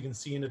side so you can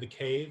see into the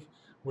cave,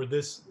 where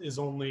this is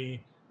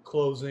only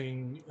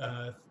closing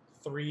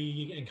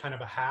 3 and kind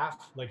of a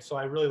half. Like, so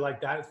I really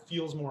like that. It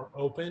feels more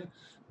open,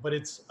 but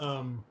it's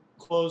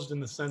closed in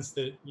the sense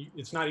that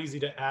it's not easy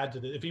to add to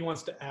the, if he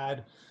wants to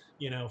add,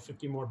 you know,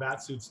 50 more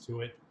bat suits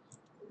to it,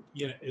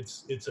 you know,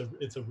 it's a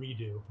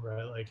redo,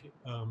 right? Like,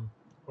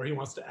 or he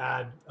wants to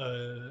add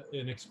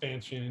an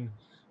expansion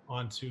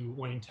onto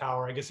Wayne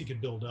Tower. I guess he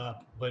could build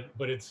up, but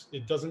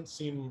it doesn't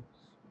seem,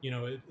 you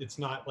know, it's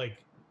not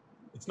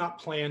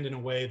planned in a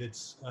way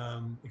that's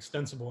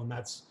extensible, and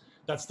that's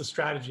the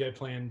strategy I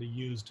plan to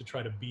use to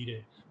try to beat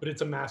it. But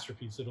it's a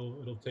masterpiece.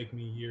 It'll take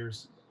me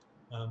years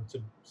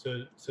to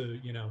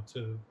you know,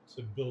 to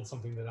build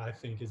something that I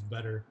think is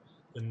better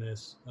than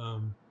this.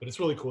 But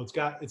it's really cool. It's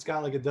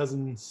got like a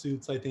dozen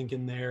suits, I think,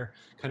 in there,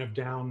 kind of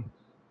down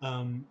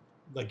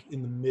like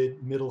in the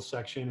middle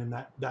section, and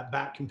that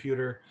bat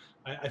computer.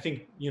 I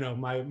think, you know,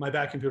 my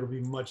bat computer will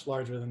be much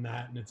larger than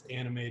that, and it's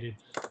animated,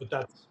 but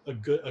that's a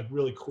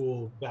really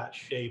cool bat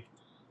shape.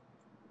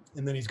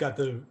 And then he's got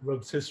the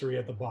rotisserie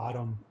at the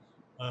bottom.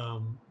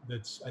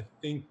 That's, I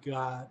think,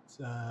 got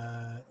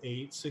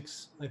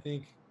 6 I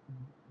think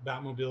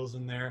Batmobiles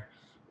in there,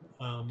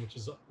 which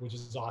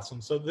is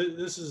awesome. So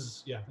this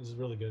is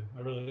really good.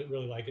 I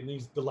really like it.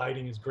 And the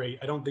lighting is great.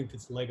 I don't think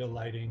it's Lego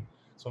lighting,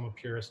 so I'm a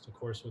purist, of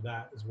course, with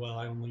that as well.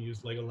 I only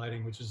use Lego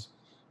lighting, which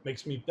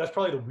makes me, that's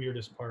probably the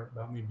weirdest part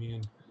about me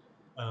being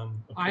a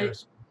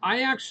purist.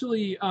 I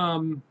actually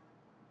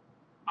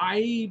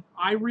I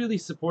really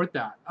support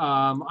that.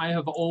 I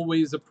have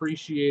always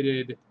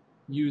appreciated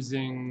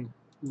using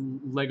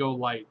Lego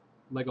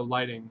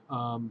lighting,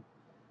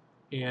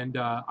 and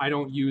I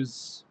don't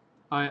use.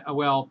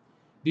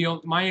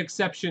 My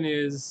exception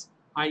is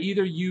I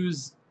either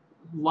use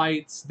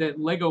lights that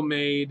Lego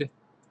made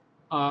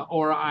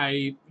or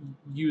I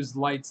use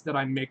lights that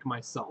I make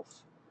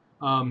myself.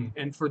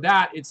 And for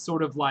that, it's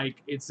sort of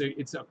like it's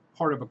a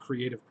part of a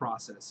creative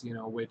process,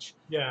 which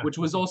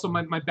was also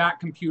my back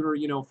computer.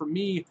 For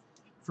me,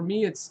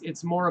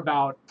 it's more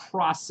about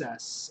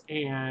process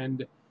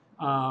and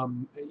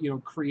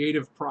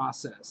creative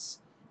process.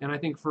 And I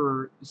think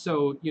for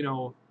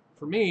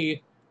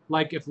me,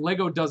 like if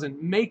Lego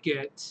doesn't make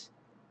it,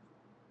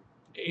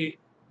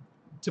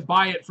 to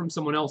buy it from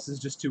someone else is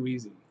just too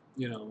easy.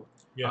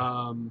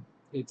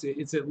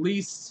 It's at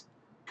least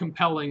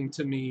compelling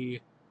to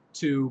me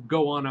to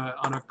go on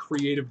a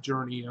creative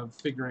journey of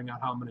figuring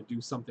out how I'm going to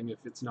do something if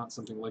it's not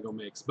something Lego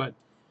makes. But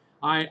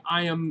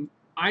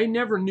I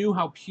never knew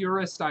how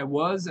purist I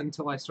was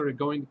until I started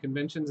going to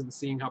conventions and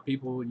seeing how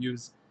people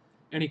use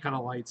any kind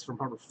of lights from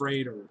Harbor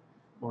Freight or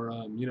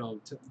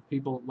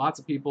lots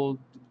of people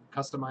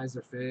customize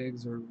their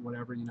figs or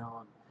whatever.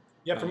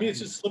 Yeah, for me it's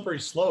just slippery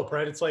slope,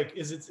 right? It's like,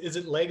 is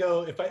it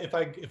Lego? If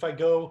I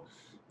go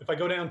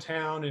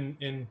downtown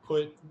and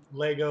put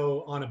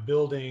Lego on a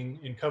building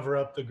and cover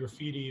up the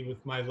graffiti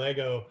with my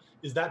Lego,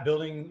 is that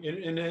building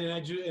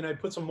and I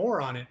put some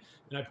more on it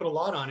and I put a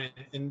lot on it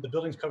and the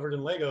building's covered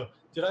in Lego.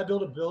 Did I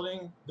build a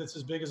building that's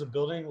as big as a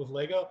building with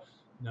Lego?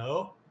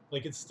 No.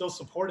 Like it's still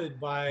supported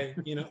by,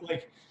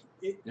 like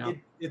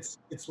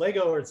it's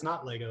Lego or it's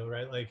not Lego,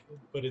 right? Like,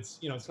 but it's,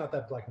 it's not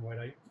that black and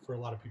white. For a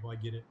lot of people, I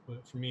get it,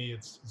 but for me,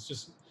 it's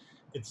just,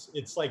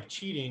 it's like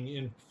cheating.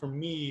 And for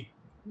me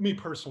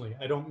personally,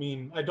 I don't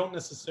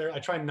necessarily, I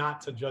try not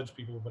to judge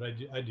people, but I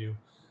do.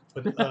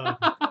 But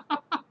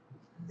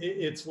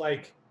it's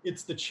like,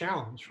 it's the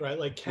challenge, right?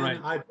 Like,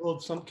 can I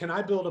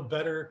build a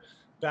better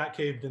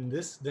Batcave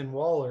than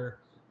Waller,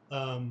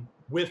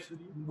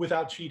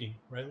 without cheating,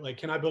 right? Like,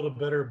 can I build a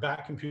better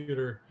Bat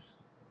computer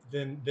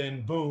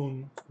than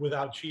Boone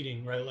without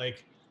cheating, right?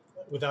 Like,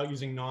 without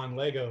using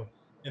non-Lego.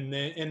 And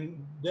then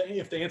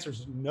if the answer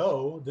is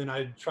no, then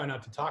I try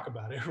not to talk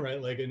about it,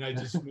 right? Like, and I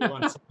just move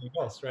on to something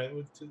else, right?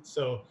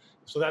 So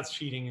that's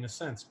cheating in a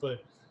sense,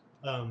 but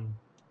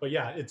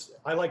yeah,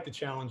 I like the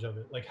challenge of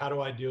it. Like, how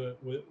do I do it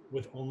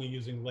with only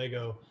using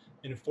Lego?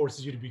 And it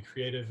forces you to be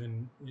creative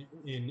in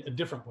a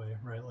different way,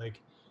 right?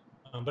 Like,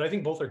 but I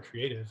think both are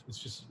creative. It's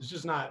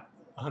just not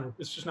 100.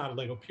 It's just not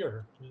Lego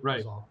pure.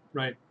 Right.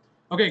 Right.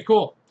 Okay.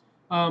 Cool.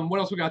 What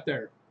else we got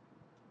there?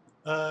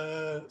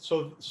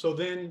 So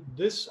then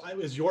this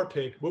is your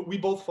pick. We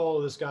both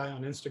follow this guy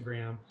on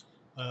Instagram,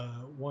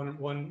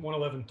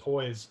 111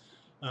 Toys.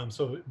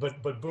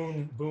 But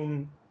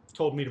Boone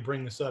told me to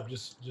bring this up.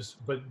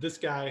 But this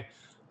guy,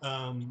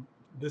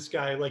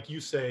 like you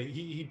say,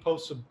 he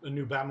posts a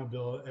new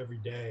Batmobile every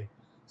day.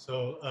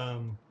 So I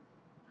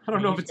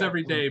don't know if it's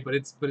every day, but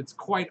it's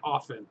quite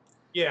often.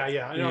 Yeah,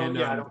 I know.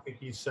 And, I don't think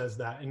he says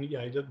that, and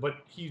but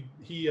he's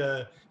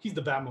the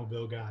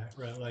Batmobile guy,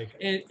 right? Like,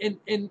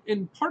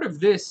 and part of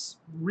this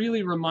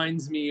really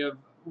reminds me of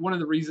one of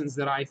the reasons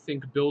that I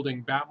think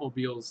building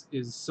Batmobiles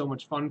is so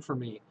much fun for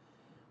me.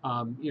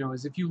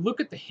 Is if you look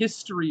at the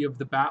history of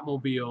the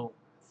Batmobile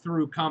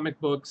through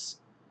comic books,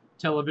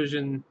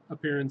 television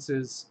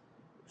appearances,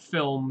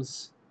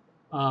 films,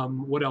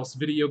 what else?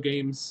 Video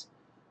games.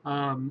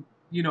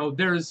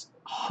 There's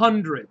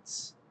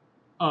hundreds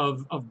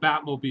of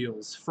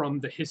Batmobiles from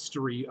the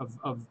history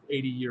of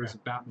 80 years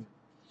of Batman.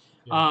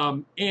 Yeah.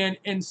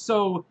 And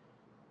so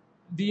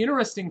the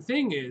interesting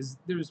thing is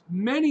there's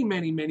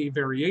many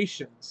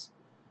variations,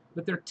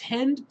 but there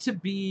tend to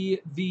be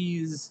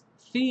these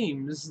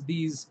themes,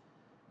 these,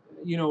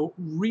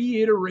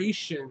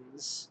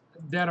 reiterations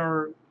that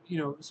are,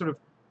 sort of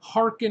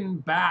harken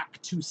back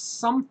to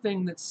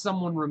something that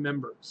someone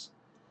remembers.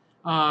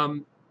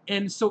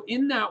 And so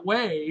in that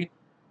way,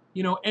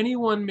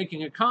 anyone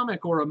making a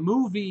comic or a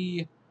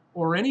movie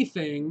or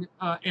anything,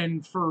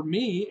 and for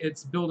me,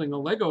 it's building a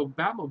Lego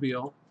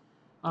Batmobile,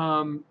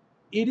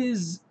 it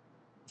is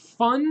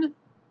fun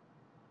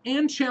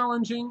and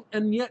challenging,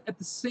 and yet at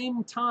the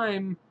same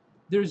time,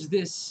 there's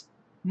this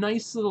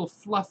nice little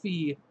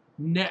fluffy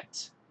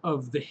net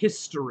of the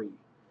history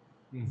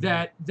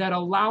that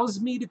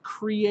allows me to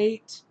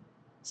create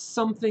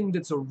something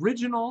that's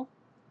original,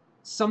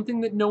 something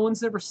that no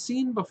one's ever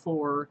seen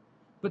before,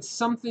 but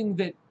something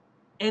that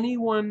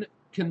anyone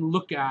can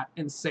look at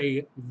and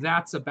say,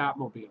 that's a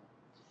Batmobile.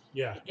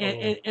 Yeah.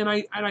 And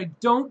I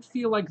don't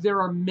feel like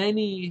there are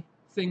many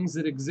things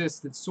that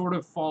exist that sort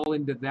of fall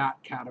into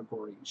that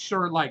category.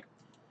 Sure, like,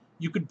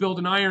 you could build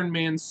an Iron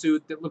Man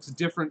suit that looks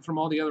different from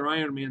all the other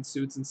Iron Man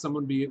suits, and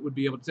someone would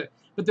be able to say,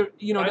 but there,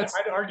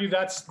 I'd argue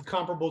that's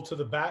comparable to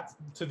the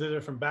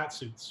different bat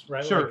suits,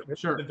 right? Sure, like,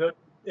 sure.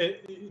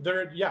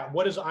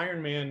 What does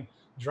Iron Man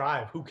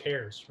drive? Who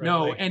cares? Right?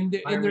 No, like, and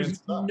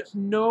there's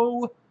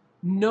no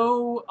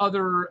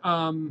other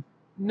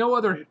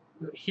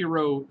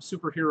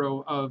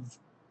superhero of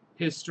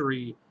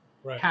history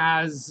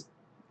has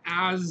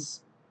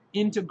as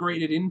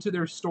integrated into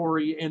their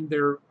story and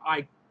their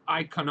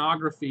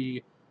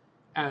iconography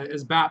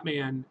as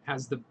Batman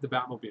has the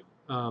Batmobile.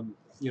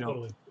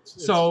 Totally.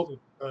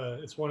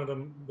 It's one of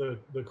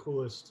the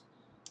coolest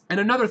And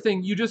another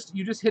thing, you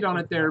just hit on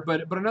it there,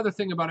 but another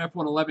thing about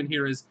F-111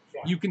 here is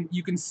you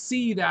can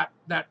see that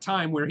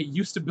time where he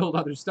used to build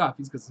other stuff.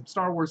 He's got some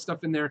Star Wars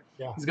stuff in there.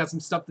 Yeah. He's got some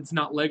stuff that's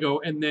not Lego,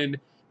 and then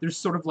there's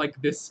sort of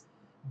like this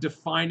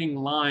defining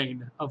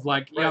line of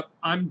like, yep,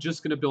 I'm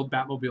just gonna build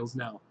Batmobiles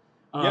now.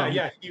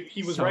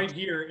 He was right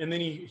here, and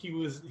then he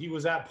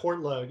was at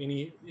Portlug,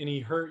 and he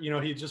hurt. You know,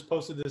 he just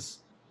posted this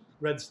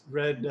red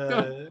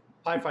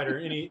TIE fighter,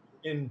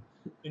 and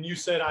you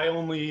said I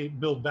only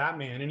build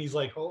Batman, and he's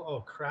like,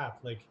 oh crap,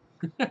 like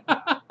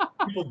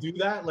people do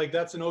that, like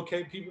that's an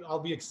okay, people, I'll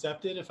be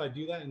accepted if I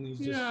do that, and he's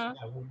just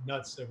went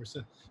nuts ever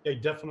since. Yeah, he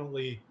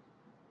definitely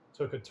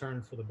took a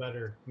turn for the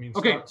better. I mean,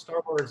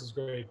 Star Wars is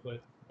great,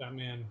 but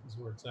Batman is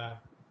where it's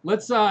at.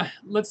 Let's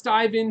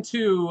dive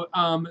into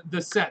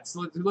the sets.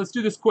 Let's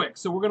do this quick.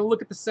 So we're going to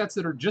look at the sets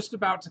that are just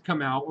about to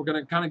come out. We're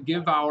going to kind of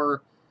give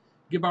our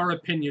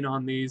opinion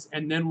on these,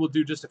 and then we'll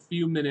do just a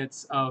few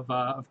minutes of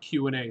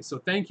Q&A. So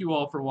thank you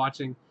all for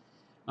watching.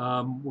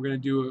 We're going to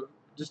do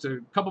just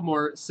a couple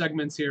more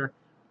segments here.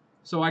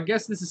 So I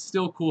guess this is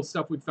still cool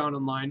stuff we found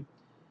online.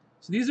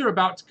 So these are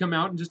about to come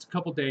out in just a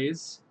couple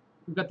days.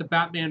 We've got the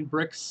Batman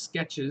brick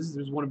sketches.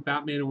 There's one of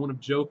Batman and one of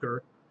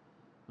Joker.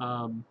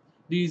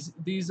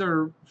 These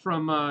are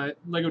from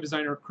Lego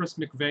designer Chris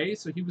McVeigh.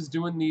 So he was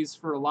doing these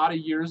for a lot of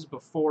years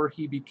before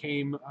he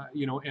became,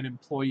 an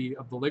employee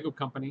of the Lego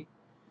company,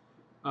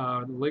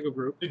 the Lego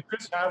group. Did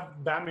Chris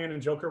have Batman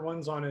and Joker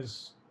ones on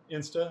his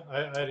Insta?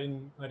 I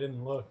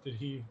didn't look. Did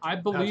he? I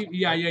believe,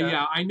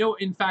 yeah. I know.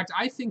 In fact,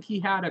 I think he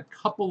had a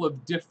couple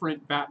of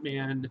different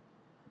Batman,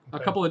 a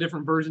couple of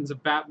different versions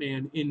of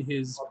Batman in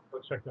his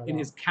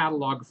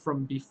catalog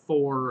from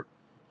before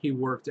he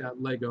worked at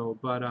Lego.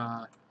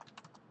 But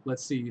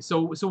let's see.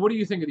 So what do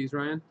you think of these,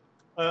 Ryan?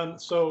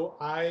 So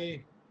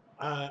I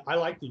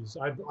like these.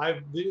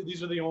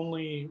 These are the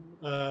only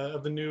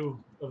of the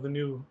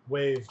new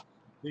wave.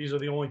 These are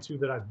the only two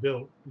that I've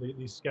built,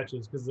 these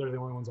sketches, because they're the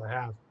only ones I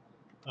have.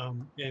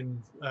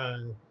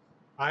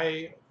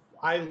 I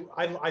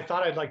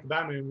thought I'd like the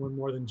Batman one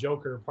more than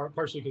Joker,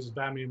 partially because it's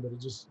Batman, but it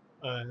just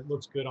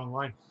looks good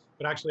online.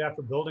 But actually,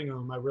 after building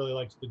them, I really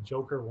liked the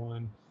Joker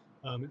one.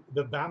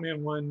 The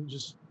Batman one,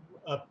 just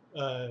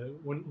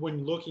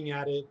when looking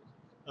at it,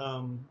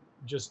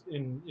 just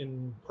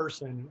in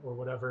person or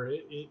whatever,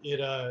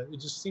 it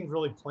just seemed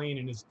really plain,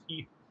 and his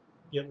teeth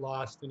get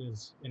lost in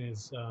his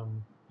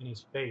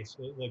face.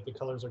 Like the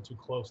colors are too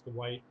close, the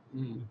white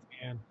and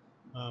tan.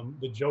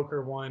 The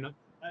Joker one,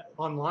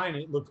 online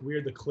it looked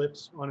weird. The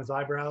clips on his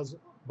eyebrows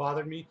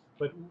bothered me,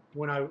 but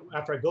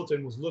after I built it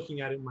and was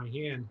looking at it in my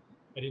hand,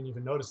 I didn't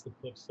even notice the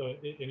clips. So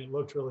it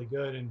looked really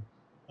good, and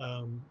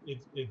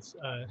it's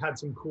had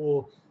some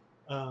cool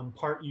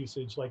part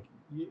usage, like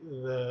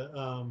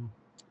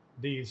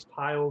these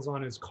tiles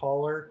on his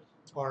collar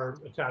are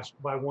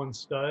attached by one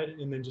stud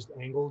and then just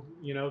angled,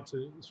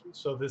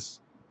 so this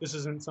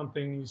isn't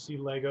something you see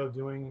Lego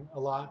doing a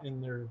lot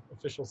in their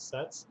official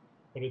sets,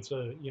 but it's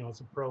a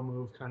pro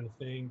move kind of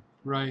thing.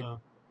 Right.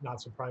 Not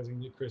surprising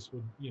that Chris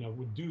would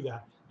do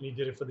that, and he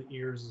did it for the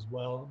ears as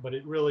well. But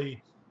it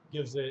really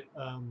gives it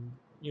a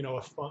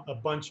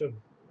bunch of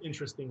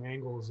interesting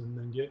angles, and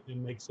then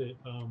makes it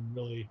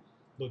really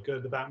look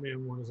good. The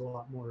Batman one is a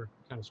lot more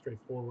kind of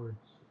straightforward.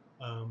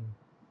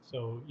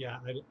 So yeah,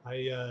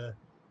 I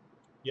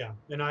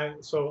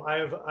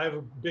have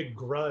a big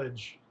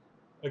grudge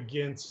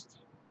against,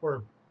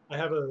 or I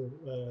have a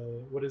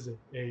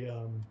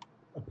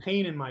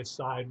pain in my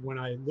side when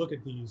I look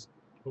at these,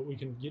 but we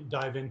can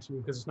dive into,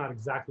 because it's not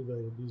exactly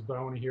these, but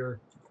I want to hear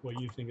what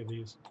you think of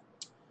these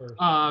first.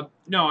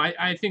 No,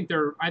 I think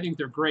they're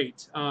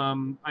great.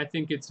 I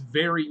think it's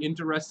very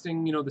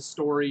interesting, the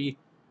story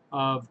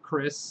of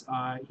Chris.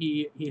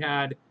 He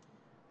had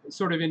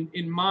sort of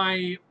in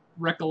my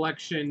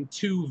recollection,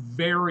 two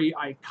very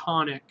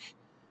iconic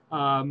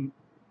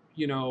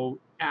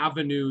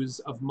avenues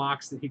of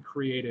MOCs that he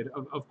created.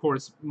 Of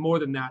course, more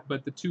than that,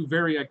 but the two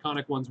very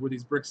iconic ones were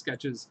these brick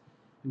sketches,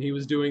 and he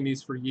was doing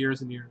these for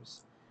years and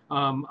years.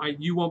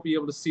 You won't be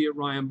able to see it,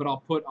 Ryan, but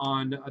I'll put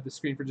on the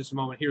screen for just a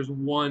moment. Here's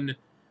one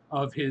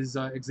of his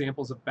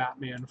examples of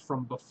Batman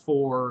from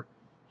before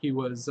he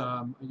was,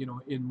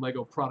 in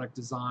Lego product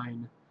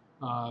design.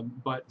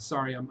 But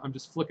sorry, I'm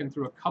just flicking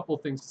through a couple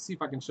things to see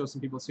if I can show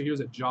some people. So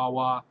here's a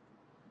Jawa.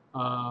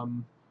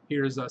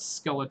 Here's a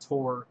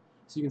Skeletor.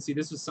 So you can see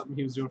this was something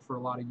he was doing for a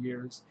lot of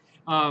years.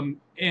 And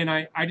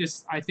I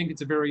think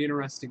it's a very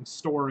interesting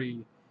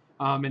story.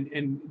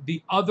 And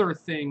the other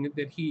thing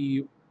that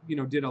he,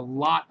 did a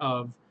lot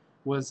of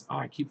was,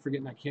 I keep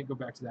forgetting, I can't go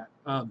back to that.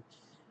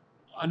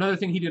 Another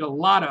thing he did a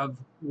lot of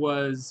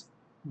was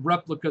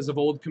replicas of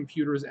old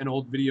computers and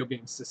old video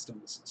game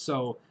systems.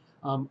 So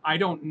I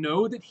don't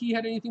know that he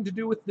had anything to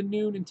do with the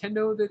new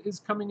Nintendo that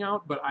is coming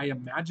out, but I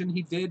imagine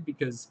he did,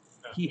 because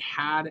he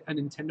had a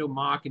Nintendo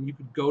MOC and you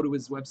could go to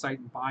his website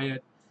and buy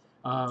it.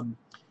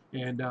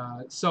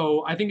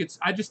 So I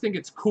just think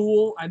it's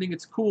cool. I think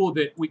it's cool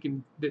that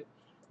that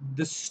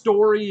the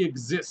story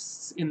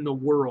exists in the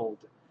world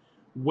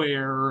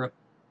where,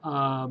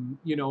 an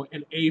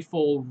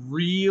AFOL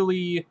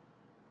really,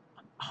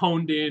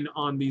 honed in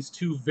on these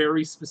two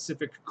very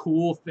specific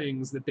cool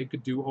things that they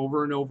could do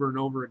over and over and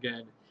over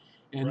again,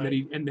 and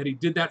Right. that he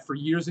did that for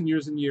years and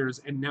years and years,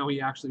 and now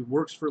he actually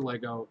works for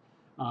Lego,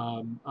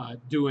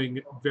 doing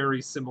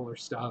very similar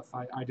stuff.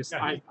 I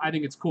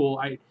think it's cool.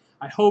 I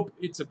hope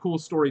it's a cool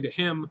story to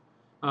him.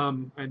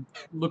 I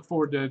look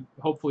forward to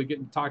hopefully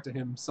getting to talk to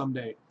him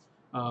someday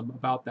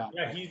about that.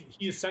 Yeah,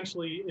 he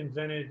essentially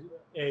invented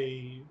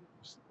a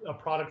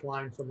product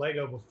line for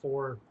Lego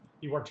before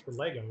he worked for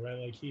Lego, right?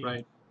 Like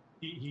Right.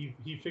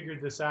 he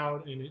figured this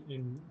out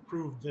and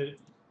proved that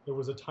there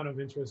was a ton of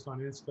interest on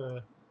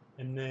Insta,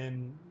 and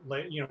then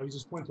like he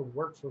just went to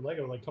work for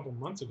Lego like a couple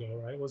months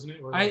ago, right? Wasn't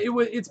it? Or like,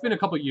 It's been a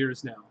couple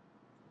years now.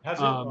 has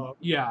it?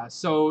 Yeah.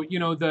 So Yeah,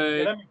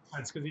 that makes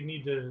sense because you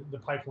need the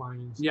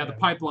pipeline. Yeah, the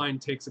pipeline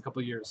takes a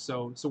couple years.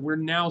 So we're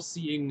now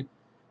seeing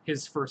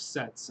his first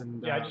sets,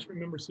 and yeah, I just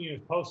remember seeing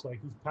his post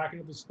like he's packing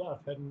up his stuff,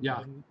 heading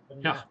Yeah.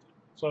 off.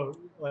 So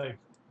like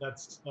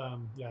that's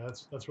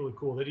really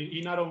cool that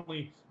he not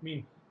only, I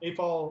mean,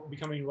 AFOL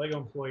becoming a Lego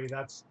employee,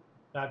 that's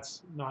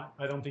not,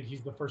 I don't think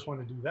he's the first one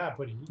to do that,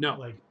 but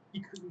No.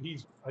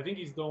 he's I think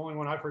he's the only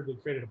one I've heard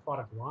that created a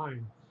product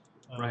line.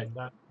 Right.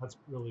 That's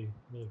really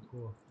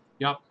cool.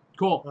 Yep.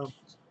 Cool.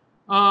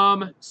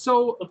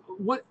 So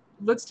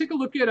let's take a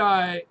look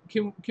at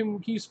can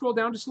you scroll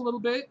down just a little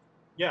bit?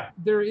 Yeah.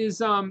 There is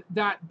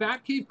that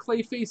Batcave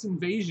Clayface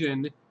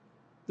Invasion.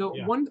 The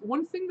Yeah.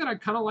 one thing that I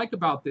kind of like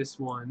about this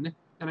one,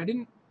 and I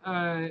didn't,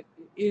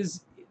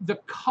 is the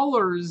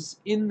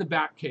colors in the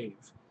Batcave.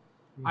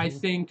 I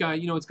think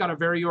it's got a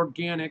very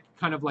organic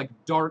kind of like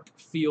dark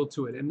feel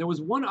to it. And there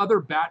was one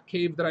other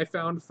Batcave that I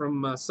found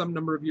from some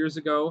number of years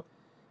ago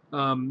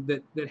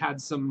that had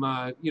some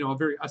a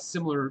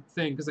similar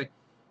thing, because I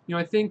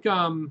think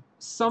some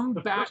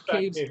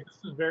Batcaves. This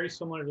is very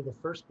similar to the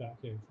first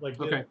Batcave.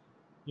 Like Okay.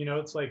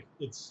 It's like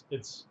it's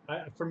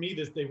for me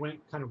they went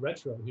kind of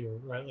retro here,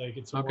 right? Like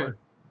it's a Okay. more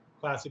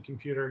classic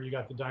computer. You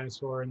got the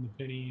dinosaur and the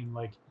penny, and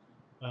like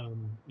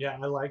yeah,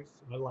 I liked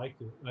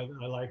it.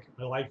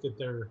 I like that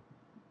they're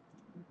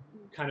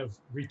kind of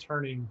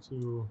returning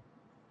to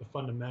the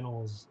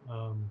fundamentals.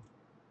 I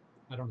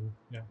don't know.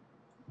 Yeah.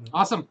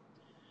 Awesome.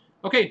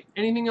 Okay.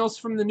 Anything else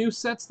from the new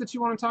sets that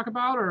you want to talk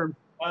about, or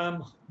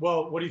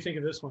Well, what do you think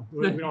of this one?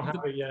 We don't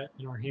have it yet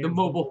in our hands. the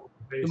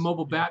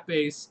mobile bat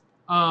base?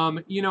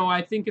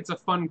 I think it's a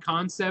fun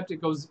concept. It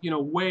goes,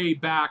 way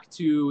back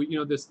to,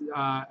 this,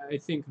 I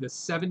think the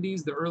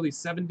 70s, the early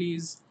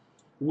 70s,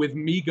 with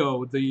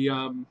Mego, the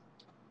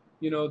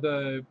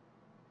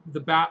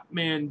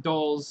Batman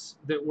dolls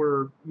that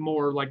were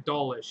more like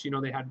dollish.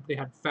 They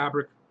had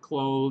fabric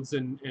clothes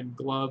and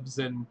gloves,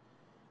 and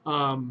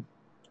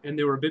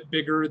they were a bit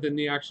bigger than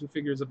the action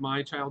figures of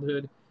my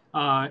childhood.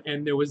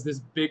 And there was this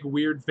big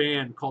weird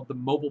van called the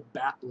Mobile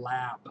Bat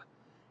Lab.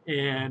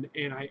 And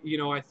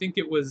I think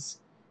it was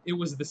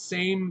the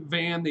same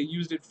van. They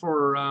used it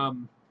for a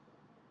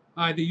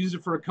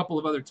couple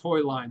of other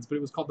toy lines, but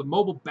it was called the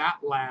Mobile Bat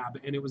Lab,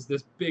 and it was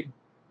this big,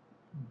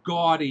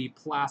 gaudy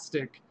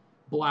plastic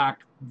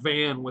black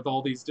van with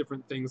all these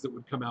different things that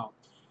would come out.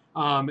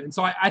 And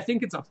so I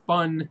think it's a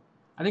fun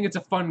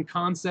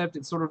concept.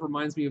 It sort of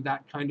reminds me of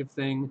that kind of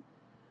thing.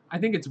 I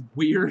think it's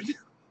weird.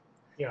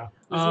 Yeah,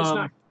 it's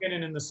not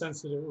canon in the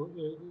sense that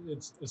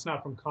it's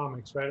not from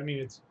comics, right? I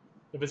mean,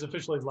 if it's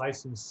officially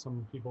licensed,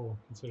 some people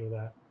consider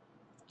that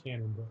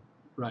canon, but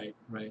right.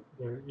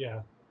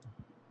 Yeah.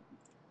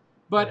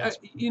 But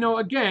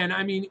again,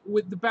 I mean,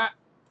 with the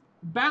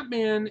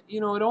Batman,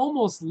 it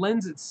almost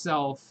lends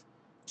itself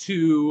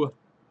to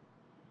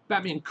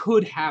Batman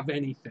could have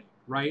anything,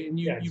 right? And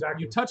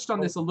exactly. you touched on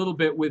this a little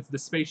bit with the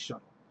space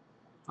shuttle.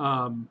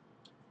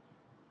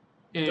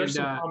 And there's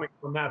some comics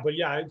from that, but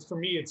yeah, for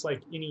me, it's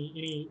like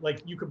any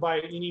like you could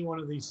buy any one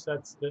of these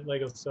sets that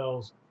Lego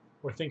sells,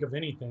 or think of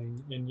anything,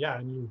 and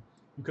you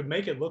could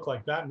make it look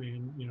like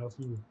Batman.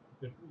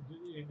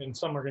 And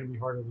some are going to be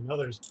harder than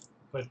others,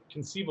 but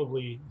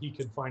conceivably he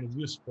could find a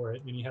use for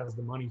it, and he has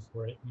the money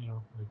for it.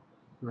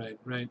 Right.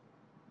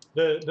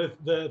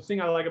 The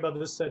thing I like about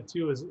this set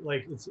too is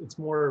like it's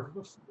more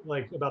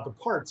like about the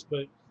parts,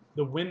 but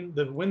the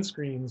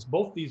windscreens,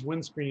 both these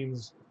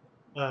windscreens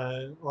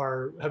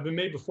have been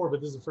made before,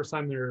 but this is the first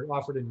time they're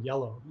offered in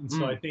yellow. And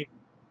so I think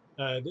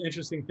the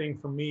interesting thing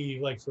for me,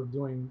 like for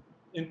doing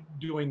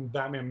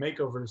Batman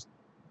makeovers,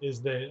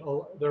 is that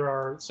there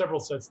are several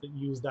sets that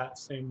use that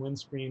same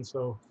windscreen.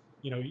 So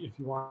if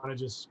you want to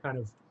just kind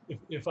of,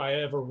 if I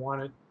ever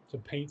wanted to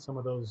paint some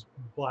of those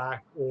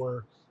black,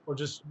 or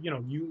just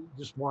you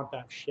just want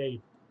that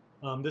shape,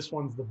 this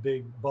one's the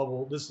big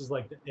bubble. This is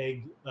like the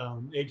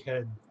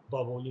egghead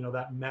bubble,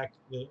 that mech.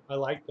 I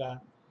like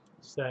that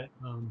set.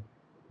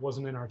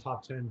 Wasn't in our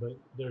top 10, but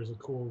there's a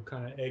cool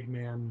kind of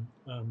Eggman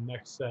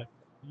mech set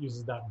that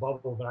uses that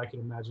bubble, but I could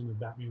imagine the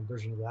Batman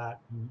version of that,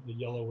 and the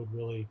yellow would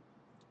really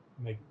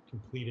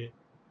complete it.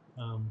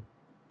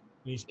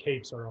 These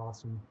capes are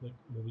awesome.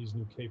 These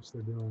new capes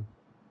they're doing.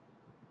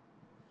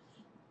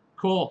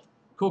 Cool.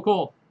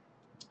 All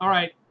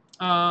right.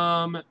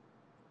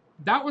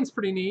 That one's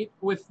pretty neat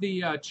with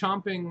the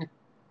chomping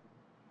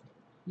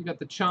You got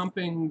the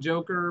chomping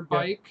Joker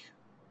bike.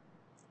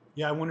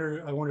 Yeah, I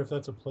wonder if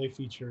that's a play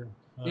feature.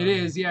 It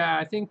is, yeah.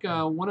 I think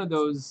one of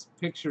those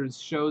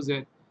pictures shows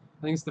it.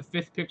 I think it's the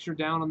 5th picture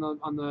down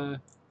on the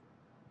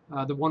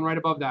one right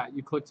above that.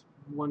 You clicked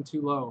one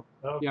too low.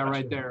 Oh, Yeah, gotcha.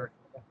 right there.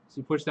 So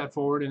you push that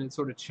forward and it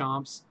sort of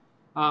chomps.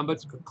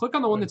 But click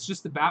on the one that's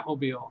just the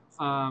Batmobile,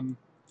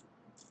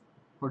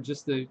 or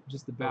just the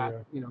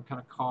Bat, kind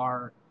of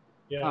car.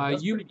 Yeah,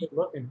 that's pretty good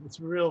looking. It's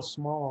real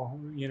small,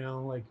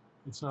 like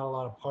it's not a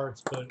lot of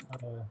parts, but I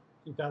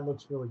think that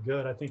looks really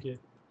good. I think it,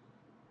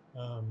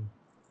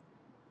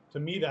 to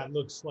me, that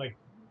looks like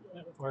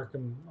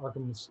Arkham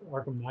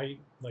Knight,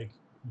 like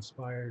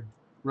inspired.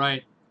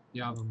 Right.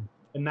 Yeah.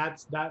 And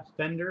that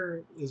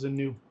fender is a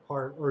new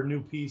part or a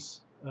new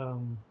piece.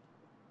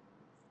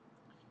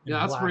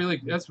 Yeah,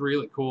 that's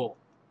really cool.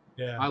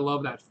 Yeah, I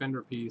love that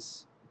fender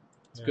piece.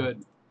 It's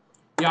good.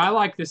 Yeah, I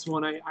like this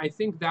one. I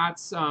think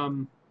that's I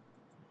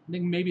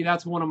think maybe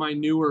that's one of my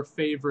newer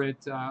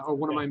favorite, or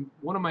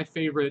one of my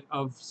favorite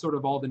of sort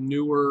of all the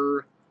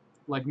newer,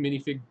 like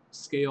minifig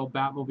scale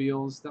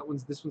Batmobiles.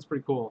 This one's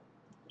pretty cool.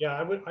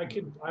 Yeah, I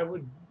get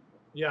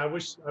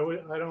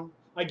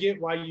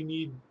why you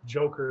need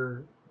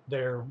Joker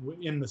there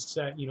in the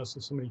set, so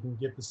somebody can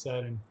get the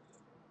set and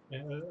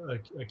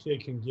a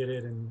kid can get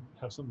it and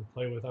have something to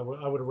play with. I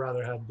would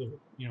rather have the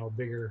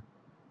bigger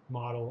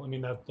model. I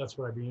mean, that's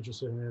what I'd be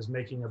interested in, is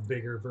making a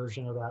bigger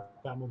version of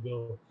that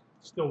Batmobile,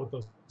 still with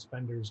those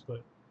fenders,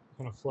 but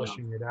kind of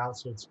flushing it out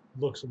so it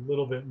looks a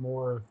little bit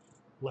more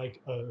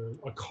like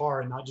a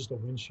car and not just a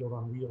windshield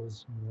on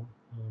wheels.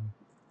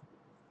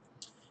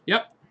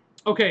 Yep.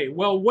 Okay.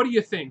 Well, what do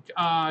you think?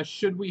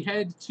 Should we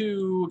head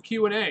to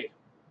Q&A?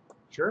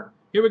 Sure.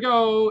 Here we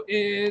go.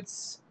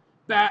 It's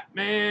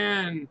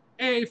Batman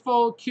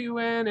AFOL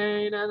Q&A.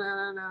 Na, na,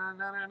 na, na,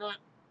 na, na.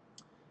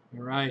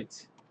 All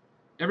right.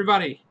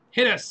 Everybody,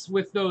 hit us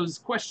with those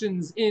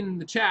questions in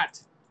the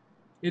chat.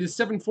 It is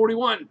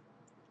 7:41.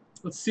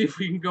 Let's see if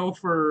we can go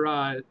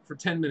for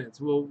 10 minutes.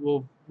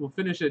 We'll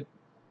finish at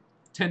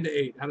 10 to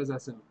 8. How does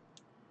that sound?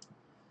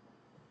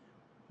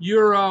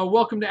 You're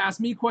welcome to ask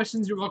me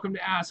questions. You're welcome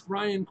to ask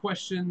Ryan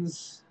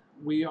questions.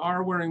 We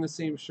are wearing the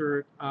same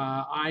shirt.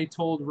 I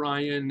told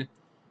Ryan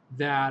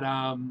that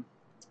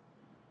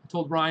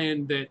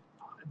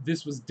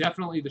this was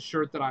definitely the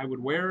shirt that I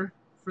would wear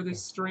for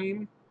this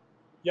stream.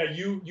 Yeah,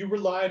 you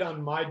relied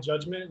on my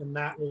judgment, and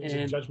that was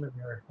a judgment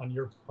error on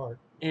your part.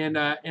 And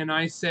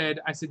I said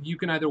you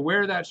can either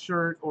wear that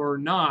shirt or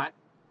not.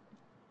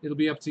 It'll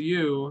be up to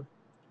you.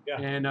 Yeah.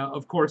 And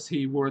of course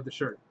he wore the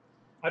shirt.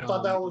 I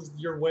thought that was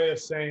your way of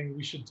saying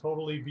we should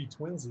totally be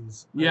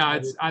twinsies. Yeah,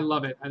 I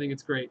love it. I think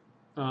it's great.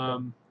 I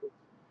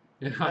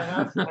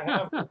have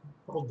a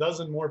couple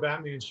dozen more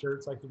Batman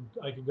shirts. I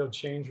could go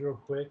change real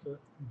quick,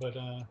 but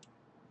I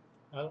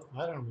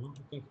don't know.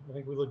 I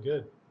think we look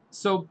good.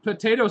 So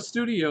Potato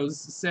Studios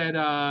said,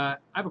 I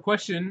have a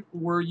question.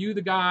 Were you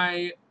the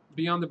guy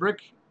Beyond the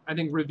Brick, I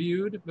think,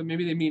 reviewed, but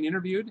maybe they mean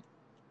interviewed?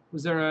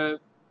 Were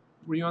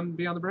you on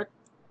Beyond the Brick?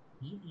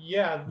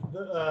 Yeah,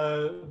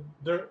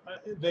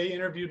 they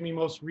interviewed me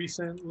most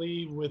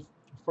recently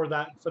for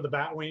the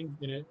Batwing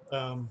in it,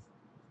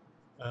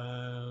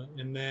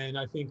 and then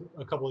I think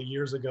a couple of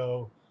years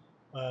ago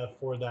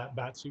for that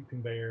Batsuit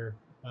conveyor,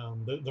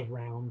 the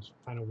round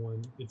kind of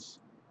one. It's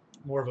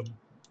more of a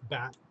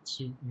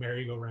Batsuit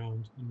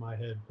merry-go-round in my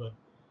head, but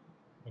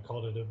I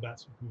called it a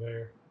Batsuit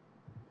conveyor.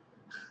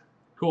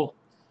 Cool.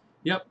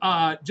 Yep.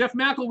 Jeff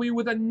McElwee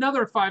with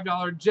another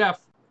 $5.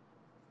 Jeff,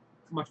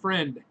 my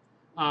friend.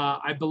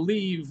 I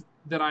believe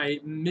that I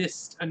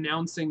missed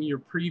announcing your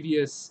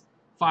previous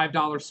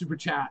 $5 super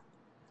chat.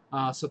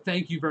 So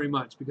thank you very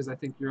much, because I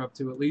think you're up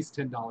to at least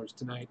 $10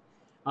 tonight.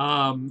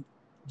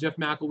 Jeff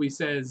McElwee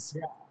says...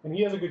 Yeah, and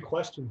he has a good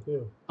question,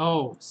 too.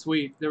 Oh,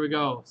 sweet. There we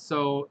go.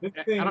 So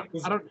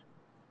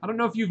I don't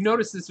know if you've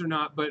noticed this or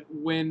not, but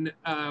when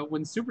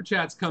super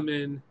chats come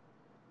in,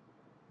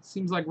 it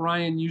seems like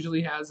Ryan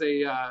usually has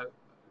a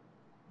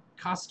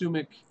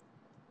costumic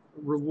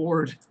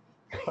reward.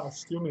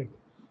 Costumic.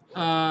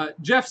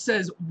 Jeff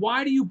says,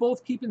 why do you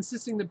both keep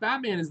insisting that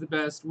Batman is the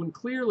best when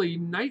clearly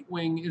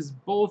Nightwing is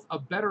both a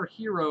better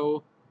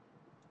hero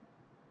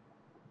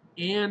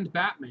and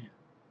Batman?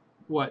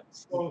 What?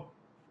 So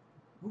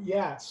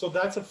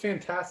that's a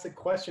fantastic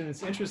question.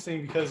 It's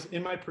interesting because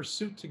in my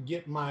pursuit to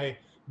get my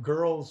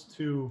girls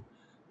to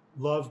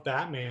love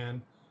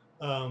Batman,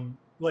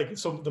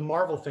 so the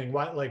Marvel thing,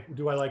 why,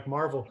 do I like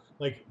Marvel?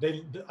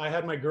 I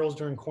had my girls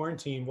during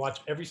quarantine watch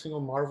every single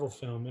Marvel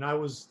film, and I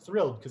was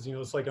thrilled because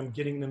it's like I'm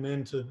getting them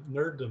into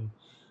nerddom.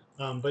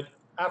 But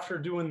after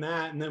doing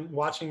that and then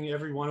watching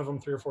every one of them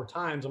 3 or 4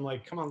 times, I'm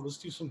like, come on, let's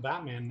do some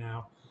Batman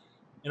now.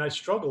 And I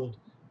struggled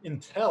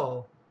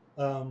until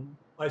Robin.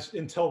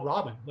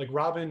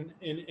 Robin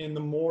and the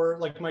more,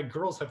 my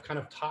girls have kind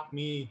of taught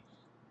me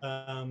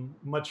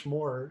much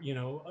more,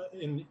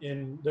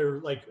 and they're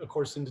of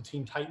course into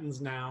Teen Titans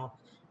now,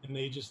 and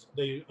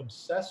they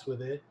obsess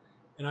with it.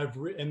 And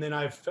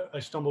I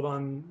stumbled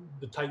on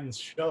the Titans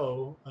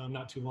show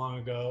not too long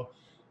ago,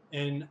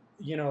 and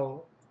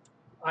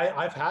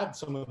I've had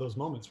some of those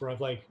moments where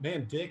I've like,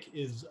 man, Dick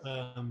is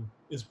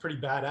pretty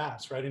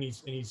badass, right? And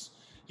he's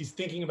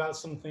thinking about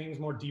some things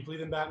more deeply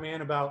than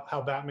Batman, about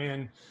how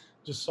Batman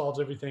just solves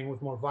everything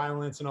with more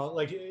violence and all.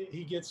 Like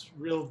he gets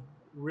real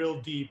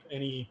deep,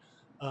 and he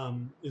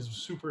is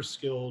super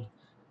skilled,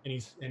 and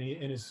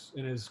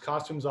his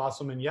costume's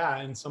awesome. And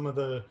yeah, in some of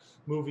the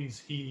movies,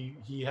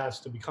 he has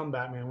to become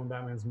Batman when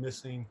Batman's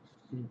missing.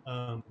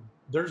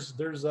 There's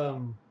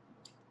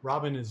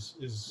Robin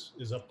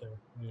is up there.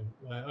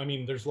 I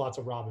mean, there's lots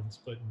of Robins,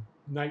 but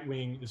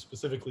Nightwing is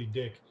specifically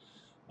Dick,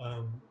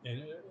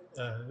 and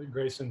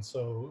Grayson.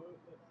 So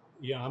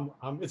yeah,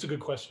 it's a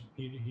good question.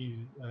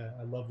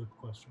 I love the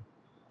question.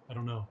 I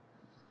don't know.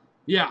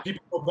 Yeah.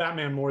 People love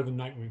Batman more than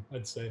Nightwing,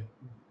 I'd say,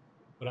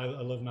 but I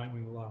love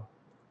Nightwing a lot.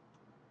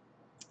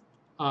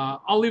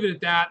 I'll leave it at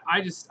that.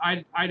 I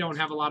don't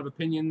have a lot of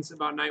opinions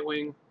about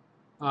Nightwing.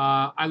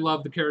 I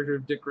love the character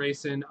of Dick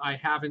Grayson. I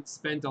haven't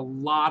spent a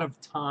lot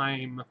of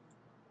time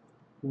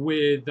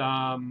with,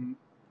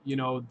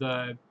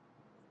 the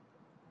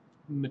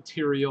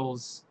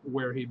materials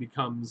where he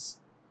becomes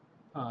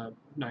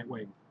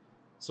Nightwing.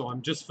 So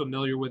I'm just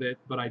familiar with it,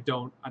 but I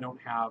don't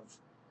have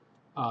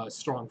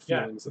strong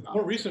feelings about it.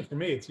 More recent for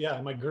me. It's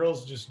my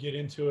girls just get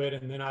into it,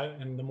 and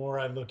then the more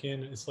I look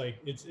in, it's like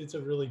it's a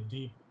really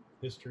deep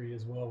history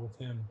as well with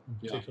him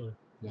in particular.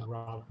 Yeah.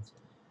 Robinson.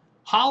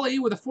 Holly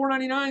with a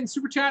 $4.99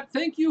 super chat.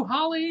 Thank you,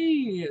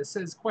 Holly. It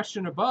says,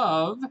 question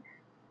above.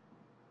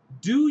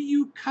 Do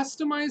you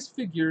customize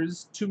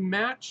figures to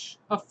match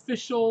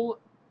official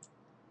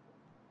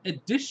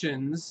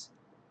editions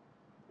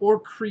or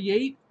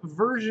create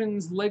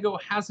versions Lego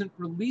hasn't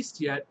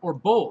released yet, or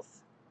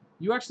both?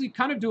 You actually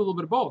kind of do a little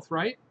bit of both,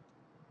 right?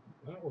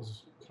 That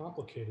was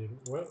complicated.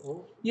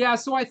 Yeah,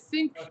 so I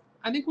think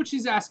what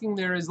she's asking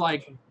there is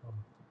like,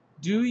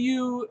 do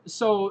you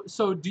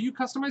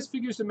customize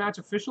figures to match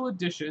official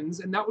editions,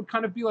 and that would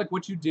kind of be like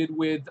what you did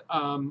with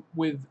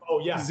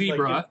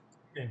Zebra.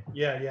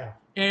 Yeah.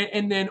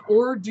 And then,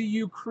 or do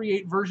you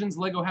create versions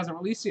Lego hasn't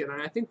released yet?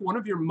 And I think one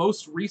of your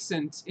most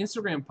recent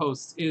Instagram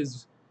posts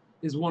is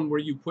one where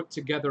you put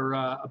together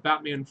a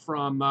Batman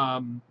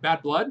from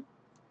Bad Blood.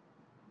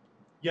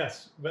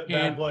 Yes, but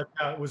Bad Blood.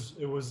 It was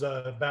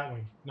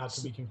Batwing, not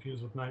to be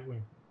confused with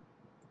Nightwing.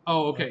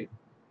 Oh, okay.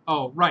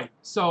 Oh, right.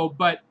 So,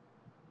 but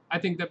I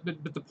think that,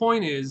 but the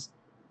point is,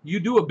 you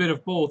do a bit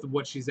of both of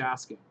what she's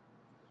asking.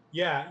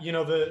 Yeah,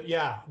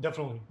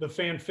 definitely. The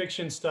fan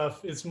fiction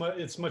stuff, it's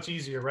much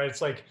easier, right?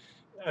 It's like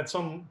at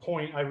some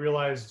point I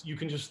realized you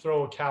can just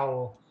throw a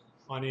cowl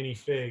on any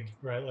fig,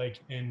 right? Like,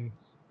 and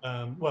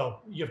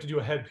you have to do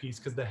a headpiece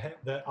because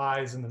the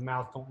eyes and the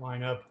mouth don't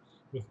line up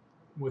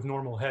with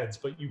normal heads.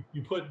 But you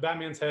put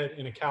Batman's head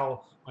in a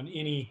cowl on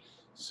any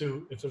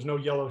suit. If there's no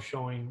yellow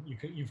showing, you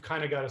can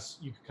kind of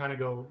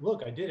go,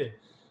 look, I did it.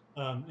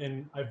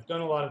 And I've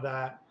done a lot of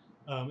that,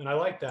 and I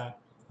like that.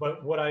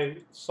 But what I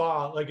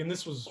saw, and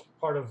this was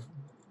part of,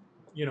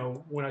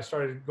 when I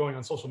started going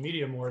on social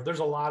media more, there's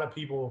a lot of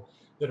people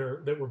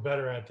that were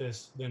better at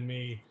this than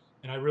me.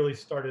 And I really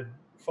started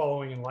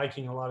following and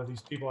liking a lot of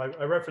these people. I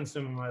referenced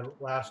him in my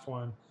last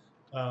one.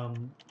 I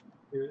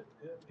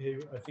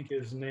think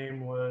his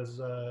name was,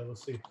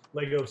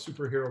 Lego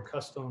Superhero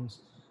Customs.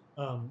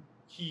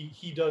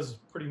 He does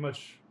pretty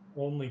much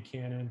only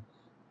canon.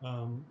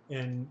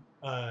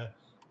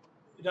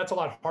 That's a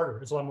lot harder.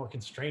 It's a lot more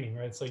constraining,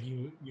 right? It's like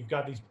you've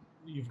got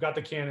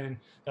the canon.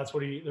 That's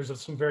what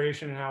there's some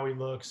variation in how he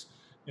looks.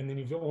 And then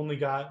you've only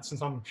got,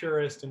 since I'm a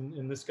purist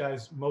and this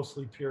guy's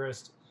mostly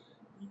purist,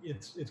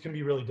 it can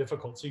be really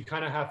difficult. So you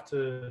kind of have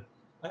to,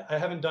 I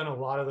haven't done a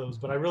lot of those,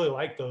 but I really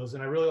like those.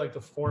 And I really like the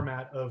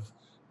format of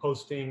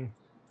posting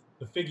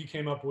the fig you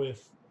came up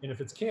with. And if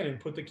it's canon,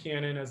 put the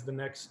canon as the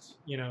next,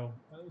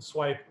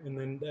 swipe, and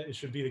then it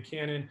should be the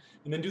canon,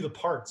 and then do the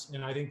parts.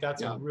 And I think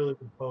that's a really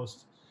good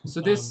post.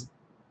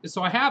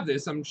 So I have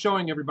this. I'm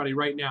showing everybody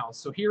right now.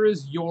 So here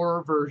is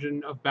your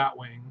version of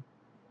Batwing.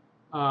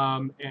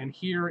 And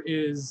here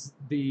is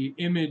the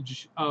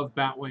image of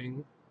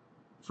Batwing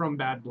from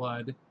Bad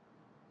Blood.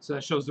 So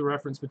that shows the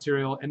reference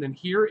material. And then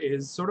here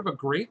is sort of a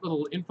great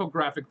little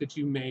infographic that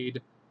you made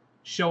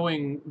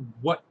showing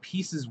what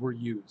pieces were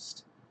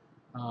used.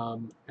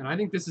 And I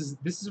think this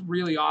is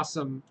really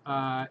awesome.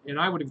 And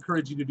I would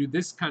encourage you to do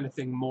this kind of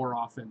thing more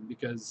often,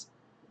 because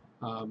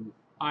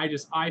I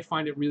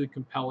find it really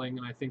compelling,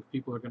 and I think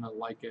people are going to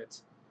like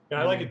it.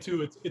 Yeah, I like it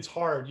too. it's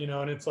hard,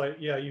 and it's like,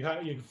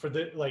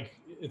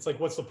 it's like,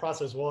 what's the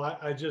process? Well,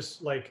 I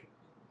just I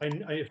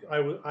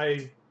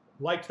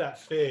liked that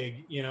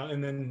fig,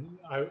 and then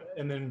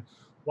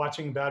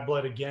watching Bad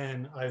Blood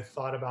again, I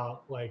thought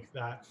about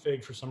that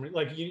fig for some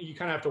reason. You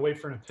kind of have to wait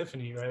for an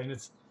epiphany, right? And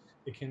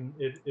I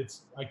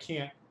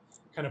can't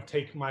kind of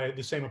take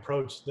the same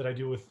approach that I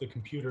do with the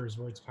computers,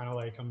 where it's kind of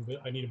like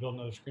I need to build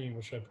another screen.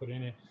 What should I put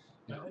in it?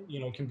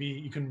 It can be,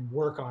 you can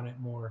work on it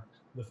more.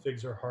 The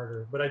figs are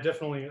harder, but I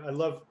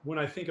love when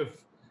I think of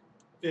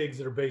figs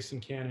that are based in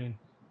canon.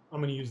 I'm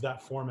going to use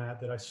that format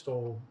that I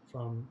stole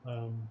from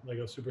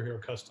Lego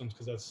Superhero Customs,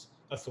 because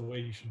that's the way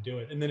you should do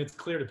it. And then it's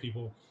clear to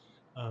people.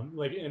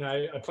 Like, and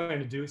I plan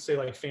to do say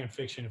like fan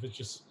fiction if it's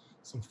just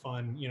some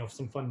fun,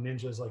 some fun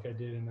ninjas like I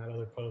did in that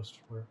other post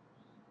where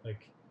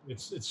like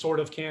it's sort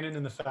of canon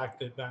in the fact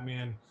that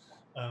Batman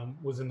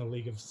was in the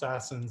League of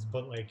Assassins,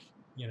 but like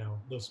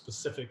those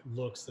specific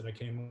looks that I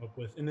came up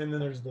with. And then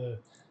there's the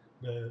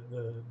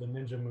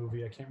ninja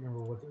movie. I can't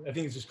remember I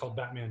think it's just called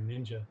Batman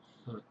Ninja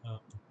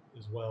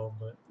as well.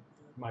 But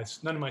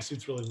none of my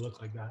suits really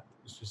look like that.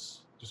 It's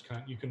just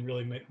kind of, you can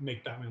really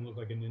make Batman look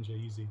like a ninja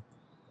easy.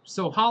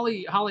 So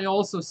Holly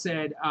also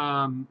said,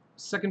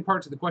 second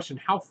part to the question,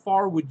 how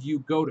far would you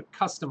go to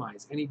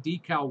customize any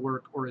decal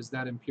work, or is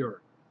that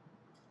impure?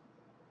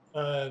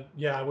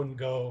 Yeah, I wouldn't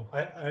go.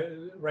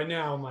 Right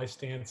now my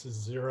stance is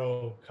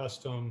zero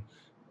custom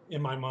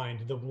in my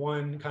mind. The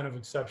one kind of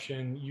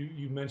exception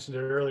you mentioned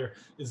it earlier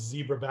is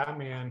Zebra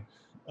Batman.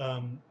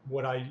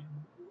 What I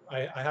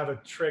have a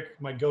trick.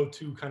 My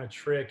go-to kind of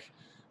trick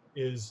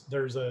is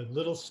there's a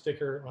little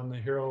sticker on the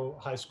Hero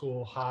High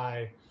School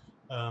High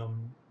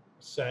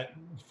set.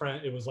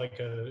 It was like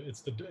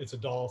it's a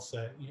doll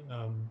set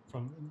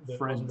from that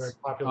Friends. wasn't very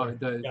popular.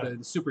 The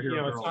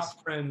superhero girls. It's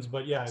not Friends,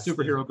 but yeah, it's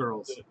superhero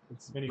girls.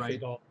 It's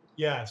minifig doll.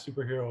 Yeah,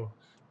 superhero.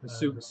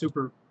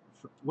 Super.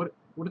 What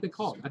are they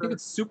called? I think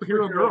it's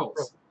superhero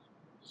girls.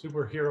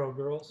 Superhero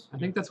girls. I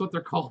think that's what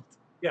they're called.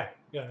 Yeah.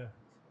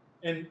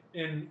 And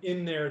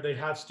in there they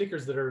have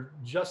stickers that are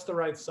just the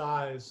right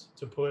size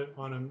to put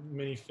on a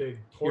minifig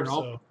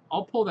torso. Here,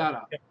 I'll pull that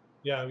up.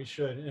 Yeah, we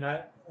should.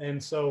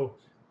 And so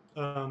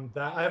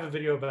that I have a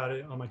video about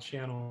it on my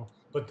channel,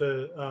 but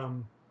the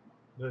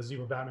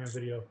Zebra Batman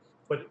video.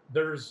 But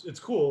it's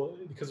cool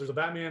because there's a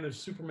Batman,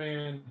 there's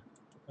Superman,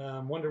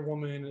 Wonder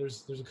Woman.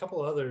 There's a couple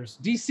others.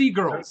 DC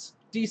girls.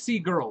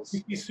 DC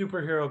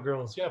superhero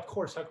girls. Yeah, of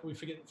course. How could we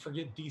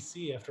forget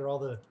DC after all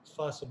the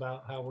fuss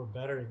about how we're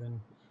better than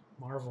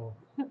Marvel?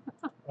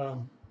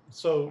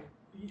 So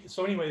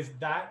anyways,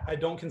 that I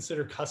don't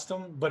consider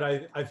custom,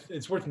 but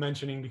it's worth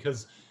mentioning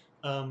because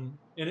and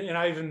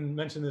I even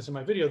mentioned this in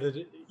my video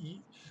that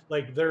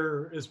like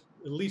there is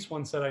at least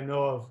one set I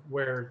know of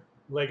where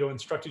Lego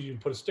instructed you to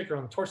put a sticker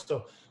on the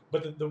torso,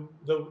 but the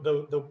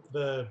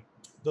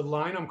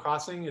line I'm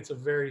crossing, it's a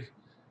very,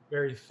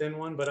 very thin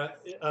one,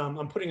 but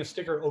I'm putting a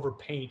sticker over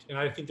paint, and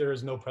I think there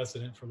is no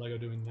precedent for Lego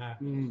doing that.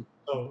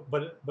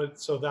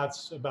 So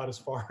that's about as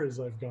far as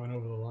I've gone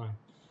over the line.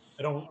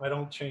 I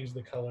don't change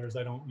the colors.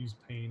 I don't use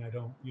paint. I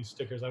don't use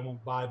stickers. I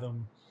won't buy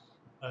them.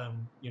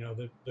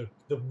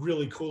 The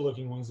really cool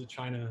looking ones that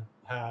China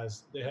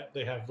has,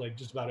 they have like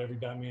just about every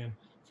Batman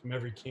from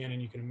every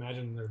canon you can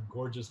imagine. They're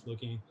gorgeous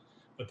looking,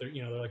 but they're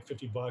like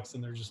 $50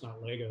 and they're just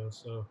not Lego.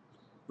 So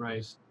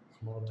right.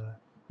 All that.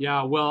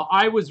 Yeah, well,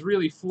 I was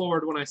really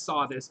floored when I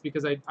saw this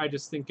because I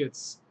just think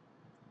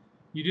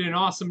you did an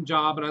awesome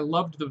job, and I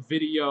loved the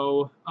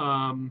video.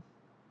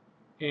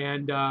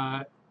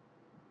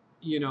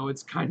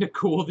 It's kind of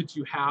cool that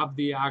you have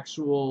the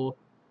actual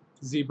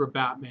Zebra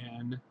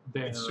Batman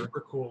there. It's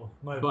super cool.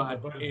 My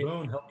buddy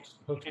Boone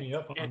hooked me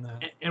up on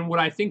that. And what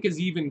I think is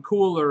even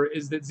cooler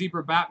is that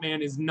Zebra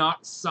Batman is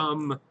not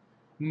some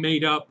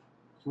made-up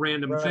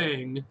random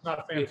thing. It's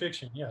not fan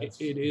fiction. Yeah,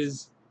 it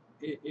is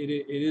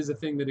a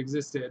thing that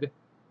existed.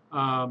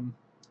 I'd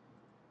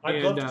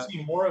love to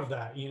see more of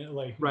that.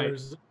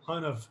 There's a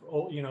ton of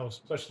old,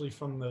 especially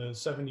from the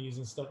 70s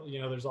and stuff.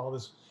 There's all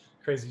this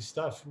crazy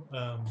stuff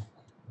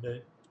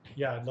that.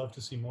 Yeah, I'd love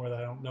to see more of that.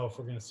 I don't know if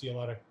we're going to see a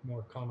lot of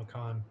more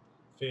Comic-Con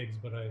figs,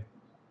 but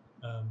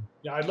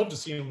I'd love to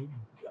see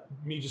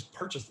me just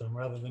purchase them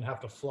rather than have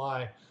to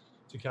fly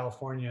to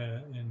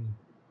California and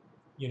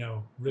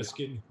risk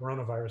getting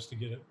coronavirus to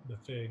get the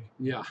fig.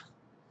 Yeah.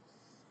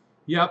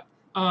 Yep.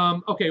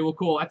 Okay. Well,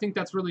 cool. I think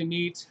that's really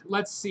neat.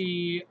 Let's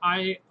see.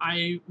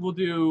 We'll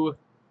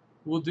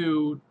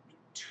do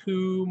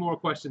 2 more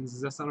questions.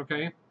 Does that sound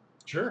okay?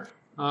 Sure.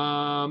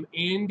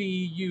 Andy,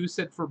 you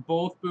said for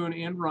both Boone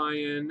and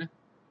Ryan,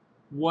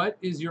 what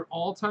is your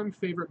all-time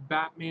favorite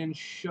Batman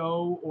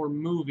show or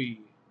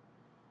movie?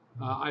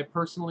 I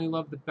personally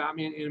love the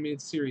Batman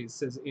animated series,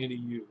 says Andy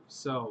Yu.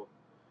 So,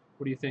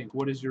 what do you think?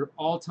 What is your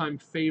all-time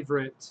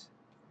favorite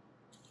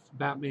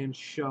Batman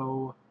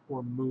show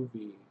or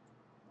movie?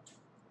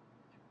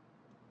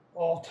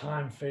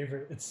 All-time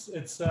favorite.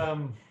 It's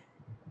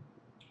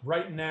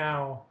right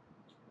now.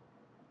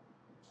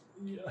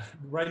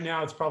 Right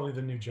now, it's probably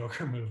the new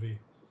Joker movie.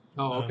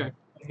 Oh, okay.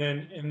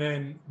 And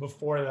then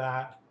before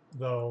that,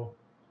 though,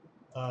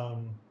 I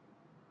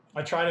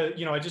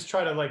just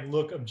try to like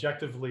look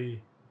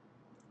objectively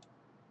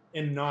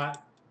and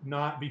not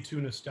be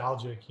too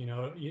nostalgic. You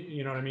know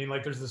what I mean?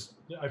 Like there's this.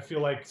 I feel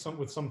like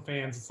with some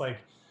fans, it's like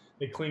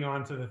they cling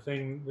on to the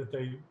thing that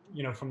they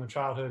from their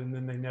childhood, and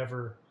then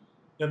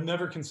they'll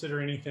never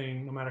consider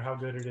anything, no matter how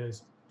good it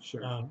is.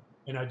 Sure.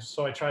 And I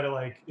try to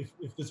like if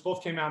this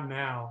both came out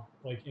now,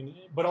 like,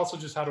 but also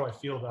just how do I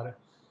feel about it?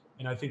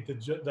 And I think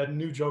that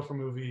new Joker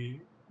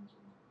movie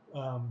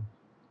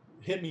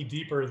hit me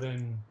deeper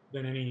than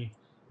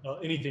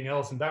anything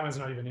else, and Batman's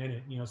not even in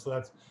it, So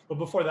that's. But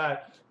before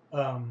that,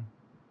 probably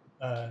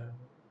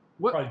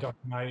Dark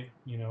Knight,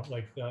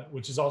 like that,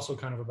 which is also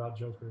kind of about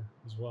Joker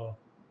as well.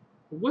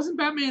 Wasn't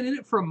Batman in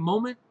it for a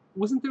moment?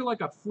 Wasn't there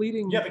like a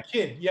fleeting? Yeah, the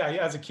kid. Yeah,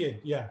 as a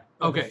kid. Yeah.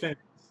 Okay. The Finn.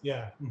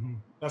 Yeah,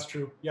 that's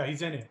true. Yeah,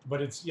 he's in it,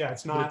 but it's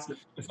But not.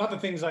 It's not the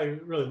things I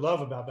really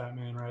love about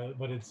Batman, right?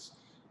 But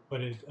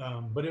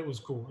it was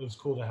cool. It was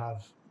cool to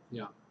have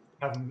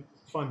him,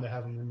 fun to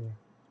have him in there.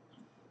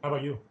 How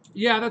about you?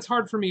 Yeah, that's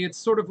hard for me. It's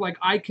sort of like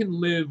I can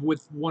live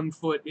with one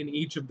foot in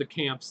each of the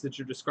camps that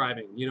you're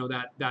describing. You know,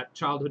 that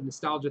childhood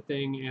nostalgia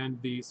thing and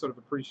the sort of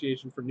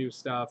appreciation for new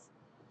stuff.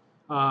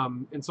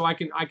 And so I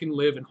can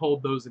live and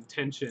hold those in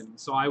tension.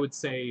 So I would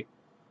say,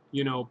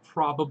 you know,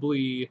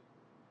 probably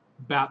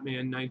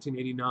Batman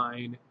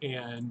 1989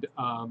 and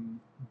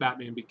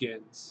Batman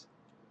Begins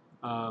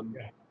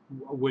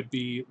would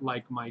be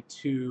like my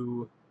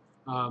two.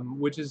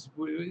 Which is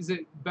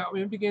it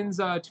Batman Begins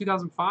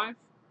 2005?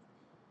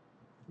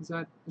 Is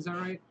that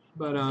right?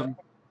 But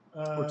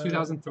or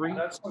 2003?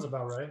 That sounds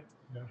about right.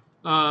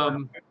 Yeah.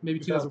 Maybe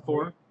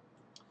 2004.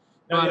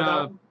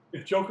 But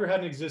if Joker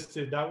hadn't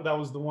existed, that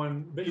was the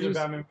one. Either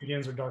Batman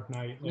Begins or Dark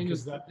Knight. I think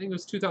it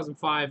was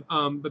 2005.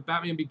 But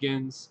Batman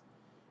Begins,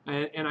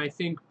 and I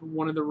think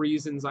one of the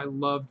reasons I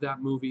loved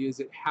that movie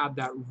is it had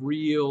that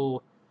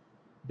real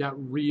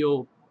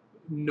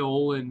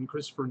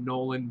Christopher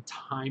Nolan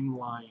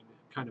timeline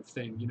kind of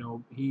thing. You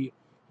know, he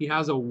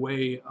has a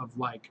way of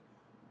like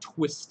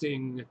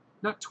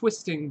not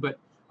twisting, but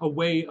a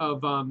way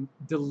of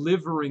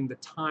delivering the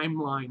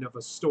timeline of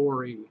a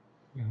story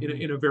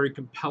in a very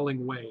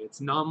compelling way.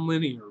 It's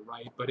non-linear,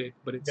 right? But it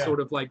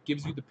sort of like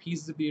gives you the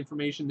pieces of the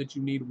information that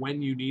you need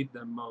when you need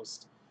them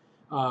most.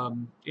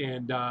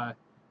 And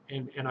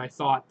I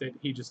thought that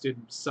he just did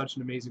such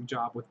an amazing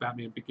job with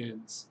Batman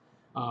Begins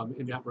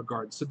in that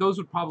regard. So those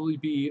would probably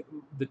be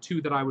the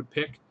two that I would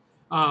pick.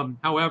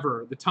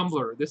 However, the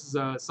Tumblr, this is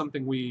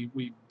something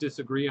we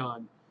disagree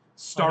on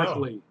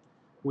starkly.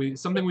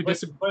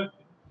 But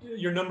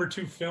your number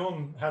 2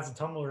 film has a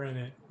Tumblr in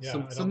it.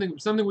 Yeah,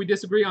 something we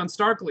disagree on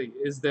starkly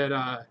is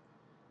that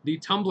the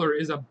Tumblr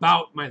is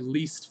about my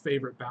least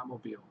favorite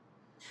Batmobile.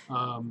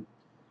 Well,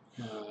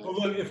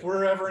 look, if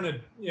we're ever in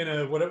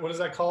a what is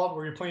that called?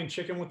 Where you're playing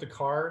chicken with the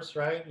cars,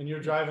 right? And you're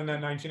driving that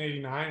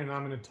 1989, and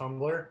I'm in a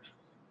Tumbler.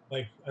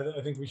 Like,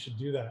 I think we should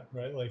do that,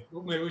 right? Like,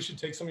 maybe we should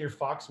take some of your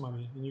Fox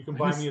money, and you can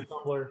buy me a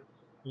Tumbler,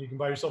 and you can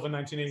buy yourself a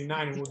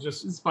 1989, and we'll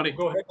just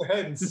go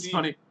ahead and see. This is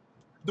funny.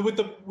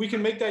 We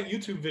can make that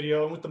YouTube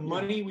video, and with the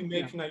money we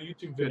make from that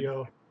YouTube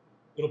video,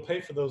 it'll pay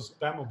for those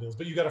Batmobiles.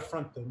 But you got to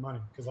front the money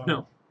because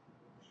no.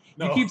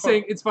 You keep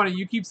saying it's funny.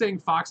 You keep saying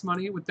Fox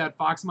money with that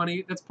Fox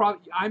money. That's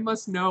probably I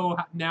must know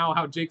now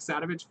how Jake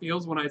Sadovich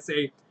feels when I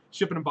say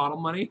shipping a bottle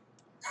money.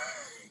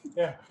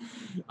 Yeah.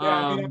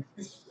 I mean,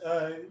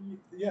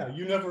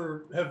 you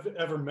never have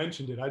ever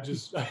mentioned it. I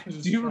just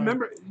do you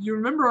remember? You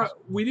remember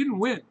we didn't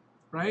win,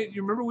 right?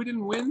 You remember we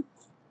didn't win?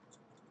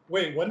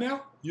 Wait, what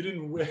now? You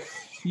didn't win.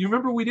 You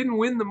remember we didn't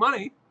win the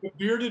money? The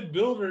Bearded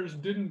Builders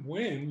didn't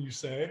win, you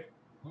say?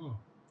 Oh.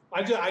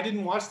 I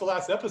didn't watch the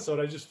last episode.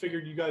 I just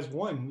figured you guys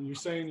won. You're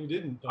saying you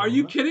didn't. Are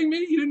you kidding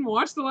me? You didn't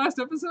watch the last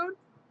episode?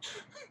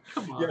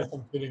 Come on. Yes,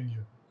 I'm kidding you.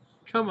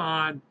 Come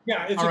on.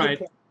 Yeah,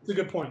 it's a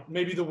good point.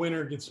 Maybe the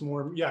winner gets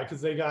more. Yeah,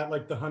 because they got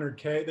like the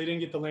 100K. They didn't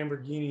get the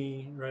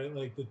Lamborghini, right?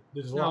 Like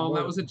there's a lot more. No,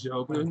 that was a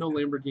joke. There was no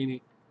Lamborghini.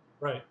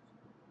 Right.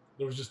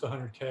 There was just the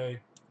 100K.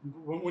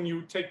 When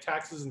you take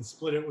taxes and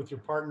split it with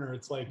your partner,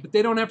 it's like. But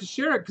they don't have to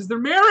share it because they're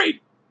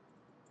married.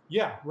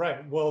 Yeah,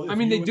 right. Well, I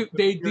mean, they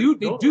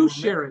do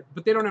share it,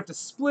 but they don't have to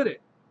split it.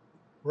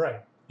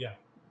 Right. Yeah.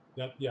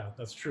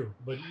 That's true.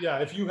 But yeah,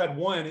 if you had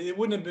won, it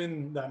wouldn't have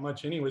been that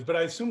much anyways. But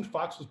I assumed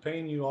Fox was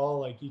paying you all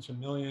like each $1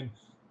 million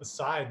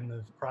aside, and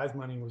the prize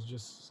money was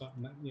just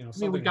something that, you know. I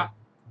mean,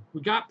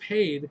 we got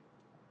paid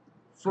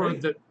for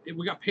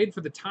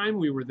the time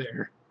we were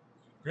there.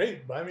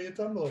 Great, buy me a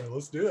Tumbler.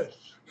 Let's do it.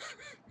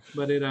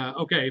 But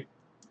okay.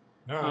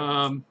 All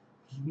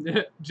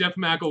right. Jeff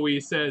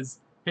McElwee says,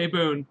 "Hey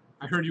Boone,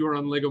 I heard you were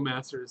on Lego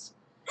Masters."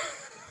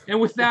 And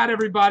with that,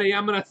 everybody,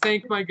 I'm going to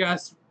thank my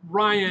guest,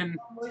 Ryan,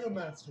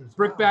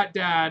 Brickbat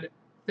Dad.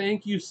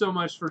 Thank you so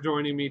much for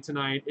joining me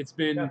tonight. It's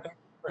been a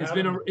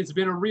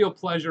real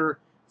pleasure.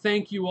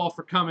 Thank you all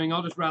for coming.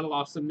 I'll just rattle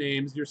off some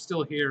names. You're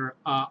still here.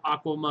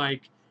 Aqua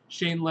Mike,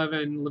 Shane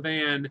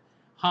Levan,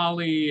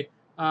 Holly,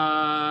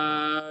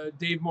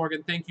 Dave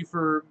Morgan. Thank you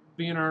for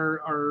being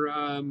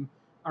our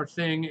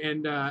thing,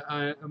 and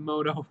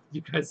Moto.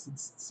 You guys,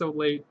 it's so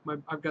late.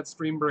 I've got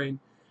stream brain.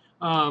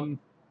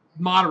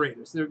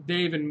 Moderators.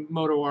 Dave and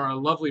Moto are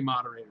lovely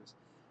moderators.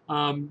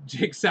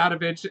 Jake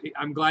Sadovich,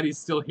 I'm glad he's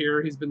still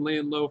here. He's been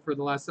laying low for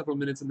the last several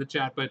minutes in the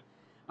chat, but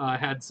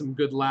had some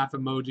good laugh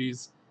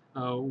emojis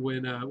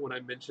when I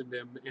mentioned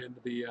him and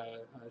the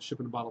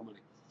shipping a bottle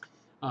money.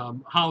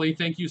 Holly,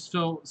 thank you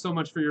so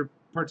much for your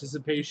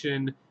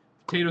participation.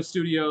 Potato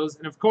Studios,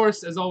 and of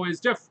course, as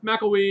always, Jeff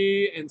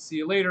McElwee, and see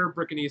you later,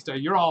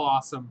 Brickanista. You're all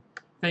awesome.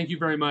 Thank you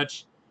very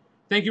much.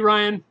 Thank you,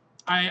 Ryan.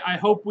 I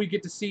hope we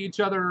get to see each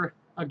other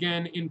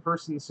again in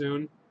person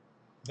soon.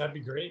 That'd be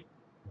great.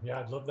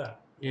 Yeah, I'd love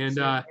that. And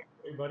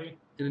everybody.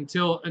 And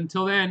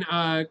until then,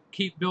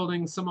 keep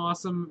building some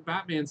awesome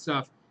Batman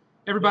stuff.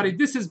 Everybody,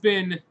 this has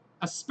been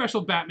a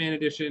special Batman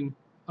edition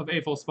of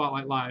AFOL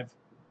Spotlight Live.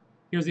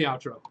 Here's the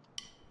outro.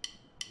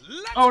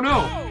 Oh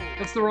no,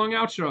 that's the wrong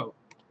outro.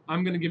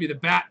 I'm gonna give you the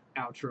Bat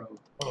outro.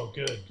 Oh,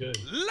 good, good.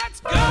 Let's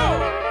go!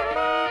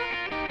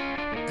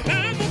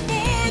 Climb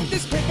aboard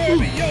this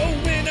proverbial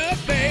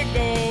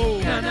Winnebago.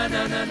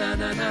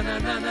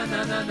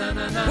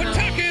 We're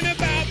talking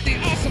about the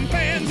awesome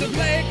fans of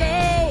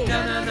Lego.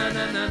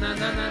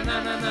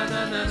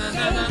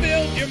 So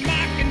build your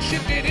mock and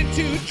shift it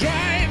into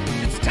drive.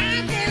 It's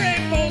time for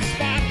AFOL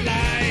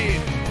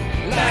Spotlight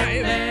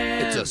Live.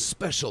 It's a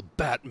special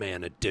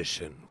Batman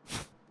edition.